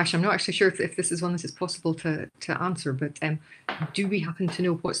a question. I'm not actually sure if this is one that is possible to answer, but do we happen to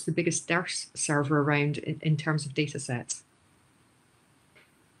know what's the biggest DERS server around in terms of data sets?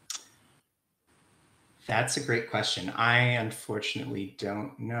 That's a great question. I unfortunately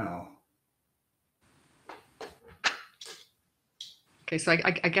don't know. Okay, so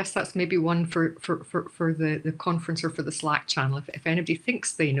I guess that's maybe one for the conference or for the Slack channel. If anybody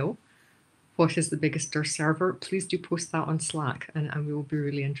thinks they know what is the biggest DERS server, please do post that on Slack, and we will be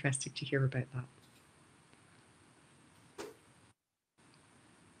really interested to hear about that.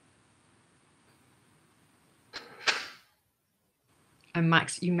 And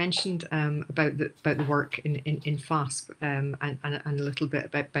Max, you mentioned about the work in FASP and a little bit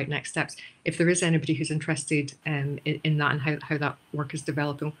about next steps. If there is anybody who's interested in that and how that work is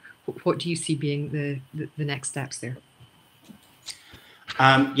developing, what do you see being the next steps there?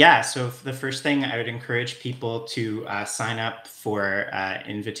 Yeah, so the first thing I would encourage people to sign up for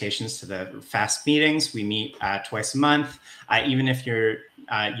invitations to the FAST meetings. We meet twice a month. Even if you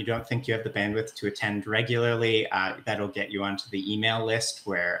don't think you have the bandwidth to attend regularly, that'll get you onto the email list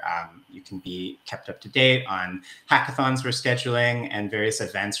where you can be kept up to date on hackathons we're scheduling and various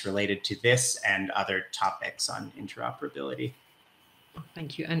events related to this and other topics on interoperability.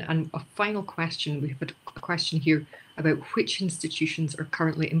 Thank you. And a final question. We have a question here about which institutions are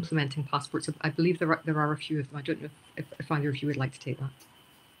currently implementing passports. I believe there are a few of them. I don't know if either of you would like to take that.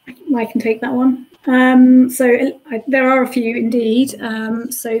 I can take that one. There are a few indeed.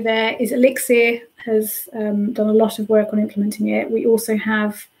 So there is Elixir has done a lot of work on implementing it. We also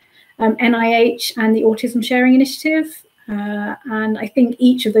have NIH and the Autism Sharing Initiative. And I think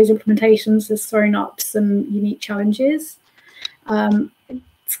each of those implementations has thrown up some unique challenges.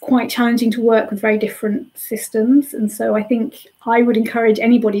 It's quite challenging to work with very different systems. And so I think I would encourage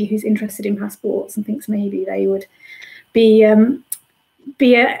anybody who's interested in passports and thinks maybe they would be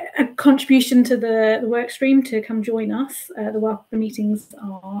a contribution to the work stream to come join us. The meetings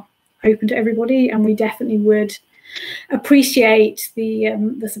are open to everybody, and we definitely would appreciate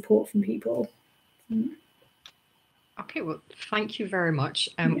the support from people. Okay, well, thank you very much.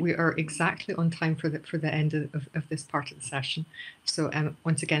 We are exactly on time for the end of this part of the session. So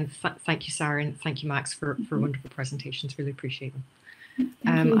once again, thank you, Sarah, and thank you, Max, for wonderful presentations. Really appreciate them.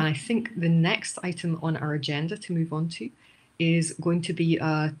 And I think the next item on our agenda to move on to is going to be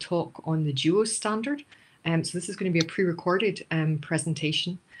a talk on the GEO standard. So this is going to be a pre-recorded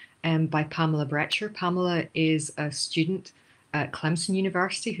presentation by Pamela Brecher. Pamela is a student at Clemson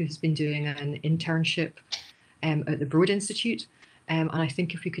University who has been doing an internship at the Broad Institute. And I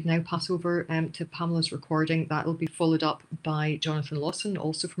think if we could now pass over to Pamela's recording, that will be followed up by Jonathan Lawson,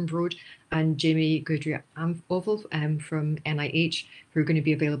 also from Broad, and Jamie Goodry-Oval from NIH, who are going to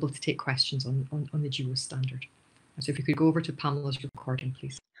be available to take questions on the GEO standard. So if you could go over to Pamela's recording,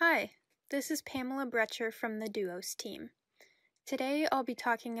 please. Hi, this is Pamela Brecher from the Duos team. Today I'll be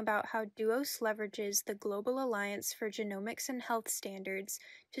talking about how Duos leverages the Global Alliance for Genomics and Health Standards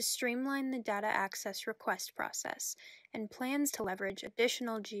to streamline the data access request process and plans to leverage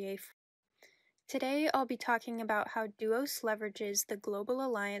additional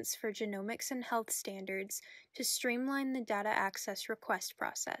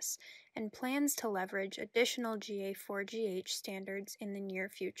GA4GH standards in the near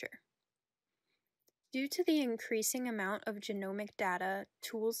future. Due to the increasing amount of genomic data,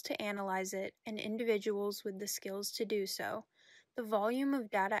 tools to analyze it, and individuals with the skills to do so, the volume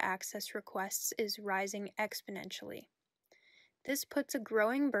of data access requests is rising exponentially. This puts a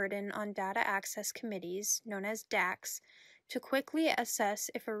growing burden on data access committees, known as DACs, to quickly assess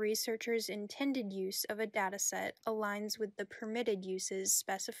if a researcher's intended use of a dataset aligns with the permitted uses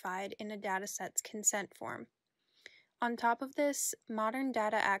specified in a dataset's consent form. On top of this, modern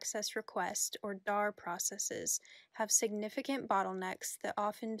data access request, or DAR processes, have significant bottlenecks that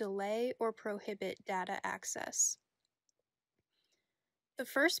often delay or prohibit data access. The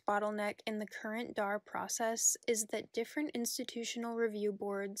first bottleneck in the current DAR process is that different institutional review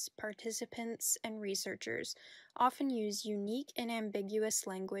boards, participants, and researchers often use unique and ambiguous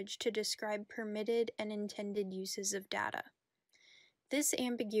language to describe permitted and intended uses of data. This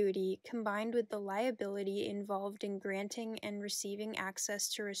ambiguity, combined with the liability involved in granting and receiving access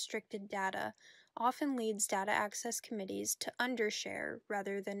to restricted data, often leads data access committees to undershare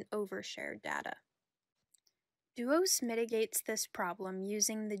rather than overshare data. Duos mitigates this problem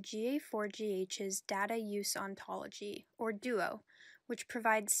using the GA4GH's Data Use Ontology, or DUO, which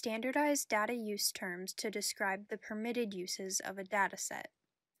provides standardized data use terms to describe the permitted uses of a dataset.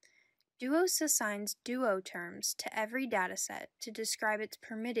 Duos assigns DUO terms to every dataset to describe its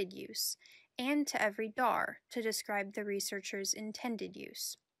permitted use, and to every DAR to describe the researcher's intended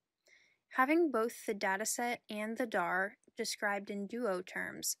use. Having both the dataset and the DAR described in Duo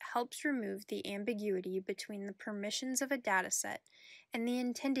terms helps remove the ambiguity between the permissions of a dataset and the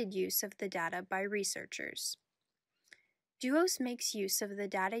intended use of the data by researchers. Duos makes use of the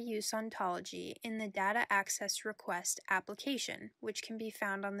data use ontology in the Data Access Request application, which can be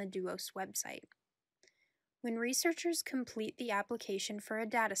found on the Duos website. When researchers complete the application for a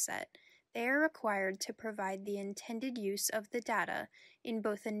dataset, they are required to provide the intended use of the data in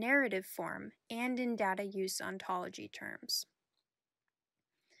both a narrative form and in data use ontology terms.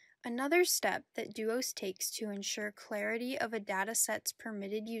 Another step that Duos takes to ensure clarity of a dataset's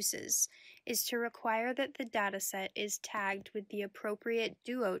permitted uses is to require that the dataset is tagged with the appropriate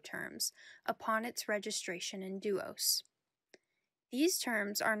Duo terms upon its registration in Duos. These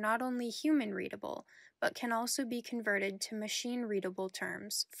terms are not only human-readable, but can also be converted to machine-readable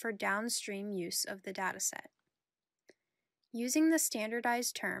terms for downstream use of the dataset. Using the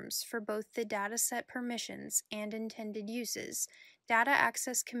standardized terms for both the dataset permissions and intended uses, data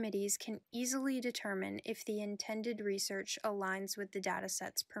access committees can easily determine if the intended research aligns with the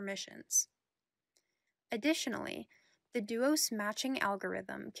dataset's permissions. Additionally, the Duos matching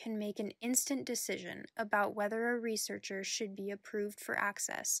algorithm can make an instant decision about whether a researcher should be approved for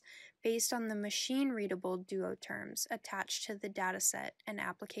access based on the machine-readable Duo terms attached to the dataset and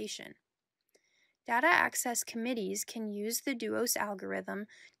application. Data access committees can use the Duos algorithm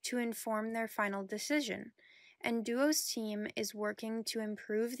to inform their final decision, and Duos team is working to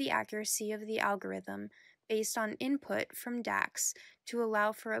improve the accuracy of the algorithm based on input from DACs to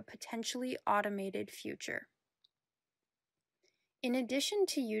allow for a potentially automated future. In addition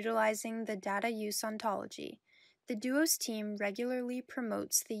to utilizing the data use ontology, the Duos team regularly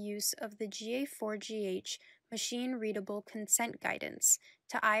promotes the use of the GA4GH machine-readable consent guidance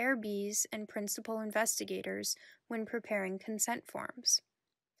to IRBs and principal investigators when preparing consent forms.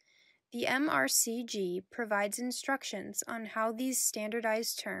 The MRCG provides instructions on how these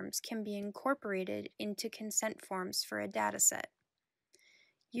standardized terms can be incorporated into consent forms for a dataset.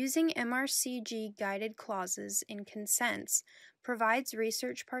 Using MRCG guided clauses in consents provides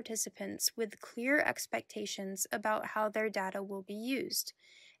research participants with clear expectations about how their data will be used,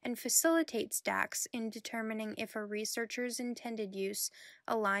 and facilitates DACs in determining if a researcher's intended use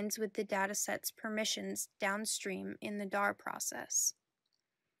aligns with the dataset's permissions downstream in the DAR process.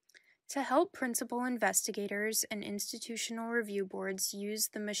 To help principal investigators and institutional review boards use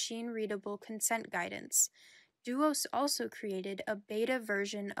the machine-readable consent guidance, Duos also created a beta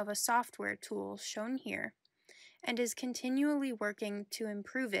version of a software tool shown here, and is continually working to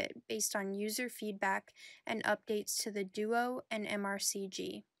improve it based on user feedback and updates to the Duo and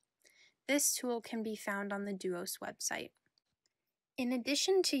MRCG. This tool can be found on the Duos website. In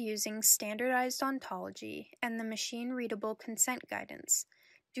addition to using standardized ontology and the machine-readable consent guidance,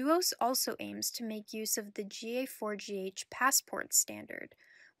 Duos also aims to make use of the GA4GH passport standard,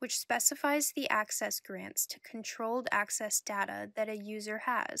 which specifies the access grants to controlled access data that a user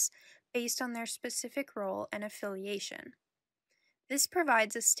has based on their specific role and affiliation. This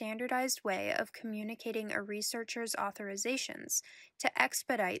provides a standardized way of communicating a researcher's authorizations to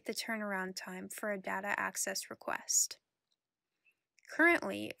expedite the turnaround time for a data access request.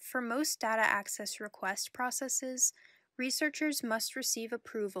 Currently, for most data access request processes, researchers must receive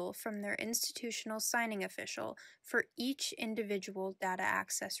approval from their institutional signing official for each individual data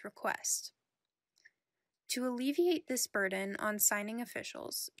access request. To alleviate this burden on signing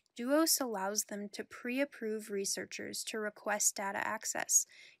officials, Duos allows them to pre-approve researchers to request data access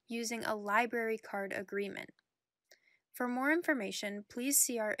using a library card agreement. For more information, please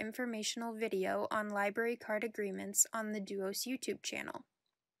see our informational video on library card agreements on the Duos YouTube channel.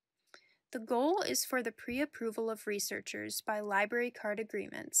 The goal is for the pre-approval of researchers by library card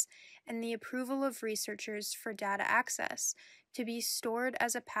agreements and the approval of researchers for data access to be stored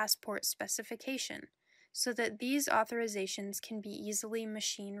as a passport specification, so that these authorizations can be easily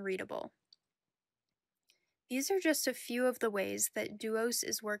machine-readable. These are just a few of the ways that Duos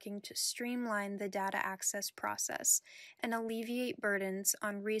is working to streamline the data access process and alleviate burdens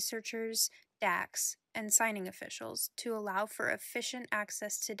on researchers, DACs, and signing officials to allow for efficient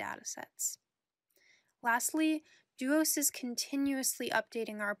access to datasets. Lastly, Duos is continuously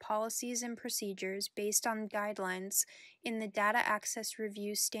updating our policies and procedures based on guidelines in the Data Access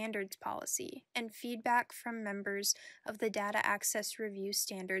Review Standards Policy and feedback from members of the Data Access Review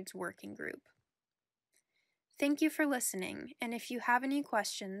Standards Working Group. Thank you for listening, and if you have any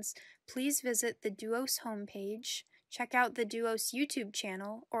questions, please visit the Duos homepage, check out the Duos YouTube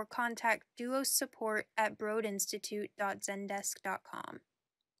channel, or contact Duos support at broadinstitute.zendesk.com.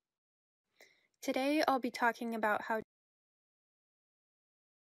 Today, I'll be talking about how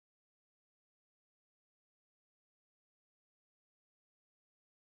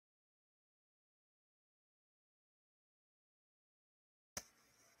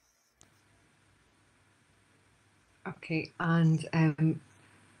Okay, and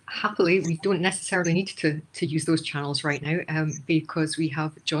happily, we don't necessarily need to use those channels right now because we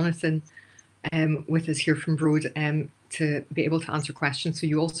have Jonathan with us here from Broad to be able to answer questions. So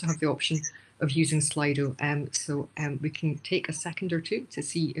you also have the option of using Slido. So we can take a second or two to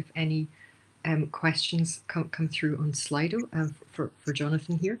see if any questions come through on Slido for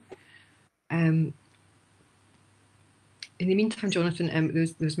Jonathan here. In the meantime, Jonathan, there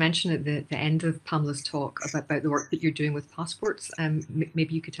was mention at the end of Pamela's talk about the work that you're doing with passports.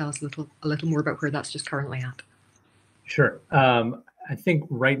 Maybe you could tell us a little more about where that's just currently at. Sure. I think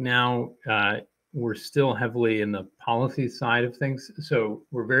right now we're still heavily in the policy side of things. So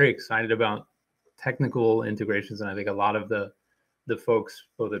we're very excited about technical integrations. And I think a lot of the folks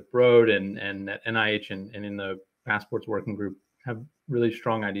both at Broad and at NIH and in the passports working group have really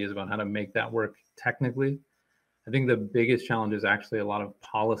strong ideas about how to make that work technically. I think the biggest challenge is actually a lot of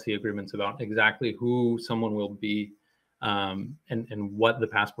policy agreements about exactly who someone will be and what the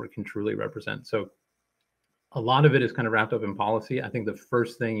passport can truly represent. So a lot of it is kind of wrapped up in policy. I think the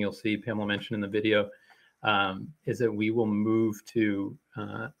first thing you'll see Pamela mention in the video is that we will move to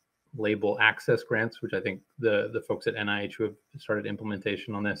label access grants, which I think the folks at NIH who have started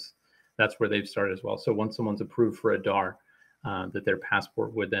implementation on this, that's where they've started as well. So once someone's approved for a DAR, that their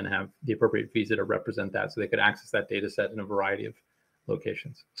passport would then have the appropriate visa to represent that, so they could access that data set in a variety of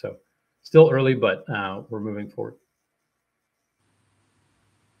locations. So still early, but we're moving forward.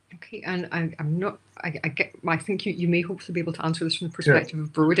 Okay, and I think you may hopefully be able to answer this from the perspective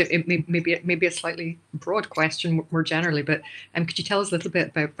of Broad. It may be a slightly broad question more generally, but could you tell us a little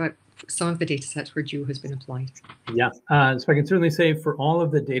bit about some of the data sets where Duo has been applied? Yeah, so I can certainly say for all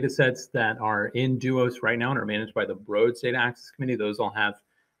of the data sets that are in Duos right now and are managed by the Broad's Data Access Committee, those all have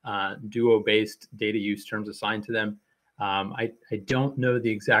Duo-based data use terms assigned to them. I don't know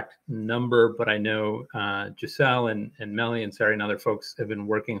the exact number, but I know Giselle and Melly and Sarah and other folks have been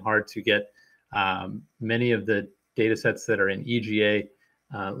working hard to get many of the data sets that are in EGA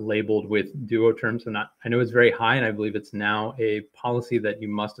labeled with Duo terms. And I know it's very high, and I believe it's now a policy that you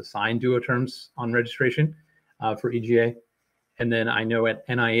must assign Duo terms on registration for EGA. And then I know at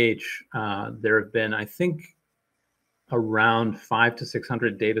NIH, there have been, I think, around 500 to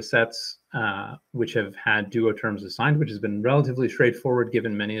 600 data sets which have had Duo terms assigned, which has been relatively straightforward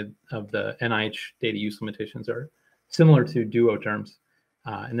given many of the NIH data use limitations are similar to Duo terms.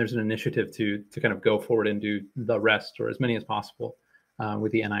 And there's an initiative to kind of go forward and do the rest, or as many as possible,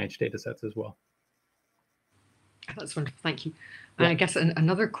 with the NIH data sets as well. That's wonderful, thank you. Yeah. And I guess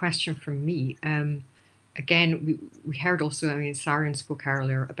another question from me, again, we heard also, I mean, Sarian spoke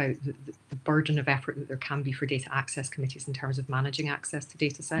earlier about the burden of effort that there can be for data access committees in terms of managing access to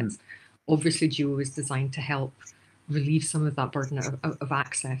data sets. Obviously, Duo is designed to help relieve some of that burden of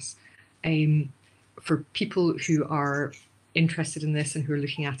access. For people who are interested in this and who are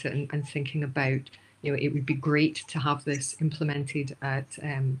looking at it and thinking about, you know, it would be great to have this implemented at,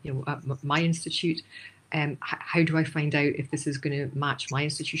 at my institute. How do I find out if this is going to match my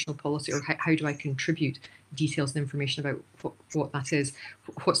institutional policy, or how do I contribute details and information about what that is?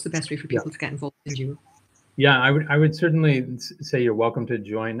 What's the best way for people to get involved in Duo? Yeah, I would certainly say you're welcome to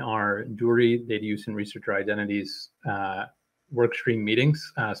join our DURI, Data Use and Researcher Identities workstream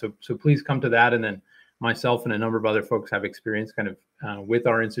meetings. So please come to that. And then myself and a number of other folks have experience kind of with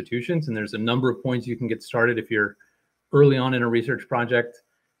our institutions. And there's a number of points you can get started if you're early on in a research project.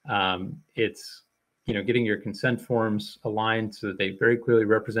 It's getting your consent forms aligned so that they very clearly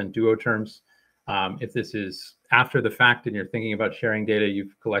represent Duo terms. If this is after the fact and you're thinking about sharing data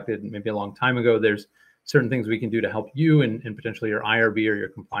you've collected maybe a long time ago, there's certain things we can do to help you and potentially your IRB or your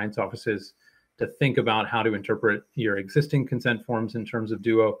compliance offices to think about how to interpret your existing consent forms in terms of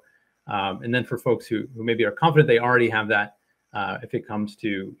Duo. And then for folks who maybe are confident they already have that, if it comes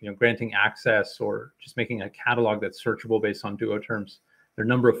to granting access or just making a catalog that's searchable based on Duo terms, there are a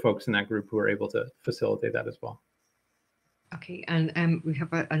number of folks in that group who are able to facilitate that as well. Okay, and we have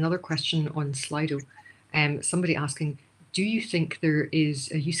another question on Slido. Somebody asking, do you think there is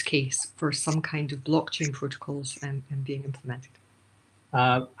a use case for some kind of blockchain protocols being implemented?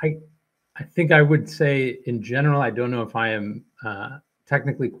 I think I would say in general, I don't know if I am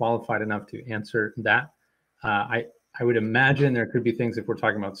technically qualified enough to answer that. I would imagine there could be things if we're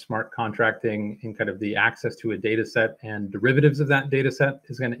talking about smart contracting and kind of the access to a data set and derivatives of that data set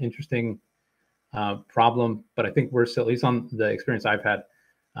is an interesting problem. But I think we're still, at least on the experience I've had,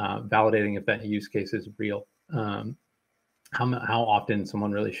 validating if that use case is real, how often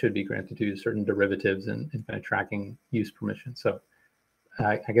someone really should be granted to use certain derivatives and kind of tracking use permissions. So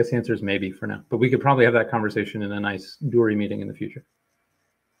I guess the answer is maybe for now, but we could probably have that conversation in a nice Dury meeting in the future.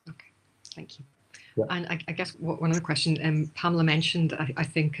 Okay, thank you. Yeah. And I guess one other question, Pamela mentioned, I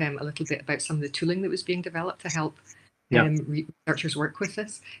think, a little bit about some of the tooling that was being developed to help researchers work with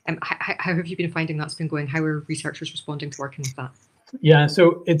this. How have you been finding that's been going? How are researchers responding to working with that? Yeah,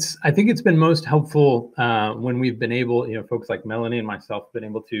 so I think it's been most helpful when we've been able, folks like Melanie and myself have been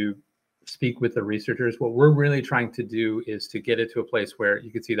able to speak with the researchers. What we're really trying to do is to get it to a place where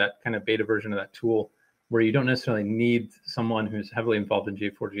you can see that kind of beta version of that tool, where you don't necessarily need someone who's heavily involved in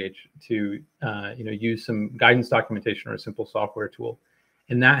GA4GH to use some guidance documentation or a simple software tool.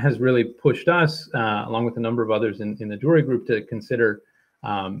 And that has really pushed us, along with a number of others in the Dury group, to consider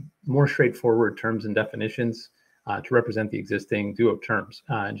more straightforward terms and definitions to represent the existing Duo terms,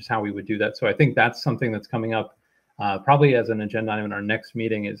 and just how we would do that. So I think that's something that's coming up probably as an agenda item in our next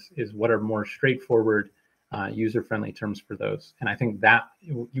meeting, is what are more straightforward, user-friendly terms for those. And I think that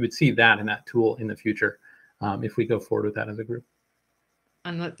you would see that in that tool in the future if we go forward with that as a group.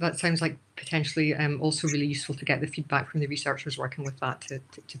 And that sounds like potentially also really useful to get the feedback from the researchers working with that to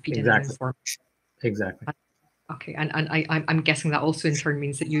feed in and inform. Exactly. Okay, and I'm guessing that also in turn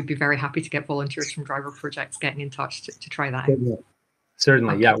means that you'd be very happy to get volunteers from driver projects getting in touch to try that out.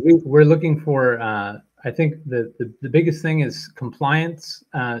 Certainly, okay. Yeah. We're looking for, I think the biggest thing is compliance,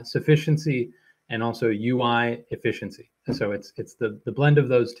 sufficiency, and also UI efficiency. And so it's the blend of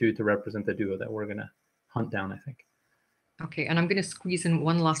those two to represent the Duo that we're going to hunt down, I think. Okay, and I'm going to squeeze in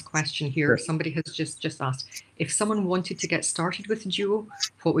one last question here. Sure. Somebody has just asked, if someone wanted to get started with Duo,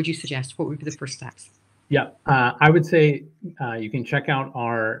 what would you suggest? What would be the first steps? Yeah, I would say you can check out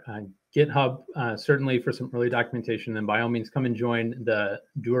our GitHub, certainly for some early documentation, and by all means come and join the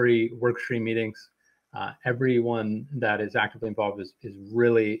Dury workstream meetings. Everyone that is actively involved is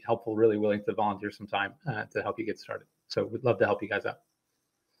really helpful, really willing to volunteer some time to help you get started. So we'd love to help you guys out.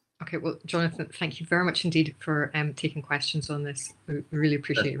 Okay, well, Jonathan, thank you very much indeed for taking questions on this. We really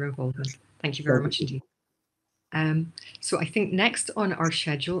appreciate your involvement. Thank you very much indeed. So I think next on our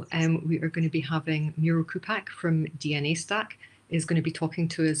schedule, we are going to be having Miro Kupak from DNA Stack is going to be talking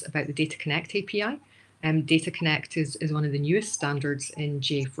to us about the Data Connect API. Data Connect is one of the newest standards in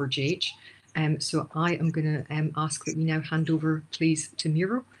GA4GH. So I am going to ask that we now hand over, please, to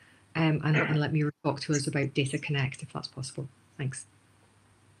Miro and let Miro talk to us about Data Connect, if that's possible. Thanks.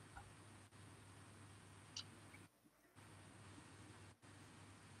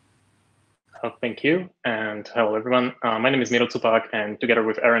 Thank you, and hello everyone. My name is Miro Kupak, and together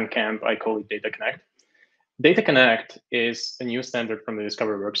with Aaron Camp, I call it Data Connect. Data Connect is a new standard from the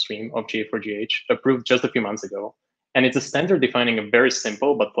Discovery workstream of GA4GH, approved just a few months ago. And it's a standard defining a very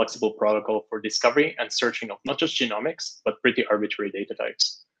simple but flexible protocol for discovery and searching of not just genomics, but pretty arbitrary data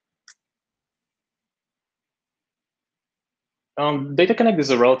types. Data Connect is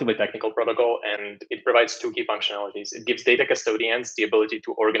a relatively technical protocol, and it provides two key functionalities. It gives data custodians the ability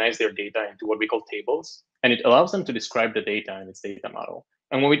to organize their data into what we call tables, and it allows them to describe the data in its data model.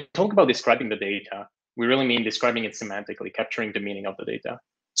 And when we talk about describing the data, we really mean describing it semantically, capturing the meaning of the data.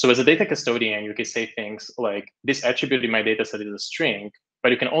 So as a data custodian, you can say things like, this attribute in my data set is a string,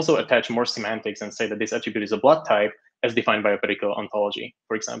 but you can also attach more semantics and say that this attribute is a blood type as defined by a particular ontology,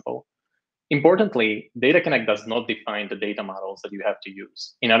 for example. Importantly, Data Connect does not define the data models that you have to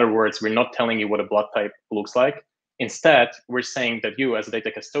use. In other words, we're not telling you what a blood type looks like. Instead, we're saying that you, as a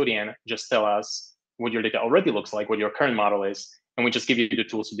data custodian, just tell us what your data already looks like, what your current model is, and we just give you the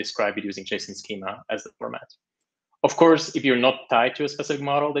tools to describe it using JSON schema as the format. Of course, if you're not tied to a specific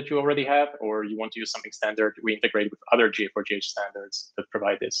model that you already have, or you want to use something standard, we integrate with other GA4GH standards that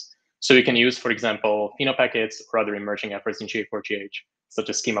provide this. So you can use, for example, phenopackets or other emerging efforts in GA4GH, such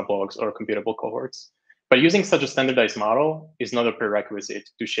as schema blocks or computable cohorts. But using such a standardized model is not a prerequisite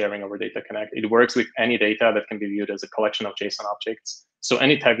to sharing over Data Connect. It works with any data that can be viewed as a collection of JSON objects. So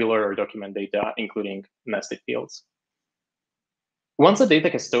any tabular or document data, including nested fields. Once a data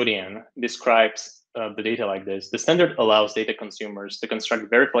custodian describes the data like this, the standard allows data consumers to construct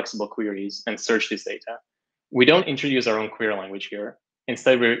very flexible queries and search this data. We don't introduce our own query language here.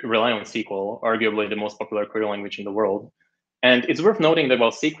 Instead, we rely on SQL, arguably the most popular query language in the world. And it's worth noting that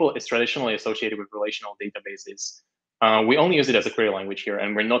while SQL is traditionally associated with relational databases, we only use it as a query language here,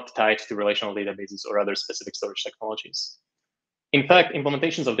 and we're not tied to relational databases or other specific storage technologies. In fact,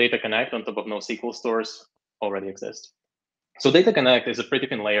 implementations of Data Connect on top of NoSQL stores already exist. So Data Connect is a pretty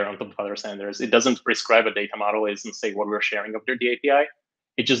thin layer on top of other standards. It doesn't prescribe a data model. It doesn't say what we're sharing over the API.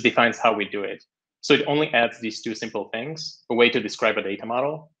 It just defines how we do it. So it only adds these two simple things: a way to describe a data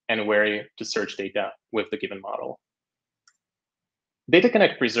model and a way to search data with the given model. Data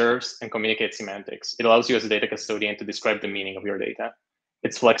Connect preserves and communicates semantics. It allows you as a data custodian to describe the meaning of your data.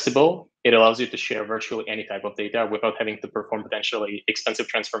 It's flexible. It allows you to share virtually any type of data without having to perform potentially expensive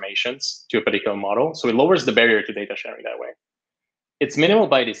transformations to a particular model. So it lowers the barrier to data sharing that way. It's minimal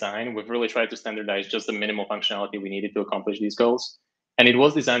by design. We've really tried to standardize just the minimal functionality we needed to accomplish these goals. And it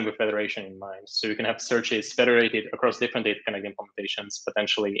was designed with federation in mind. So you can have searches federated across different Data Connect implementations,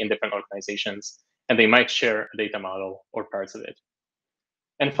 potentially in different organizations, and they might share a data model or parts of it.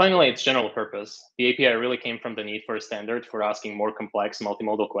 And finally, its general purpose. The API really came from the need for a standard for asking more complex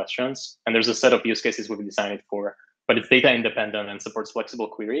multimodal questions. And there's a set of use cases we've designed it for, but it's data independent and supports flexible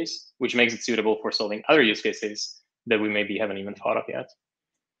queries, which makes it suitable for solving other use cases that we maybe haven't even thought of yet.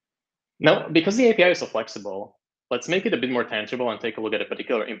 Now, because the API is so flexible, let's make it a bit more tangible and take a look at a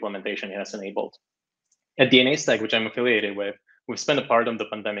particular implementation it has enabled. At DNA Stack, which I'm affiliated with, we've spent a part of the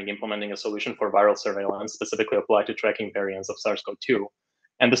pandemic implementing a solution for viral surveillance, specifically applied to tracking variants of SARS-CoV-2.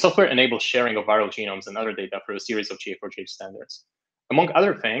 And the software enables sharing of viral genomes and other data through a series of GA4GH standards. Among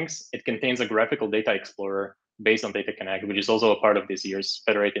other things, it contains a graphical data explorer based on Data Connect, which is also a part of this year's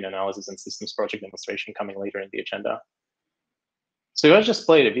Federated Analysis and Systems project demonstration coming later in the agenda. So I just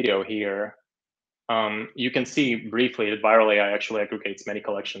played a video here. You can see briefly that Viral AI actually aggregates many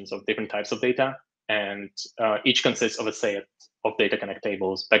collections of different types of data, and each consists of a set of Data Connect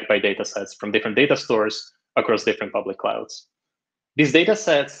tables backed by data sets from different data stores across different public clouds. These data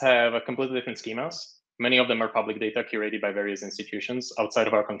sets have a completely different schemas. Many of them are public data curated by various institutions outside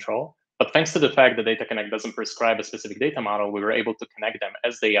of our control. But thanks to the fact that Data Connect doesn't prescribe a specific data model, we were able to connect them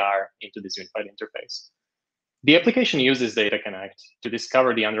as they are into this unified interface. The application uses Data Connect to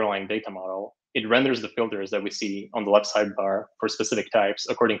discover the underlying data model. It renders the filters that we see on the left sidebar for specific types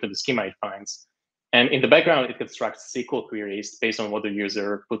according to the schema it finds. And in the background, it constructs SQL queries based on what the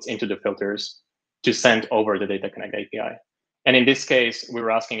user puts into the filters to send over the Data Connect API. And in this case, we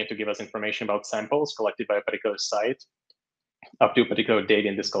were asking it to give us information about samples collected by a particular site up to a particular date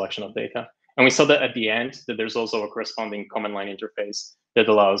in this collection of data. And we saw that at the end, that there's also a corresponding command line interface that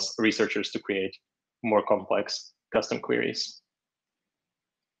allows researchers to create more complex custom queries.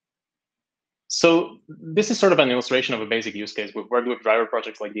 So this is sort of an illustration of a basic use case. We've worked with driver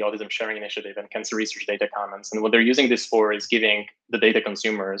projects like the Autism Sharing Initiative and Cancer Research Data Commons. And what they're using this for is giving the data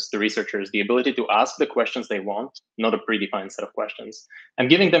consumers, the researchers, the ability to ask the questions they want, not a predefined set of questions, and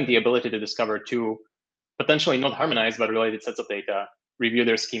giving them the ability to discover two potentially not harmonized but related sets of data, review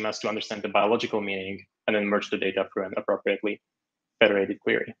their schemas to understand the biological meaning, and then merge the data through an appropriately federated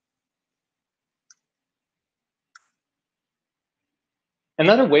query.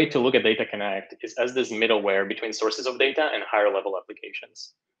 Another way to look at Data Connect is as this middleware between sources of data and higher level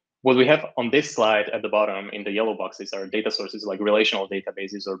applications. What we have on this slide at the bottom in the yellow boxes are data sources like relational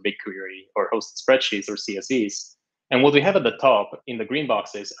databases or BigQuery or hosted spreadsheets or CSVs. And what we have at the top in the green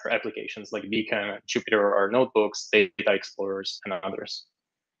boxes are applications like Beacon, Jupyter, or notebooks, data explorers, and others.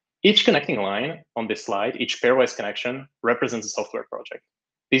 Each connecting line on this slide, each pairwise connection, represents a software project.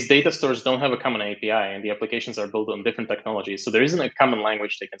 These data stores don't have a common API, and the applications are built on different technologies, so there isn't a common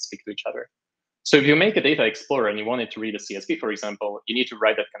language they can speak to each other. So if you make a data explorer and you want it to read a CSV, for example, you need to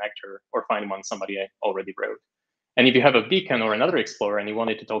write that connector or find one somebody already wrote. And if you have a Beacon or another explorer and you want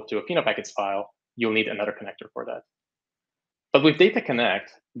it to talk to a phenopackets file, you'll need another connector for that. But with Data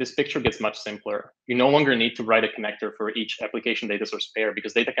Connect, this picture gets much simpler. You no longer need to write a connector for each application data source pair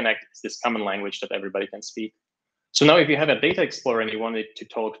because Data Connect is this common language that everybody can speak. So now if you have a data explorer and you want it to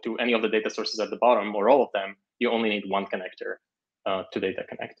talk to any of the data sources at the bottom or all of them, you only need one connector to Data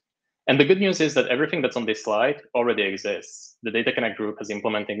Connect. And the good news is that everything that's on this slide already exists. The Data Connect group has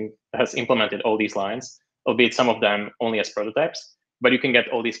implemented all these lines, albeit some of them only as prototypes, but you can get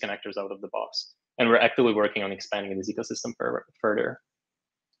all these connectors out of the box. And we're actively working on expanding this ecosystem further.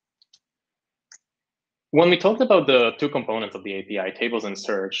 When we talked about the two components of the API, tables and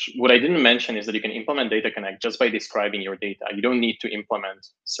search, what I didn't mention is that you can implement Data Connect just by describing your data. You don't need to implement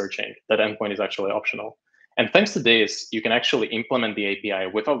searching. That endpoint is actually optional. And thanks to this, you can actually implement the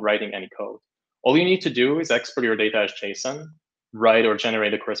API without writing any code. All you need to do is export your data as JSON, write or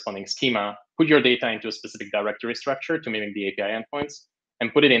generate a corresponding schema, put your data into a specific directory structure to mimic the API endpoints,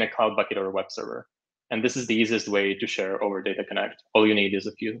 and put it in a cloud bucket or a web server. And this is the easiest way to share over Data Connect. All you need is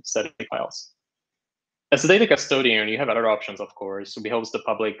a few static files. As a data custodian, you have other options, of course. We host the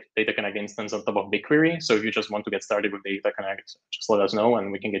public Data Connect instance on top of BigQuery. So if you just want to get started with Data Connect, just let us know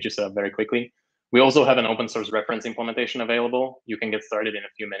and we can get you set up very quickly. We also have an open source reference implementation available. You can get started in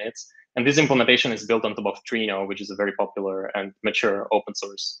a few minutes. And this implementation is built on top of Trino, which is a very popular and mature open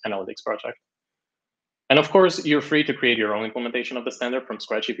source analytics project. And of course, you're free to create your own implementation of the standard from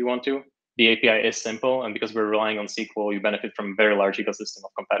scratch if you want to. The API is simple, and because we're relying on SQL, you benefit from a very large ecosystem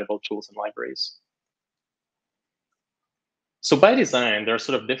of compatible tools and libraries. So by design, there are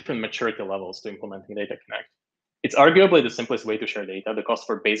sort of different maturity levels to implementing Data Connect. It's arguably the simplest way to share data. The cost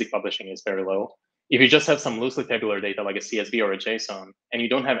for basic publishing is very low. If you just have some loosely tabular data like a CSV or a JSON, and you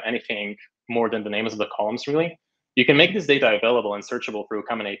don't have anything more than the names of the columns really, you can make this data available and searchable through a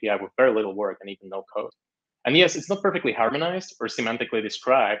common API with very little work and even no code. And yes, it's not perfectly harmonized or semantically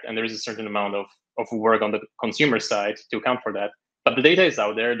described, and there is a certain amount of work on the consumer side to account for that. But the data is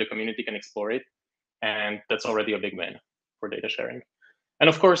out there, the community can explore it, and that's already a big win for data sharing. And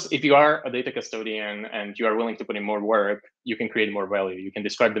of course, if you are a data custodian and you are willing to put in more work, you can create more value. You can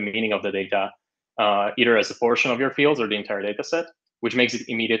describe the meaning of the data either as a portion of your fields or the entire data set, which makes it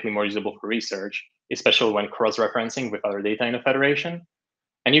immediately more usable for research, especially when cross-referencing with other data in a federation.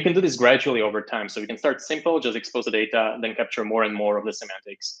 And you can do this gradually over time. So you can start simple, just expose the data, then capture more and more of the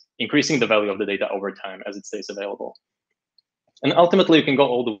semantics, increasing the value of the data over time as it stays available. And ultimately, you can go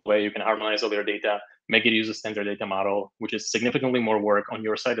all the way. You can harmonize all your data, make it use a standard data model, which is significantly more work on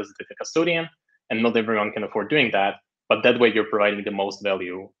your side as a data custodian. And not everyone can afford doing that. But that way, you're providing the most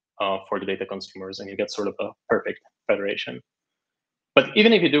value for the data consumers, and you get sort of a perfect federation. But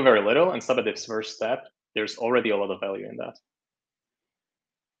even if you do very little and stop at this first step, there's already a lot of value in that.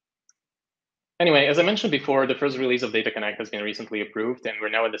 Anyway, as I mentioned before, the first release of Data Connect has been recently approved, and we're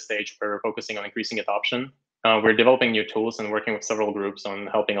now at the stage where we're focusing on increasing adoption. We're developing new tools and working with several groups on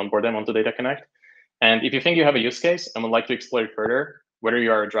helping onboard them onto Data Connect. And if you think you have a use case and would like to explore it further, whether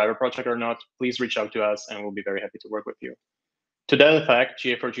you are a driver project or not, please reach out to us and we'll be very happy to work with you. To that effect,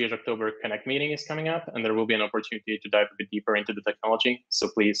 GA4GH October Connect meeting is coming up, and there will be an opportunity to dive a bit deeper into the technology. So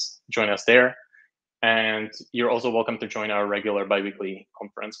please join us there. And you're also welcome to join our regular biweekly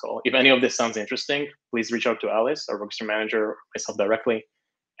conference call. If any of this sounds interesting, please reach out to Alice, our workstream manager, or myself directly,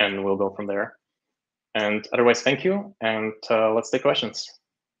 and we'll go from there. And otherwise, thank you, and let's take questions.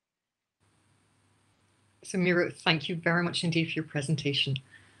 So Miro, thank you very much indeed for your presentation.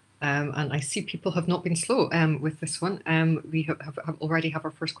 And I see people have not been slow with this one. We have already have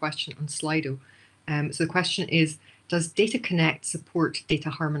our first question on Slido. So the question is, does Data Connect support data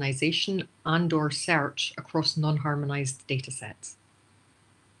harmonization and/or search across non-harmonized data sets?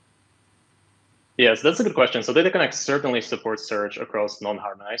 Yes, that's a good question. So Data Connect certainly supports search across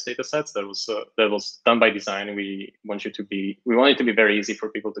non-harmonized data sets. That was done by design. We want it to be very easy for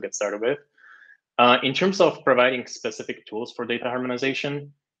people to get started with. In terms of providing specific tools for data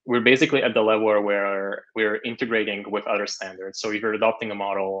harmonization, we're basically at the level where we're integrating with other standards. So if you're adopting a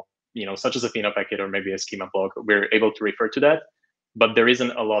model, such as a FINA packet or maybe a schema block, we're able to refer to that. But there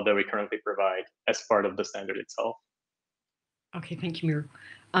isn't a lot that we currently provide as part of the standard itself. Okay, thank you, Miro.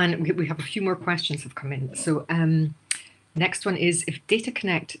 And we have a few more questions have come in. So next one is, if Data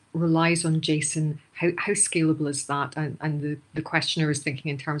Connect relies on JSON, how scalable is that? And the questioner is thinking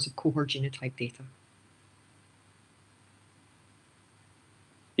in terms of cohort genotype data.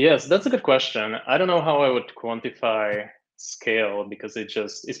 Yes, that's a good question. I don't know how I would quantify scale, because it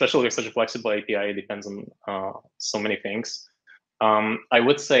just, especially with such a flexible API, it depends on so many things. I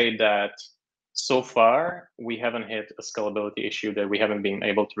would say that so far, we haven't hit a scalability issue that we haven't been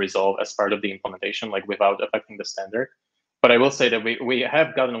able to resolve as part of the implementation, like without affecting the standard. But I will say that we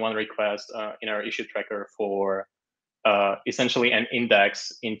have gotten one request in our issue tracker for essentially an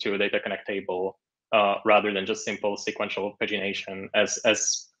index into a Data Connect table rather than just simple sequential pagination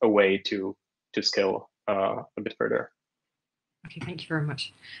as a way to scale a bit further. Okay, thank you very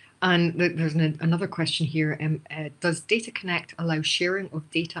much. And there's another question here. Does Data Connect allow sharing of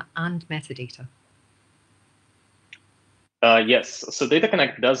data and metadata? Yes. So Data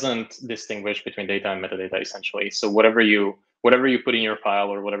Connect doesn't distinguish between data and metadata, essentially. So whatever you put in your file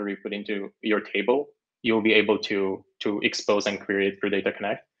or whatever you put into your table, you'll be able to expose and query it through Data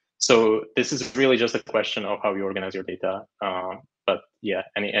Connect. So this is really just a question of how you organize your data. But yeah,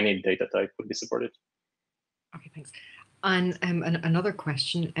 any data type would be supported. Okay, thanks. And another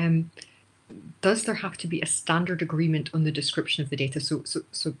question, does there have to be a standard agreement on the description of the data? So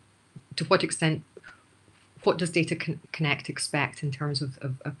to what extent, what does Data Connect expect in terms of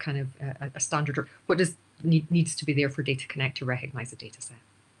kind of a standard, or what needs to be there for Data Connect to recognize a data set?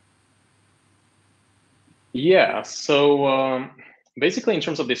 Yeah, so basically in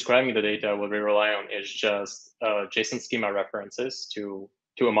terms of describing the data, what we rely on is just JSON schema references to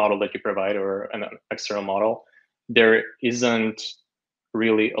a model that you provide or an external model. There isn't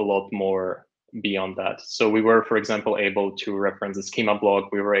really a lot more beyond that. So we were, for example, able to reference a schema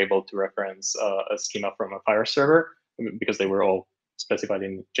block. We were able to reference a schema from a Fire server because they were all specified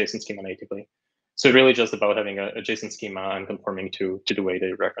in JSON schema natively. So it's really just about having a JSON schema and conforming to the way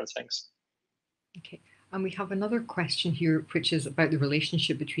they reference things. Okay, and we have another question here, which is about the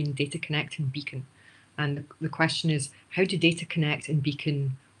relationship between Data Connect and Beacon. And the question is, how do Data Connect and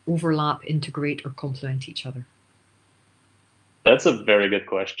Beacon overlap, integrate, or complement each other? That's a very good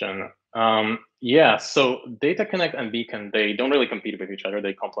question. Yeah, so Data Connect and Beacon, they don't really compete with each other,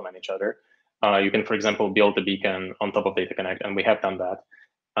 they complement each other. You can, for example, build a beacon on top of Data Connect, and we have done that.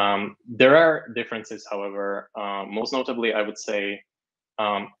 There are differences, however. Most notably, I would say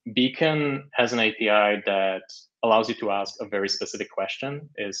Beacon has an API that allows you to ask a very specific question,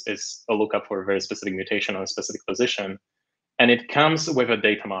 is a lookup for a very specific mutation on a specific position, and it comes with a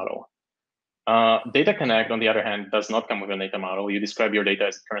data model. Data Connect, on the other hand, does not come with a data model. You describe your data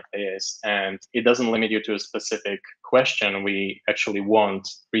as it currently is, and it doesn't limit you to a specific question. We actually want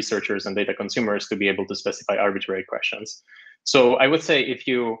researchers and data consumers to be able to specify arbitrary questions. So I would say if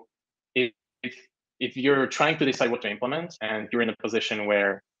you're trying to decide what to implement and you're in a position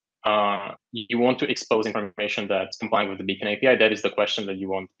where you want to expose information that's compliant with the Beacon API, that is the question that you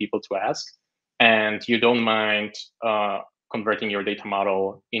want people to ask. And you don't mind converting your data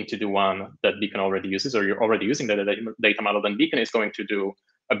model into the one that Beacon already uses, or you're already using the data model, then Beacon is going to do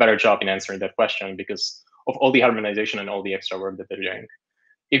a better job in answering that question because of all the harmonization and all the extra work that they're doing.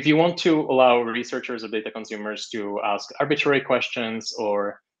 If you want to allow researchers or data consumers to ask arbitrary questions,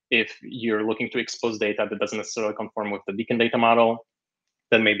 or if you're looking to expose data that doesn't necessarily conform with the Beacon data model,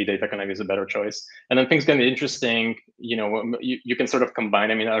 then maybe Data Connect is a better choice. And then things get interesting. You can sort of combine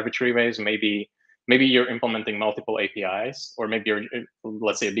them in arbitrary ways. Maybe you're implementing multiple APIs, or maybe you're,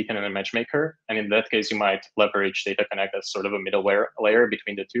 let's say, a beacon and a matchmaker. And in that case, you might leverage Data Connect as sort of a middleware layer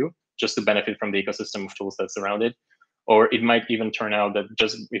between the two, just to benefit from the ecosystem of tools that's around it. Or it might even turn out that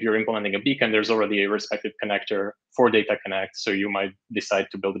just if you're implementing a beacon, there's already a respective connector for Data Connect. So you might decide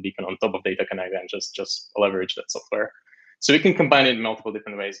to build a beacon on top of Data Connect and just leverage that software. So you can combine it in multiple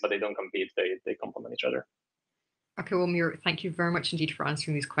different ways, but they don't compete, they complement each other. Okay, well, Mir, thank you very much indeed for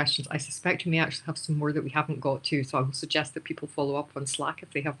answering these questions. I suspect we may actually have some more that we haven't got to, so I will suggest that people follow up on Slack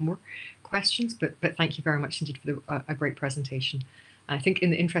if they have more questions, but thank you very much indeed for a great presentation. I think in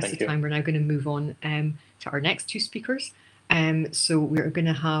the interest of time, we're now going to move on to our next two speakers. So we're going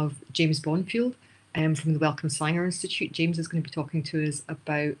to have James Bonfield from the Wellcome Sanger Institute. James is going to be talking to us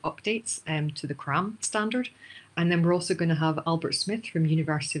about updates to the CRAM standard. And then we're also going to have Albert Smith from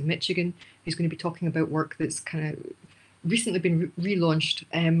University of Michigan, who's going to be talking about work that's kind of recently been relaunched,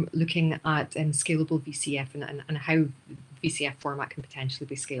 looking at scalable VCF and how VCF format can potentially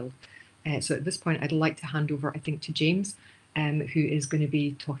be scaled. So at this point, I'd like to hand over, I think, to James, who is going to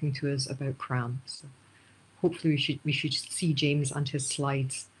be talking to us about CRAM. So hopefully we should see James and his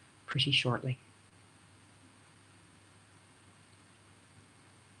slides pretty shortly.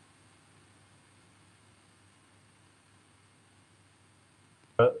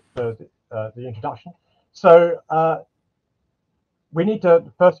 The introduction. So we need to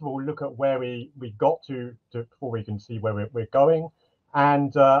first of all look at where we got to before we can see where we're going.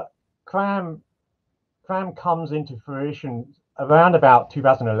 And CRAM comes into fruition around about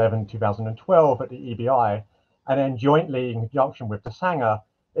 2011, 2012 at the EBI, and then jointly in conjunction with the Sanger,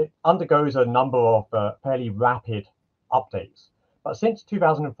 it undergoes a number of fairly rapid updates. But since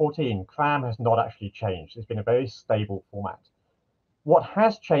 2014, CRAM has not actually changed. It's been a very stable format. What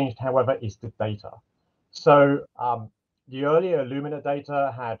has changed, however, is the data. So the earlier Illumina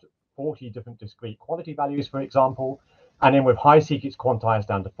data had 40 different discrete quality values, for example, and then with HiSeq it's quantized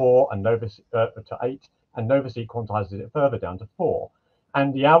down to 4 and to 8, and NovaSeq quantizes it further down to 4.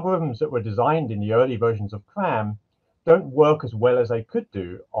 And the algorithms that were designed in the early versions of CRAM don't work as well as they could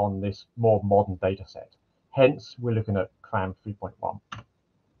do on this more modern data set. Hence, we're looking at CRAM 3.1.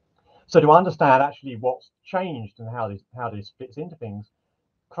 So to understand actually what's changed and how this fits into things,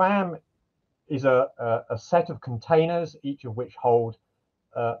 CRAM is a set of containers, each of which hold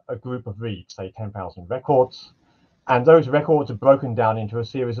a group of reads, say 10,000 records. And those records are broken down into a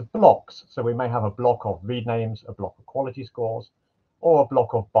series of blocks. So we may have a block of read names, a block of quality scores, or a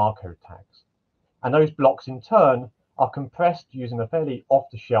block of barcode tags. And those blocks in turn are compressed using a fairly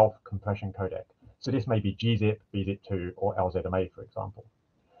off-the-shelf compression codec. So this may be gzip, bzip2, or LZMA, for example.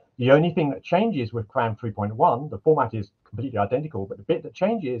 The only thing that changes with CRAM 3.1, the format is completely identical, but the bit that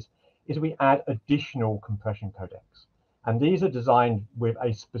changes is we add additional compression codecs. And these are designed with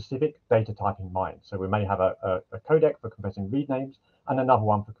a specific data type in mind. So we may have a codec for compressing read names and another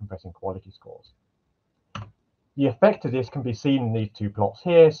one for compressing quality scores. The effect of this can be seen in these two plots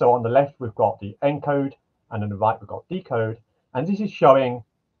here. So on the left, we've got the encode, and on the right, we've got decode. And this is showing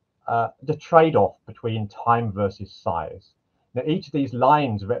the trade-off between time versus size. Now, each of these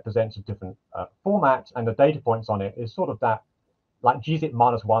lines represents a different format, and the data points on it is sort of that, like gzip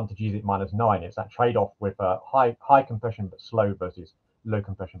 -1 to gzip -9. It's that trade-off with high compression but slow versus low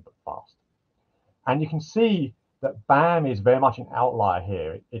compression but fast. And you can see that BAM is very much an outlier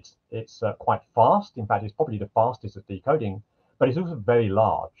here. It's quite fast. In fact, it's probably the fastest at decoding, but it's also very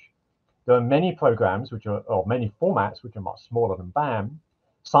large. There are many programs or many formats which are much smaller than BAM.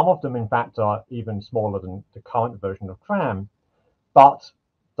 Some of them, in fact, are even smaller than the current version of CRAM, but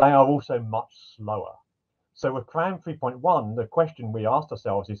they are also much slower. So with CRAM 3.1, the question we asked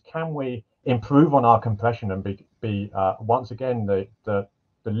ourselves is, can we improve on our compression and be once again the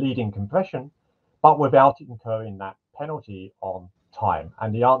leading compression, but without incurring that penalty on time?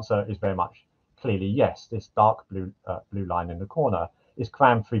 And the answer is very much clearly yes. This dark blue line in the corner is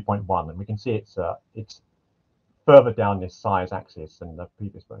CRAM 3.1, and we can see it's further down this size axis than the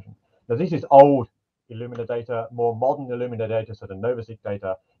previous version. Now this is old Illumina data. More modern Illumina data, so the NovaSeq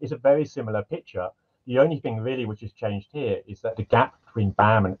data, is a very similar picture. The only thing really which has changed here is that the gap between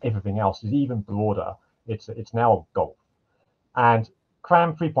BAM and everything else is even broader. It's now a gulf. And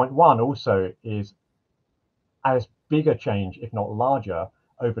CRAM 3.1 also is as big a change, if not larger,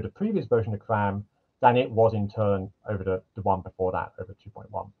 over the previous version of CRAM than it was in turn over the one before that, over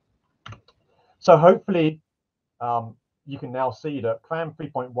 2.1. So hopefully you can now see that CRAM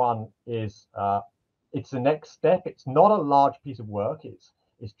 3.1 is it's the next step. It's not a large piece of work. It's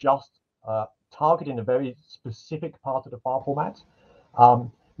just targeting a very specific part of the file format.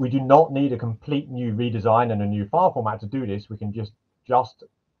 We do not need a complete new redesign and a new file format to do this. We can just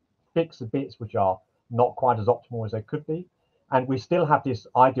fix the bits which are not quite as optimal as they could be, and we still have this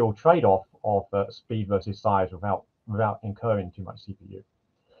ideal trade-off of speed versus size without incurring too much CPU.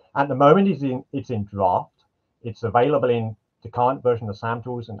 At the moment, it's in draft. It's available in the current version of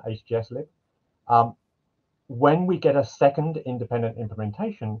SAMTools and HGSlib. When we get a second independent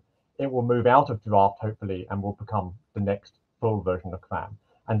implementation, it will move out of draft, hopefully, and will become the next full version of CRAM.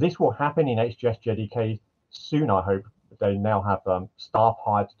 And this will happen in HGS JDK soon, I hope. They now have staff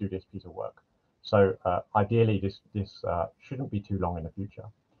hired to do this piece of work. So ideally, this shouldn't be too long in the future.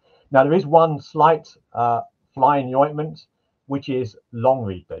 Now, there is one slight fly in the ointment, which is long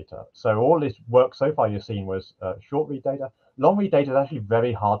read data. So all this work so far you've seen was short read data. Long read data is actually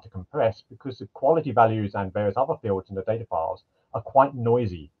very hard to compress because the quality values and various other fields in the data files are quite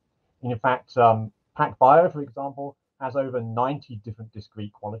noisy. And in fact, PacBio, for example, has over 90 different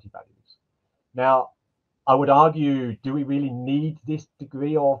discrete quality values. Now, I would argue, do we really need this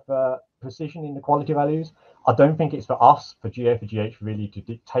degree of precision in the quality values? I don't think it's for us, for GA4GH, really to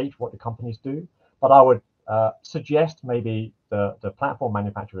dictate what the companies do, but I would suggest maybe the platform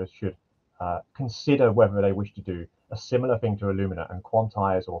manufacturers should consider whether they wish to do a similar thing to Illumina and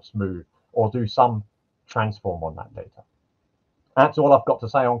quantize or smooth or do some transform on that data. That's all I've got to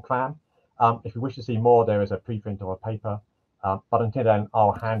say on CRAM. If you wish to see more, there is a preprint of a paper, but until then,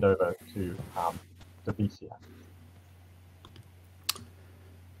 I'll hand over to the VCF.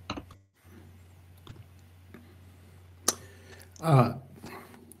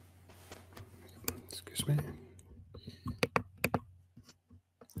 Excuse me.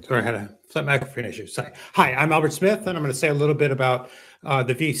 Sorry, I had a slight microphone issue. Sorry. Hi, I'm Albert Smith, and I'm going to say a little bit about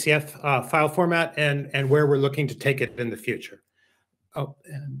the VCF file format and where we're looking to take it in the future. Oh,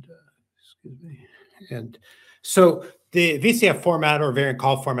 and excuse me. And so the VCF format, or variant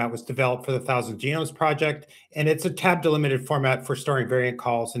call format, was developed for the 1,000 Genomes project, and it's a tab delimited format for storing variant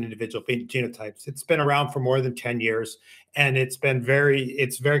calls and individual genotypes. It's been around for more than 10 years, and it's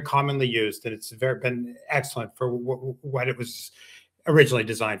very commonly used, and it's been excellent for what it was originally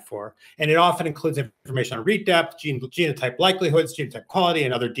designed for. And it often includes information on read depth, genotype likelihoods, genotype quality,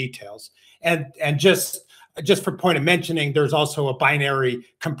 and other details. And just for point of mentioning, there's also a binary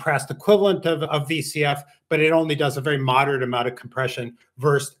compressed equivalent of VCF, but it only does a very moderate amount of compression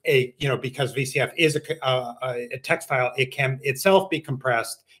versus because VCF is a text file, it can itself be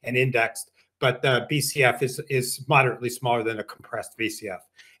compressed and indexed, but the VCF is moderately smaller than a compressed VCF.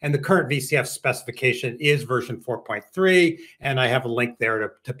 And the current VCF specification is version 4.3, and I have a link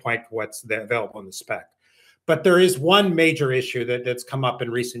there to point to what's available in the spec. But there is one major issue that's come up in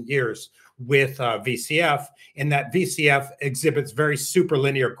recent years with VCF, in that VCF exhibits very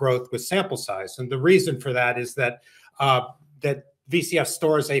superlinear growth with sample size. And the reason for that is that VCF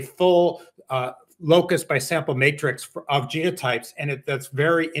stores a full locus by sample matrix of genotypes, and that's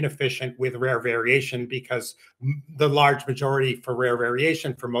very inefficient with rare variation, because the large majority for rare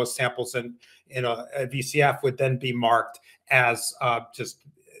variation for most samples in a VCF would then be marked as just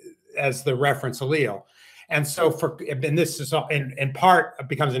as the reference allele. And so and this is in part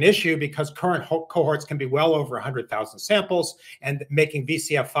becomes an issue because current cohorts can be well over 100,000 samples, and making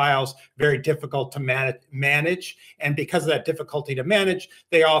VCF files very difficult to manage. And because of that difficulty to manage,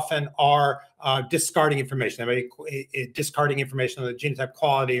 they often are discarding information. They may be discarding information on the genotype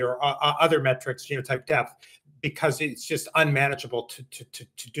quality or other metrics, genotype depth, because it's just unmanageable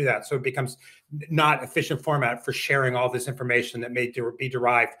to do that. So it becomes not efficient format for sharing all this information that may be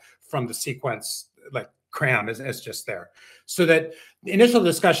derived from the sequence, like CRAM is just there. So that the initial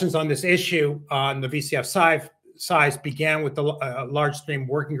discussions on this issue on the VCF size began with the large stream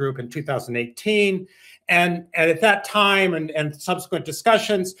working group in 2018. And at that time and subsequent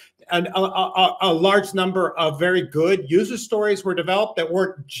discussions, a large number of very good user stories were developed that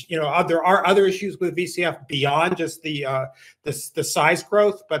weren't, there are other issues with VCF beyond just the size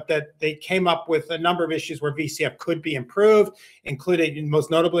growth, but that they came up with a number of issues where VCF could be improved, including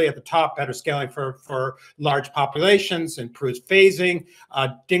most notably at the top, better scaling for large populations, improved phasing,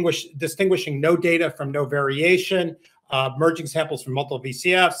 distinguishing no data from no variation, merging samples from multiple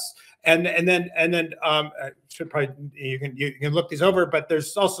VCFs. And then should probably you can look these over, but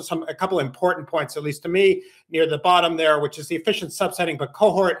there's also a couple important points, at least to me, near the bottom there, which is the efficient subsetting by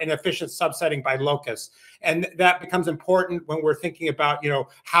cohort and efficient subsetting by locus. And that becomes important when we're thinking about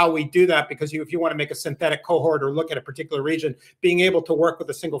how we do that, because if you want to make a synthetic cohort or look at a particular region, being able to work with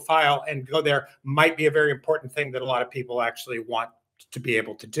a single file and go there might be a very important thing that a lot of people actually want to be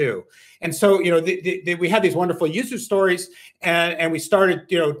able to do. And so, we had these wonderful user stories, and we started,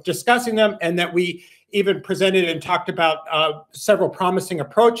 discussing them, and that we even presented and talked about several promising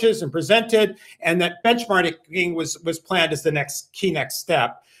approaches and presented, and that benchmarking was planned as the next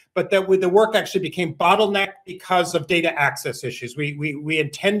step. But that the work actually became bottlenecked because of data access issues. We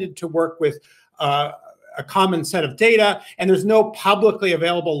intended to work with a common set of data, and there's no publicly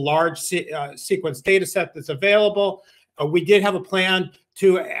available large sequence data set that's available. We did have a plan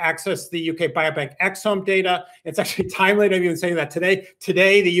to access the UK Biobank exome data. It's actually timely to even say that today.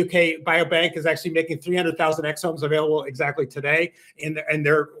 Today, the UK Biobank is actually making 300,000 exomes available exactly today in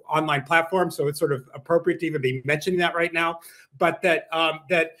their online platform. So it's sort of appropriate to even be mentioning that right now. But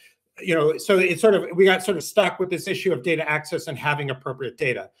so it's we got sort of stuck with this issue of data access and having appropriate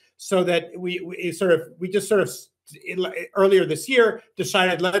data. So that we just earlier this year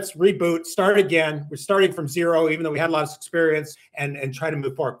decided, let's reboot, start again. We're starting from zero, even though we had a lot of experience, and try to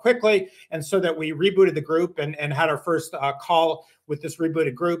move forward quickly. And so that we rebooted the group and had our first call with this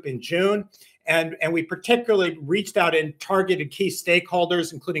rebooted group in June. And we particularly reached out and targeted key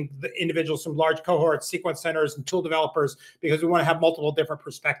stakeholders, including the individuals from large cohorts, sequence centers, and tool developers, because we want to have multiple different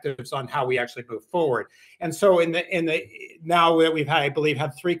perspectives on how we actually move forward. And so now that we've had, I believe,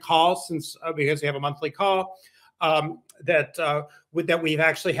 had 3 calls since, because we have a monthly call, that we've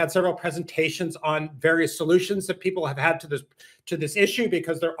actually had several presentations on various solutions that people have had to this issue,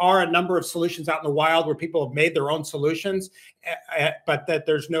 because there are a number of solutions out in the wild where people have made their own solutions, but that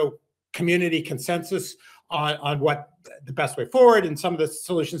there's no community consensus on what the best way forward. And some of the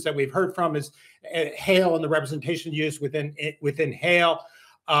solutions that we've heard from is HAIL and the representation used within HAIL,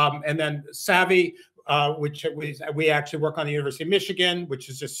 and then Savvy, which we actually work on the University of Michigan, which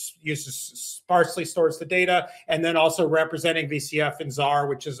is just sparsely stores the data, and then also representing VCF in ZAR,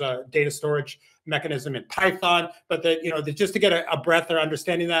 which is a data storage mechanism in Python. But just to get a breadth or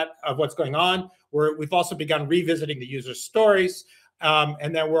understanding of what's going on, we've also begun revisiting the user stories.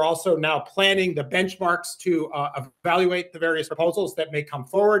 And then we're also now planning the benchmarks to evaluate the various proposals that may come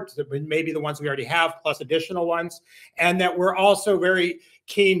forward, maybe the ones we already have, plus additional ones. And that we're also very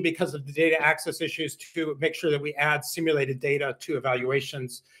keen, because of the data access issues, to make sure that we add simulated data to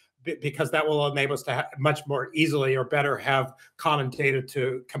evaluations, because that will enable us to much more easily or better have common data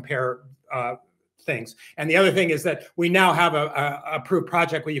to compare things. And the other thing is that we now have a approved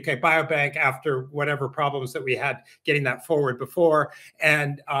project with UK Biobank after whatever problems that we had getting that forward before,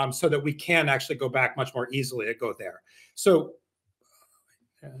 and so that we can actually go back much more easily to go there. So,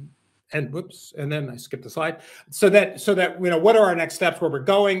 and whoops, and then I skipped the slide. So that what are our next steps? Where we're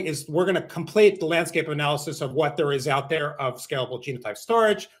going is we're going to complete the landscape analysis of what there is out there of scalable genotype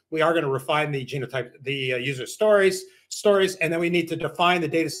storage. We are going to refine the user stories, and then we need to define the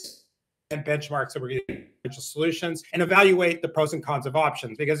data and benchmarks that we're going to use solutions, and evaluate the pros and cons of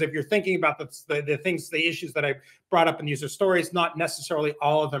options. Because if you're thinking about the issues that I brought up in user stories, not necessarily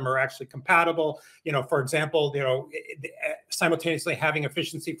all of them are actually compatible. For example, simultaneously having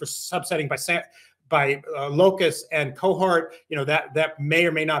efficiency for subsetting locus and cohort, that may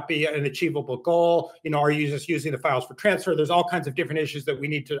or may not be an achievable goal. Are you just using the files for transfer? There's all kinds of different issues that we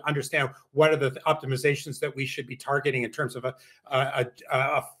need to understand. What are the optimizations that we should be targeting in terms of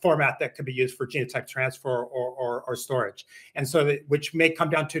a format that could be used for genotype transfer or storage? And so which may come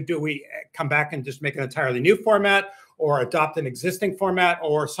down to, do we come back and just make an entirely new format, or adopt an existing format,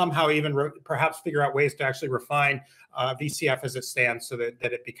 or somehow even perhaps figure out ways to actually refine VCF as it stands, so that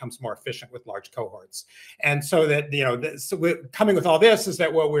it becomes more efficient with large cohorts. And so that, so we're coming with all this is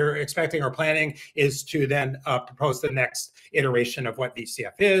that what we're expecting or planning is to then propose the next iteration of what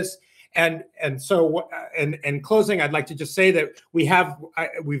VCF is. And so in closing, I'd like to just say that we've had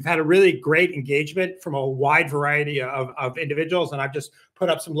a really great engagement from a wide variety of individuals, and I've just put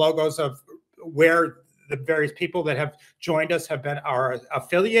up some logos of where the various people that have joined us are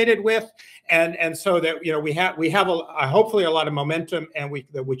affiliated with, and so that we have hopefully a lot of momentum, and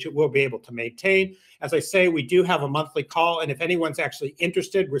which it will be able to maintain. As I say, we do have a monthly call, and if anyone's actually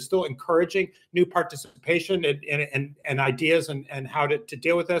interested, we're still encouraging new participation and ideas and how to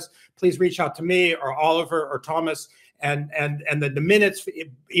deal with this. Please reach out to me or Oliver or Thomas. And the minutes,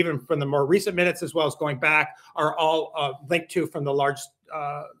 even from the more recent minutes as well as going back, are all linked to from the large-scale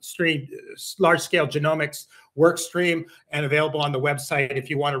genomics work stream, and available on the website if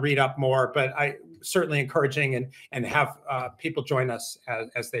you want to read up more. But I certainly encouraging and have people join us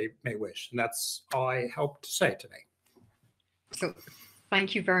as they may wish. And that's all I hope to say today. So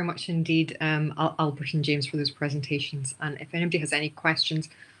thank you very much indeed, Albert and James, for those presentations. And if anybody has any questions,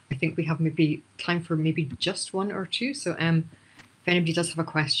 I think we have maybe time for maybe just one or two. So if anybody does have a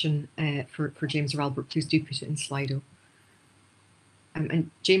question for James or Albert, please do put it in Slido.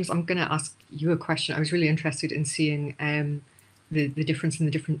 And James, I'm going to ask you a question. I was really interested in seeing the difference in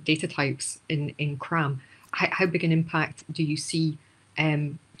the different data types in CRAM. How big an impact do you see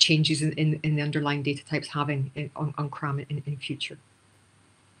changes in the underlying data types having on CRAM in future?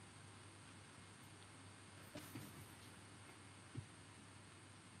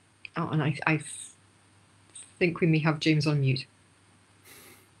 Oh, and I think we may have James on mute.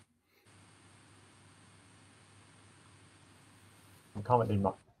 I'm currently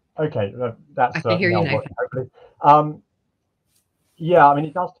not. Okay, that's I can hear you now. working, hopefully. Yeah, I mean,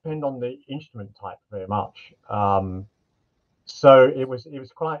 it does depend on the instrument type very much. So it was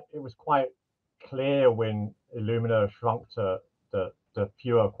quite clear when Illumina shrunk to the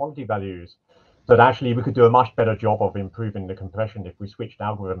fewer quality values that actually we could do a much better job of improving the compression if we switched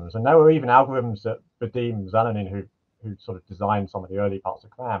algorithms. And there were even algorithms that Vadim Zelenin, who sort of designed some of the early parts of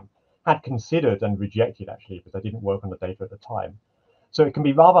CRAM, had considered and rejected actually because they didn't work on the data at the time. So it can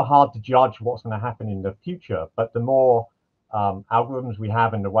be rather hard to judge what's going to happen in the future. But the more algorithms we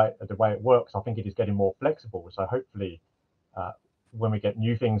have and the way it works, I think it is getting more flexible. So hopefully, when we get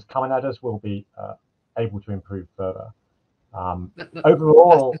new things coming at us, we'll be able to improve further.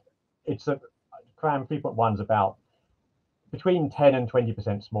 Overall, it's CRAM 3.1 is about between 10 and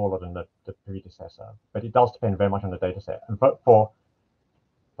 20% smaller than the predecessor, but it does depend very much on the data set. And for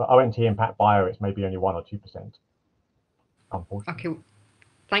ONT and PacBio, it's maybe only 1 or 2%. Unfortunately. Okay,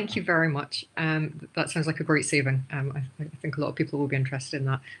 thank you very much. That sounds like a great saving. I think a lot of people will be interested in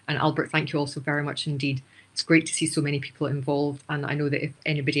that. And Albert, thank you also very much indeed. It's great to see so many people involved. And I know that if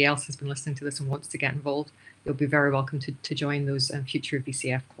anybody else has been listening to this and wants to get involved, you'll be very welcome to join those future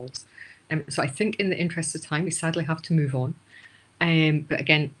VCF calls. So I think in the interest of time, we sadly have to move on. But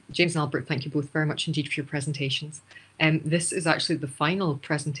again, James and Albert, thank you both very much indeed for your presentations. This is actually the final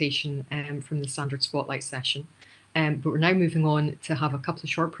presentation from the Standard Spotlight session. But we're now moving on to have a couple of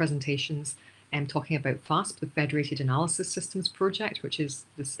short presentations talking about FASP, the Federated Analysis Systems Project, which is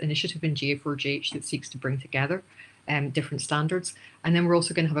this initiative in GA4GH that seeks to bring together different standards. And then we're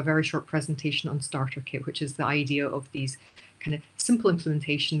also going to have a very short presentation on Starter Kit, which is the idea of these kind of simple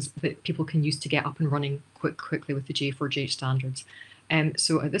implementations that people can use to get up and running quickly with the GA4GH standards.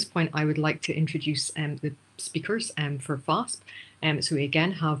 So at this point, I would like to introduce the speakers for FASP. So we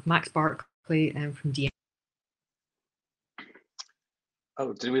again have Max Barclay from DM.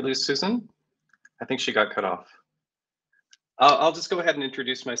 Oh, did we lose Susan? I think she got cut off. I'll just go ahead and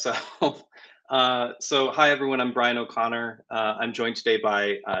introduce myself. So hi, everyone. I'm Brian O'Connor. I'm joined today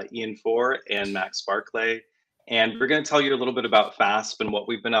by Ian Four and Max Barclay. And we're going to tell you a little bit about FASP and what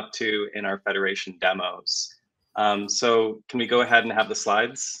we've been up to in our Federation demos. So can we go ahead and have the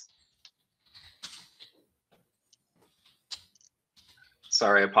slides?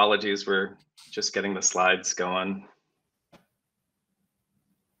 Sorry, apologies. We're just getting the slides going.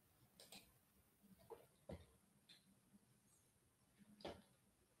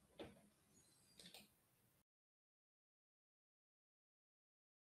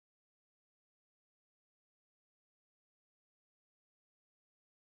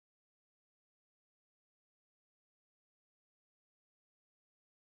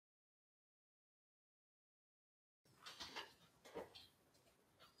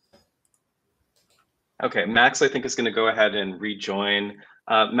 Okay, Max, I think is going to go ahead and rejoin.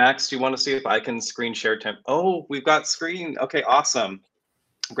 Max, do you want to see if I can screen share time? Oh, we've got screen. Okay, awesome.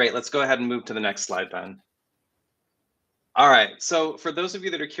 Great, let's go ahead and move to the next slide then. All right, so for those of you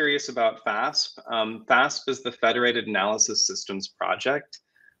that are curious about FASP, FASP is the Federated Analysis Systems Project.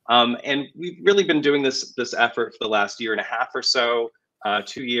 And we've really been doing this effort for the last 1.5 years or so,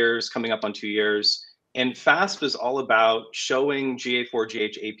 2 years, coming up on 2 years. And FASP is all about showing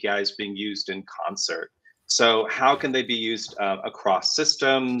GA4GH APIs being used in concert. So how can they be used across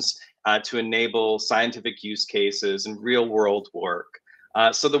systems to enable scientific use cases and real world work?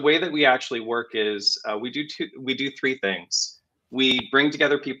 So the way that we actually work is we do 3 things. We bring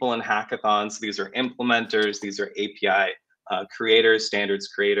together people in hackathons. These are implementers, these are API creators, standards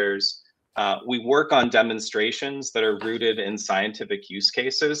creators. We work on demonstrations that are rooted in scientific use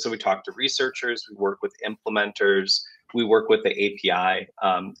cases. So we talk to researchers, we work with implementers, we work with the API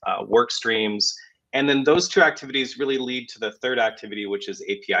work streams. And then those 2 activities really lead to the 3rd activity, which is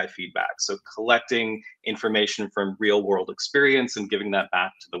API feedback. So collecting information from real world experience and giving that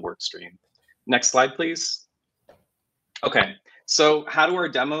back to the work stream. Next slide, please. Okay, so how do our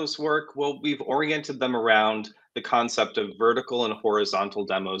demos work? Well, we've oriented them around the concept of vertical and horizontal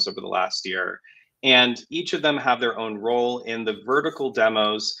demos over the last year. And each of them have their own role. In the vertical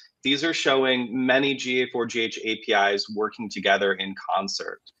demos, these are showing many GA4GH APIs working together in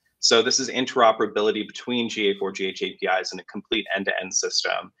concert. So this is interoperability between GA4GH APIs in a complete end-to-end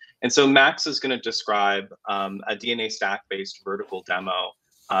system. And so Max is going to describe a DNA stack-based vertical demo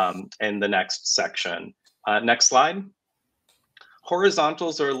in the next section. Next slide.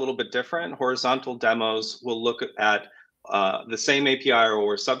 Horizontals are a little bit different. Horizontal demos will look at the same API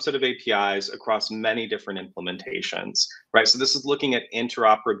or a subset of APIs across many different implementations, right? So this is looking at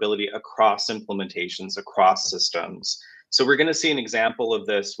interoperability across implementations, across systems. So we're going to see an example of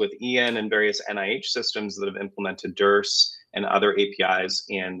this with Ian and various NIH systems that have implemented DERS and other APIs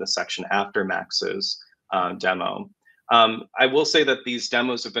in the section after Max's demo. I will say that these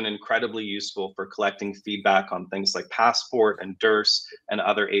demos have been incredibly useful for collecting feedback on things like Passport and DERS and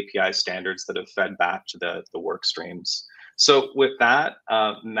other API standards that have fed back to the work streams. So with that,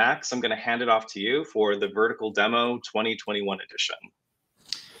 Max, I'm going to hand it off to you for the Vertical Demo 2021 edition.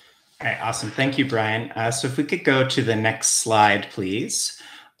 All right, awesome. Thank you, Brian. So if we could go to the next slide, please.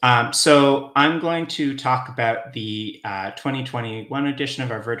 So I'm going to talk about the 2021 edition of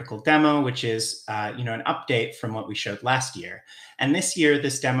our vertical demo, which is an update from what we showed last year. And this year,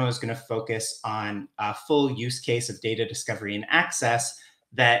 this demo is going to focus on a full use case of data discovery and access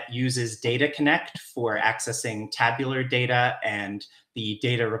that uses Data Connect for accessing tabular data and the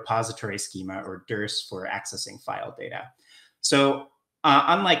data repository schema, or DERS, for accessing file data. So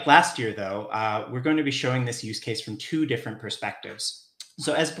unlike last year, though, we're going to be showing this use case from 2 different perspectives.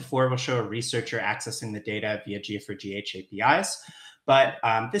 So as before, we'll show a researcher accessing the data via GA4GH APIs. But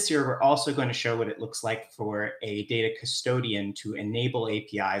this year, we're also going to show what it looks like for a data custodian to enable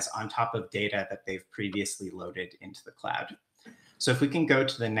APIs on top of data that they've previously loaded into the cloud. So if we can go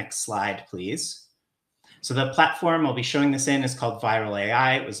to the next slide, please. So the platform I'll be showing this in is called Viral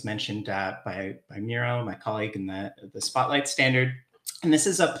AI. It was mentioned by Miro, my colleague in the Spotlight standard. And this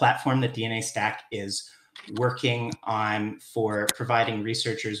is a platform that DNA Stack is working on for providing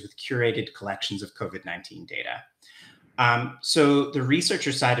researchers with curated collections of COVID-19 data. So the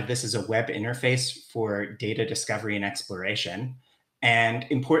researcher side of this is a web interface for data discovery and exploration. And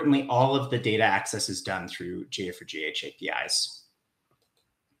importantly, all of the data access is done through GA4GH APIs.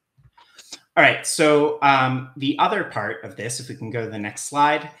 All right, so the other part of this, if we can go to the next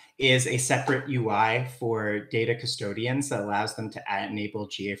slide, is a separate UI for data custodians that allows them to enable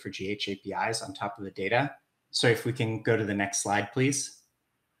GA4GH APIs on top of the data. So if we can go to the next slide, please.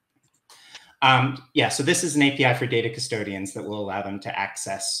 Yeah, so this is an API for data custodians that will allow them to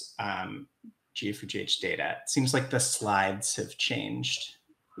access GA4GH data. It seems like the slides have changed.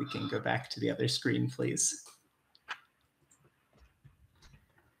 We can go back to the other screen, please.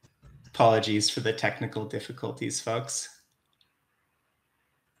 Apologies for the technical difficulties, folks.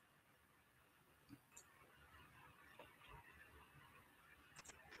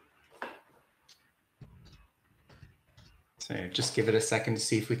 So just give it a second to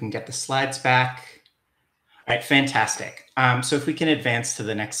see if we can get the slides back. All right, fantastic. So if we can advance to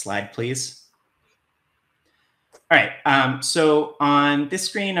the next slide, please. All right, so on this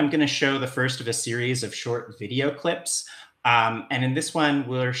screen, I'm going to show the first of a series of short video clips. And in this one,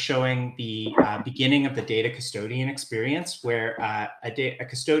 we're showing the beginning of the data custodian experience, where a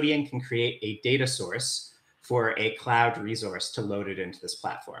custodian can create a data source for a cloud resource to load it into this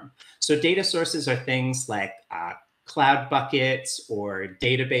platform. So data sources are things like cloud buckets or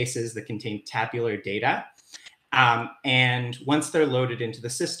databases that contain tabular data. And once they're loaded into the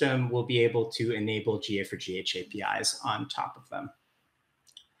system, we'll be able to enable GA4GH APIs on top of them.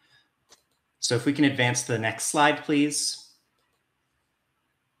 So if we can advance to the next slide, please.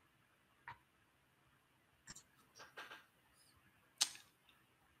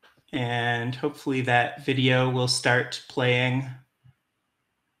 And hopefully that video will start playing.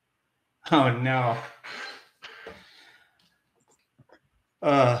 Oh no.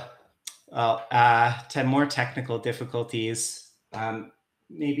 Well, 10 more technical difficulties.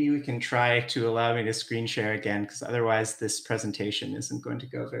 Maybe we can try to allow me to screen share again, because otherwise this presentation isn't going to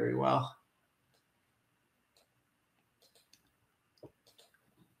go very well.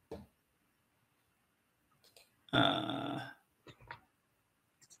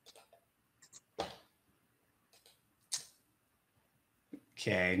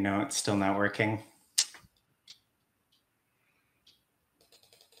 Okay, no, it's still not working.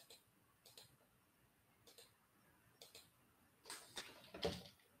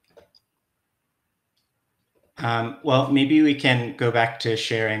 Well, maybe we can go back to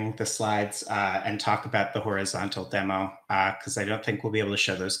sharing the slides and talk about the horizontal demo, because I don't think we'll be able to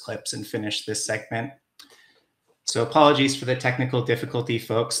show those clips and finish this segment. So apologies for the technical difficulty,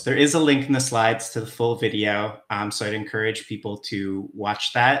 folks. There is a link in the slides to the full video, so I'd encourage people to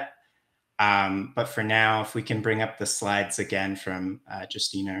watch that. But for now, if we can bring up the slides again from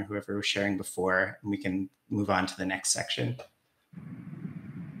Justina or whoever was sharing before, and we can move on to the next section.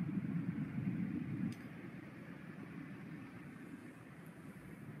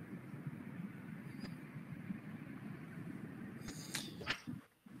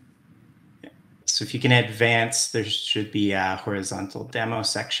 So if you can advance, there should be a horizontal demo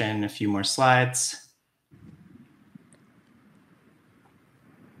section, a few more slides.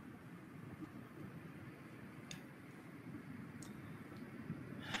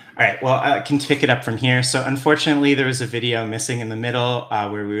 All right, well, I can pick it up from here. So unfortunately, there was a video missing in the middle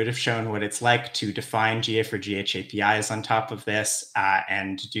where we would have shown what it's like to define GA4GH APIs on top of this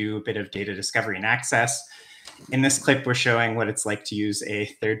and do a bit of data discovery and access. In this clip, we're showing what it's like to use a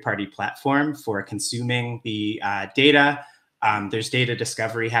third-party platform for consuming the data. There's data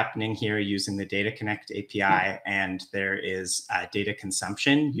discovery happening here using the Data Connect API, and there is data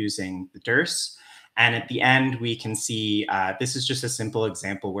consumption using the DERS. And at the end, we can see this is just a simple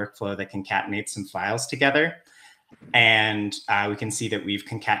example workflow that concatenates some files together. And we can see that we've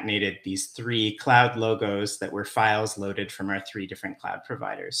concatenated these 3 cloud logos that were files loaded from our 3 different cloud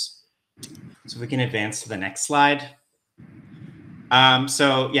providers. So we can advance to the next slide.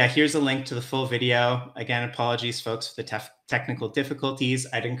 So yeah, here's a link to the full video. Again, apologies, folks, for the technical difficulties.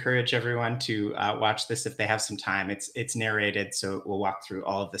 I'd encourage everyone to watch this if they have some time. It's narrated, so we'll walk through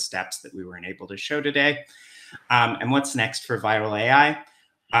all of the steps that we weren't able to show today. And what's next for Viral AI?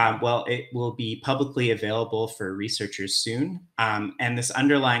 Well, it will be publicly available for researchers soon. And this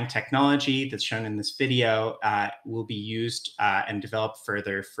underlying technology that's shown in this video will be used and developed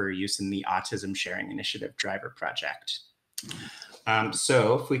further for use in the Autism Sharing Initiative Driver Project.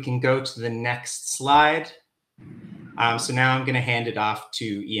 So if we can go to the next slide. So now I'm going to hand it off to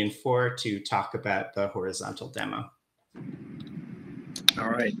Ian Four to talk about the horizontal demo. All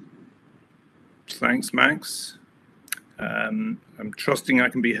right. Thanks, Max. I'm trusting I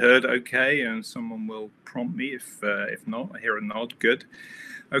can be heard okay, and someone will prompt me if not. I hear a nod. Good.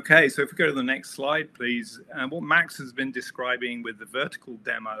 Okay, so if we go to the next slide, please. What Max has been describing with the vertical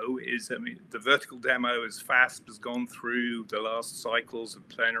demo is, the vertical demo, as FASP has gone through the last cycles of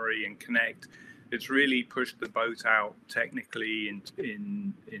Plenary and Connect, it's really pushed the boat out technically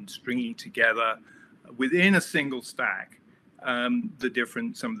in stringing together within a single stack some of the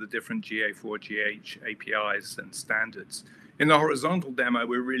different GA4GH APIs and standards. In the horizontal demo,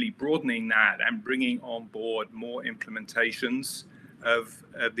 we're really broadening that and bringing on board more implementations of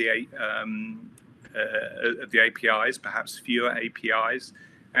the APIs, perhaps fewer APIs.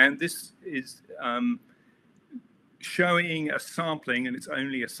 And this is showing a sampling, and it's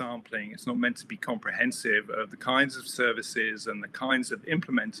only a sampling. It's not meant to be comprehensive of the kinds of services and the kinds of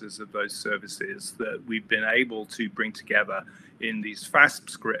implementers of those services that we've been able to bring together in these FASP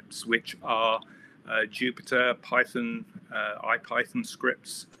scripts, which are Jupyter, Python, IPython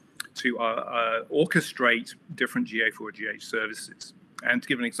scripts to orchestrate different GA4GH services. And to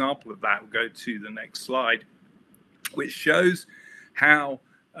give an example of that, we'll go to the next slide, which shows how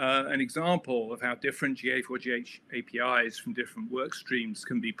an example of how different GA4GH APIs from different work streams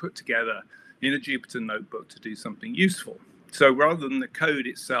can be put together in a Jupyter notebook to do something useful. So rather than the code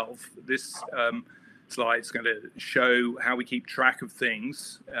itself, this slide is going to show how we keep track of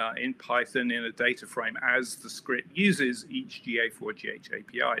things in Python in a data frame as the script uses each GA4GH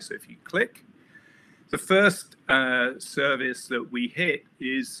API. So if you click, the first service that we hit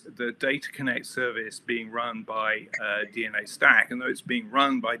is the Data Connect service being run by DNA Stack. And though it's being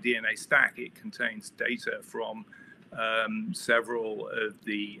run by DNA Stack, it contains data from several of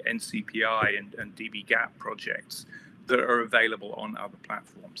the NCPI and dbGaP projects that are available on other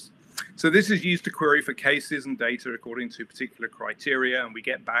platforms. So this is used to query for cases and data according to particular criteria, and we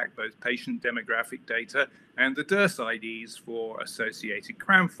get back both patient demographic data and the DIRS IDs for associated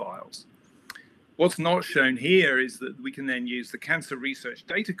CRAM files. What's not shown here is that we can then use the Cancer Research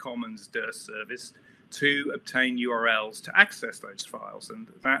Data Commons DIRS service to obtain URLs to access those files. And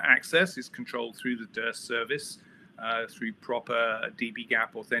that access is controlled through the DIRS service, through proper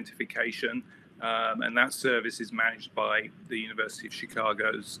dbGaP authentication. And that service is managed by the University of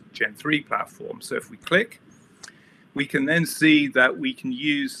Chicago's Gen 3 platform. So if we click, we can then see that we can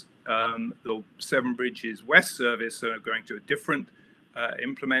use the 7 Bridges West service, so going to a different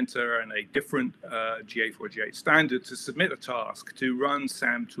implementer and a different GA4GH standard to submit a task to run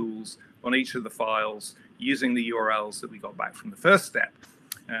SAM tools on each of the files using the URLs that we got back from the first step.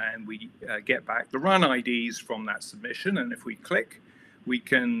 And we get back the run IDs from that submission. And if we click, we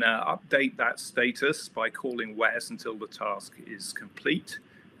can update that status by calling WES until the task is complete.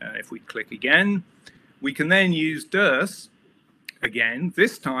 And if we click again, we can then use DIRS. Again,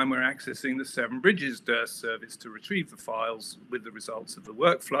 this time we're accessing the 7 Bridges DIRS service to retrieve the files with the results of the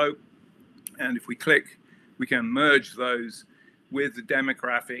workflow. And if we click, we can merge those with the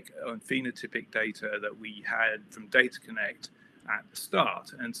demographic and phenotypic data that we had from Data Connect at the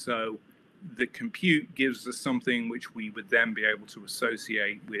start. And so the compute gives us something which we would then be able to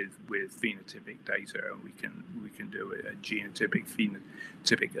associate with phenotypic data, and we can do a genotypic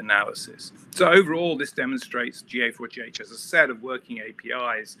phenotypic analysis. So overall, this demonstrates GA4GH as a set of working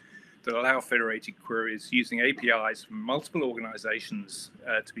APIs that allow federated queries using APIs from multiple organizations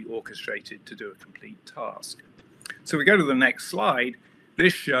to be orchestrated to do a complete task. So we go to the next slide.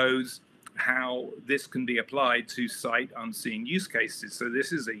 This shows how this can be applied to sight unseen use cases. So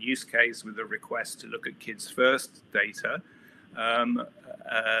this is a use case with a request to look at Kids First data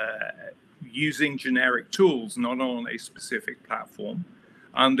using generic tools, not on a specific platform,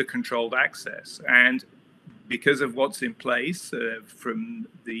 under controlled access. And because of what's in place from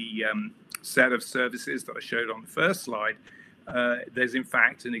the set of services that I showed on the first slide, there's in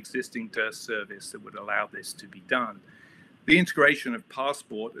fact an existing DIRS service that would allow this to be done. The integration of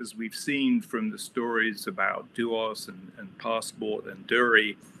Passport, as we've seen from the stories about Duos and Passport and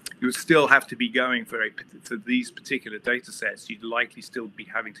Dury, you would still have to be going for these particular data sets. You'd likely still be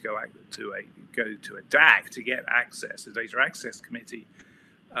having to go to a DAC to get access, a data access committee.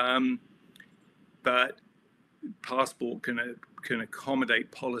 But Passport can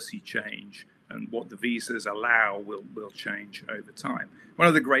accommodate policy change, and what the visas allow will change over time. One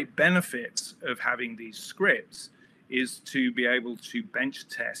of the great benefits of having these scripts is to be able to bench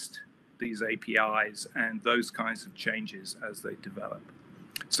test these APIs and those kinds of changes as they develop.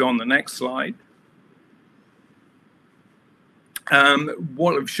 So on the next slide,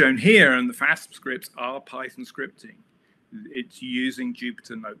 what I've shown here and the FAST scripts are Python scripting. It's using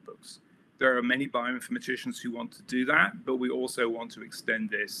Jupyter notebooks. There are many bioinformaticians who want to do that, but we also want to extend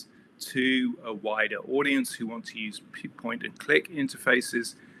this to a wider audience who want to use point and click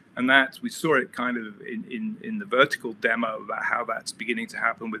interfaces. And that we saw it kind of in the vertical demo about how that's beginning to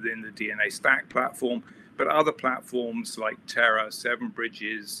happen within the DNA Stack platform. But other platforms like Terra, 7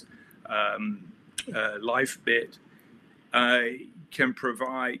 Bridges, LifeBit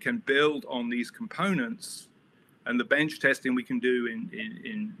can build on these components. And the bench testing we can do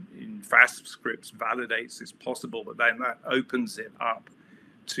in FAST scripts validates this possible, but then that opens it up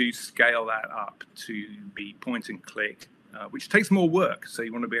to scale that up to be point and click, which takes more work. So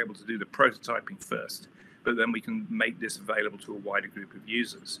you want to be able to do the prototyping first, but then we can make this available to a wider group of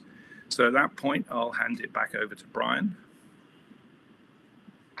users. So at that point, I'll hand it back over to Brian.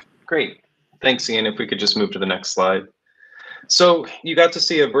 Great. Thanks, Ian. If we could just move to the next slide. So you got to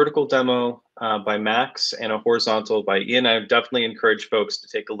see a vertical demo by Max and a horizontal by Ian. I would definitely encourage folks to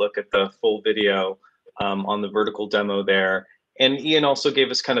take a look at the full video on the vertical demo there. And Ian also gave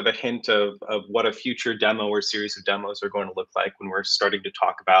us kind of a hint of what a future demo or series of demos are going to look like when we're starting to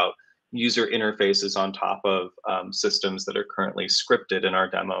talk about user interfaces on top of systems that are currently scripted in our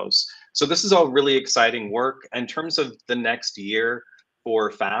demos. So this is all really exciting work. In terms of the next year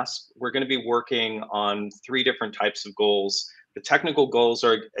for FAST, we're going to be working on 3 different types of goals. The technical goals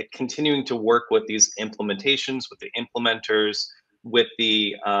are continuing to work with these implementations, with the implementers, with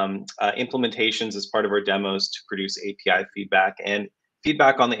the implementations as part of our demos to produce API feedback and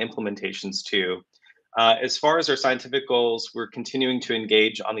feedback on the implementations too. As far as our scientific goals, we're continuing to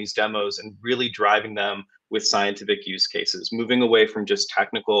engage on these demos and really driving them with scientific use cases, moving away from just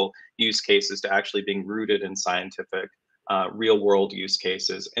technical use cases to actually being rooted in scientific real world use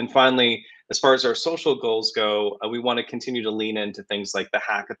cases. And finally, as far as our social goals go, we want to continue to lean into things like the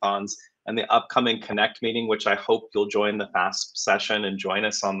hackathons and the upcoming Connect meeting, which I hope you'll join the FAST session and join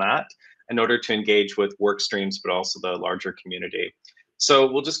us on that in order to engage with work streams, but also the larger community. So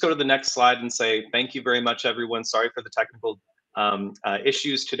we'll just go to the next slide and say thank you very much, everyone. Sorry for the technical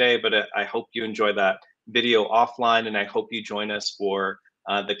issues today, but I hope you enjoy that video offline, and I hope you join us for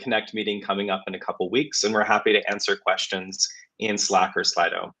the Connect meeting coming up in a couple weeks, and we're happy to answer questions in Slack or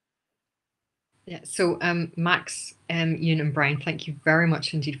Slido. Yeah, so Max, Ian and Brian, thank you very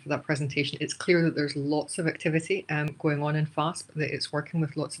much indeed for that presentation. It's clear that there's lots of activity going on in FASP, that it's working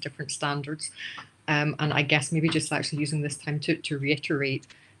with lots of different standards. And I guess maybe just actually using this time to reiterate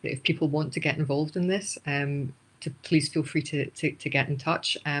that if people want to get involved in this, to please feel free to get in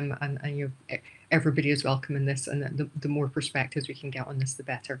touch, and everybody is welcome in this, and the more perspectives we can get on this, the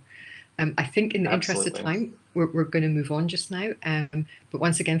better. I think in the interest of time, we're going to move on just now. But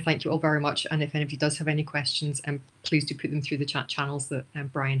once again, thank you all very much. And if anybody does have any questions, please do put them through the chat channels that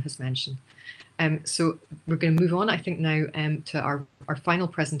Brian has mentioned. So we're going to move on, I think, now to our final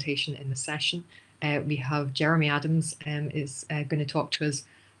presentation in the session. We have Jeremy Adams is going to talk to us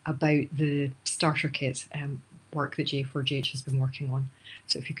about the starter kit work that GA4GH has been working on.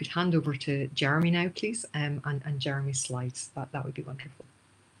 So if you could hand over to Jeremy now, please, and Jeremy's slides, that would be wonderful.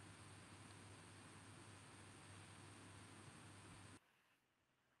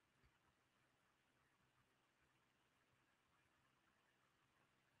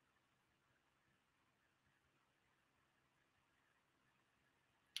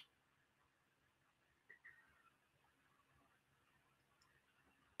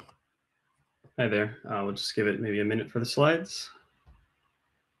 Hi there. We'll just give it maybe a minute for the slides.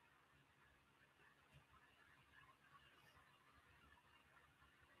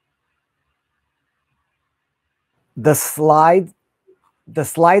 The slides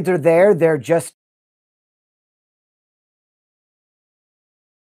are there. They're just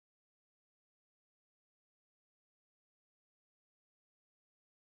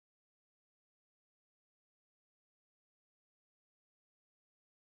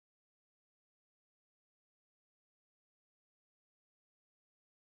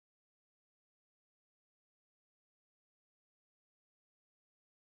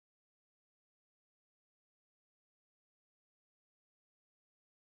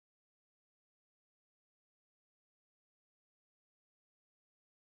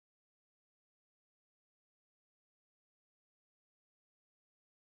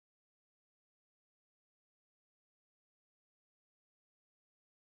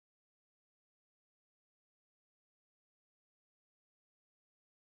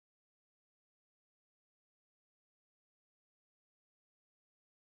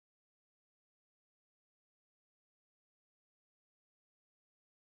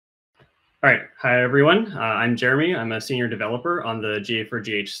All right. Hi, everyone. I'm Jeremy. I'm a senior developer on the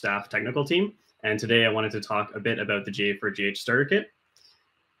GA4GH staff technical team. And today I wanted to talk a bit about the GA4GH starter kit.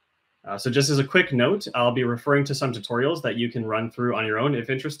 So just as a quick note, I'll be referring to some tutorials that you can run through on your own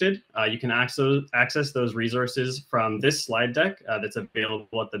if interested. You can access those resources from this slide deck that's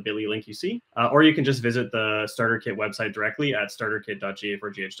available at the bit.ly link you see, or you can just visit the starter kit website directly at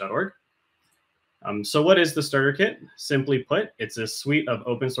starterkit.ga4gh.org. So what is the starter kit? Simply put, it's a suite of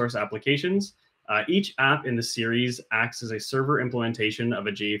open source applications. Each app in the series acts as a server implementation of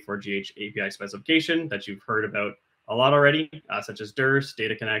a GA4GH API specification that you've heard about a lot already, such as DIRS,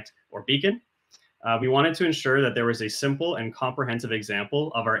 Data Connect, or Beacon. We wanted to ensure that there was a simple and comprehensive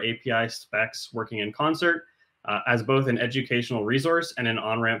example of our API specs working in concert as both an educational resource and an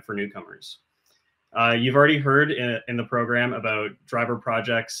on-ramp for newcomers. You've already heard in the program about driver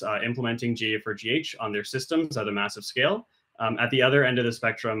projects implementing GA4GH on their systems at a massive scale. At the other end of the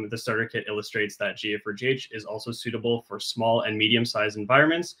spectrum, the starter kit illustrates that GA4GH is also suitable for small and medium-sized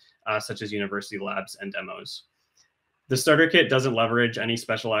environments, such as university labs and demos. The starter kit doesn't leverage any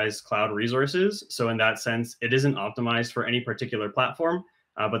specialized cloud resources, so in that sense, it isn't optimized for any particular platform.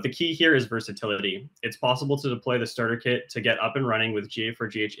 But the key here is versatility. It's possible to deploy the starter kit to get up and running with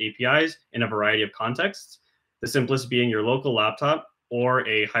GA4GH APIs in a variety of contexts, the simplest being your local laptop or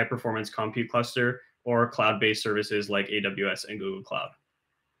a high-performance compute cluster or cloud-based services like AWS and Google Cloud.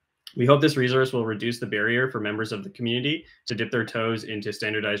 We hope this resource will reduce the barrier for members of the community to dip their toes into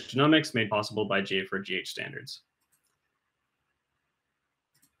standardized genomics made possible by GA4GH standards.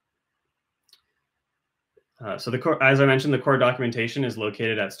 As I mentioned, the core documentation is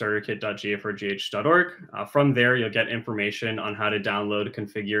located at starterkit.ga4gh.org. From there, you'll get information on how to download,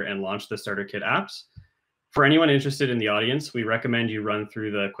 configure, and launch the StarterKit apps. For anyone interested in the audience, we recommend you run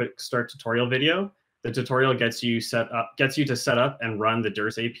through the quick start tutorial video. The tutorial gets you to set up and run the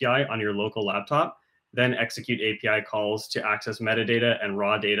DIRS API on your local laptop, then execute API calls to access metadata and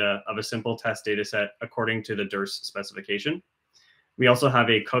raw data of a simple test dataset according to the DIRS specification. We also have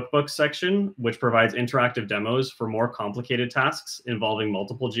a cookbook section, which provides interactive demos for more complicated tasks involving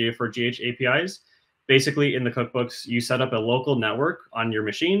multiple GA4GH APIs. Basically, in the cookbooks, you set up a local network on your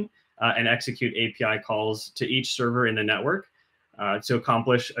machine and execute API calls to each server in the network to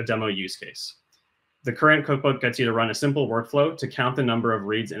accomplish a demo use case. The current cookbook gets you to run a simple workflow to count the number of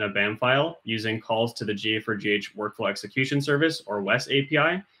reads in a BAM file using calls to the GA4GH Workflow Execution Service, or WES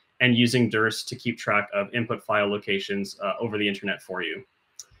API, and using DIRS to keep track of input file locations over the internet for you.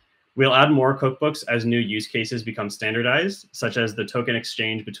 We'll add more cookbooks as new use cases become standardized, such as the token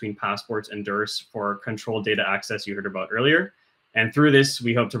exchange between passports and DIRS for controlled data access you heard about earlier. And through this,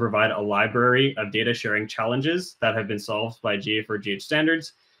 we hope to provide a library of data sharing challenges that have been solved by GA4GH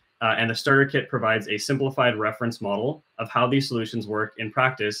standards. And the starter kit provides a simplified reference model of how these solutions work in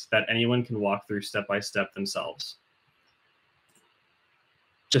practice that anyone can walk through step by step themselves.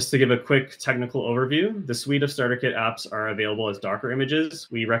 Just to give a quick technical overview, the suite of starter kit apps are available as Docker images.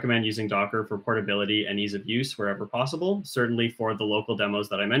 We recommend using Docker for portability and ease of use wherever possible, certainly for the local demos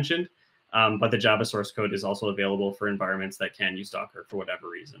that I mentioned, but the Java source code is also available for environments that can use Docker for whatever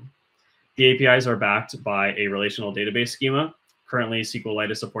reason. The APIs are backed by a relational database schema. Currently,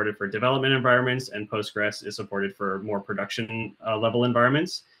 SQLite is supported for development environments, and Postgres is supported for more production level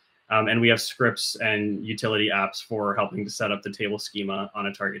environments. And we have scripts and utility apps for helping to set up the table schema on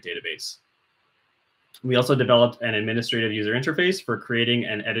a target database. We also developed an administrative user interface for creating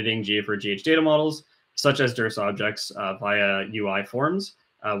and editing GA4GH data models, such as DIRS objects via UI forms,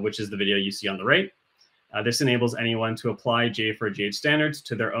 which is the video you see on the right. This enables anyone to apply GA4GH standards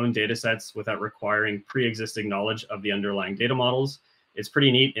to their own data sets without requiring pre-existing knowledge of the underlying data models. It's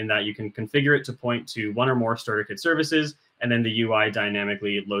pretty neat in that you can configure it to point to one or more starter kit services, and then the UI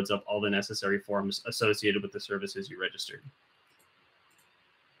dynamically loads up all the necessary forms associated with the services you registered.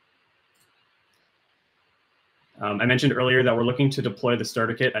 I mentioned earlier that we're looking to deploy the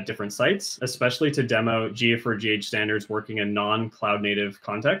starter kit at different sites, especially to demo GA4GH standards working in non-cloud native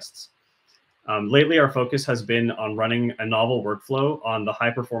contexts. Lately, our focus has been on running a novel workflow on the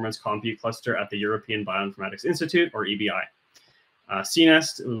high-performance compute cluster at the European Bioinformatics Institute, or EBI.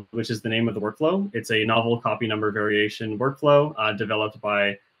 CNEST, which is the name of the workflow, it's a novel copy number variation workflow developed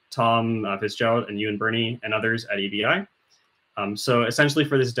by Tom Fitzgerald and Ewan Burney and others at EBI. So essentially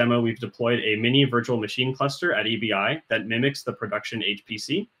for this demo, we've deployed a mini virtual machine cluster at EBI that mimics the production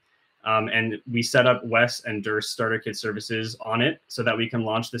HPC. And we set up WES and DIRS starter kit services on it so that we can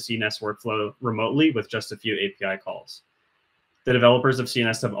launch the CNEST workflow remotely with just a few API calls. The developers of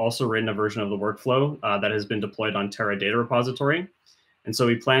CNEST have also written a version of the workflow that has been deployed on Teradata repository. And so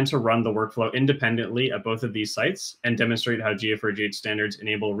we plan to run the workflow independently at both of these sites and demonstrate how GA4GH standards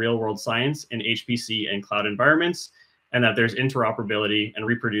enable real-world science in HPC and cloud environments, and that there's interoperability and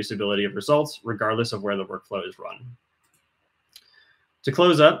reproducibility of results regardless of where the workflow is run. To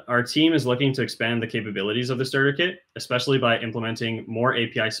close up, our team is looking to expand the capabilities of the starter kit, especially by implementing more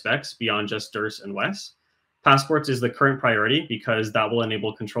API specs beyond just DIRS and WES. Passports is the current priority because that will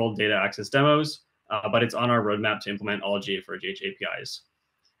enable controlled data access demos, but it's on our roadmap to implement all GA4GH APIs.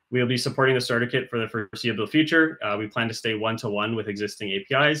 We will be supporting the starter kit for the foreseeable future. We plan to stay one-to-one with existing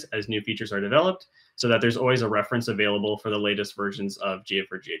APIs as new features are developed, so that there's always a reference available for the latest versions of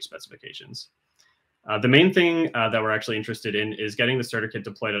GA4GH specifications. The main thing that we're actually interested in is getting the starter kit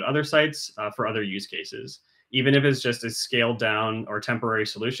deployed at other sites for other use cases. Even if it's just a scaled down or temporary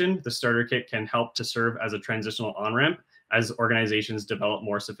solution, the starter kit can help to serve as a transitional on-ramp as organizations develop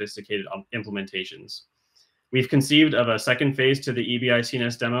more sophisticated implementations. We've conceived of a second phase to the EBI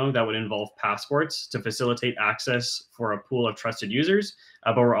CNEST demo that would involve passports to facilitate access for a pool of trusted users,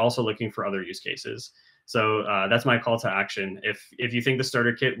 but we're also looking for other use cases. So that's my call to action. If you think the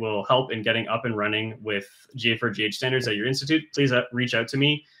starter kit will help in getting up and running with GA4GH standards at your institute, please reach out to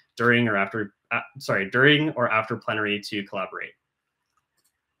me during or after Plenary to collaborate.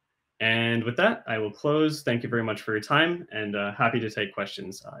 And with that, I will close. Thank you very much for your time, and happy to take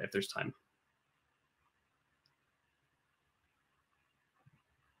questions if there's time.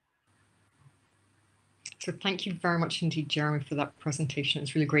 So thank you very much indeed, Jeremy, for that presentation.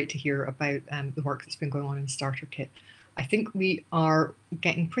 It's really great to hear about the work that's been going on in Starter Kit. I think we are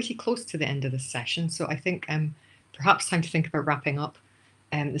getting pretty close to the end of this session, so I think perhaps time to think about wrapping up.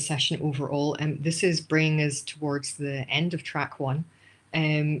 the session overall. This is bringing us towards the end of track 1.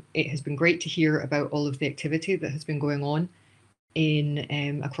 It has been great to hear about all of the activity that has been going on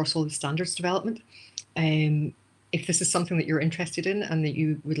in across all the standards development. If this is something that you're interested in and that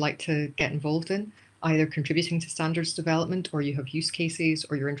you would like to get involved in, either contributing to standards development, or you have use cases,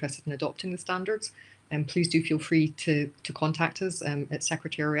 or you're interested in adopting the standards, please do feel free to contact us at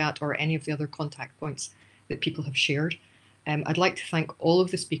Secretariat or any of the other contact points that people have shared. I'd like to thank all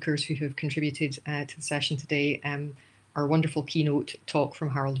of the speakers who have contributed to the session today. Our wonderful keynote talk from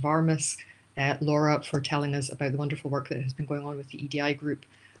Harold Varmus, Laura for telling us about the wonderful work that has been going on with the EDI group,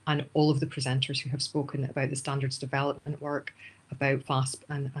 and all of the presenters who have spoken about the standards development work, about FASP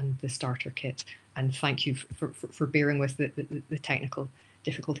and the starter kit. And thank you for bearing with the technical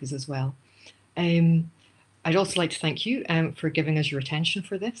difficulties as well. I'd also like to thank you for giving us your attention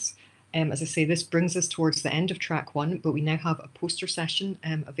for this. As I say, this brings us towards the end of track 1, but we now have a poster session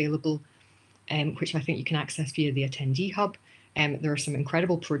available, which I think you can access via the attendee hub. There are some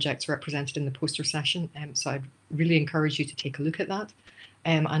incredible projects represented in the poster session, so I'd really encourage you to take a look at that.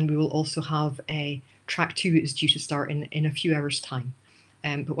 And we will also have a track 2 is due to start in a few hours' time.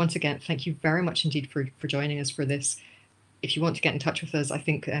 But once again, thank you very much indeed for joining us for this. If you want to get in touch with us, I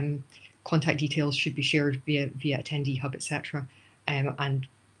think contact details should be shared via attendee hub, etc. And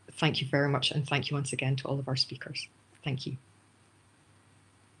thank you very much, and thank you once again to all of our speakers. Thank you.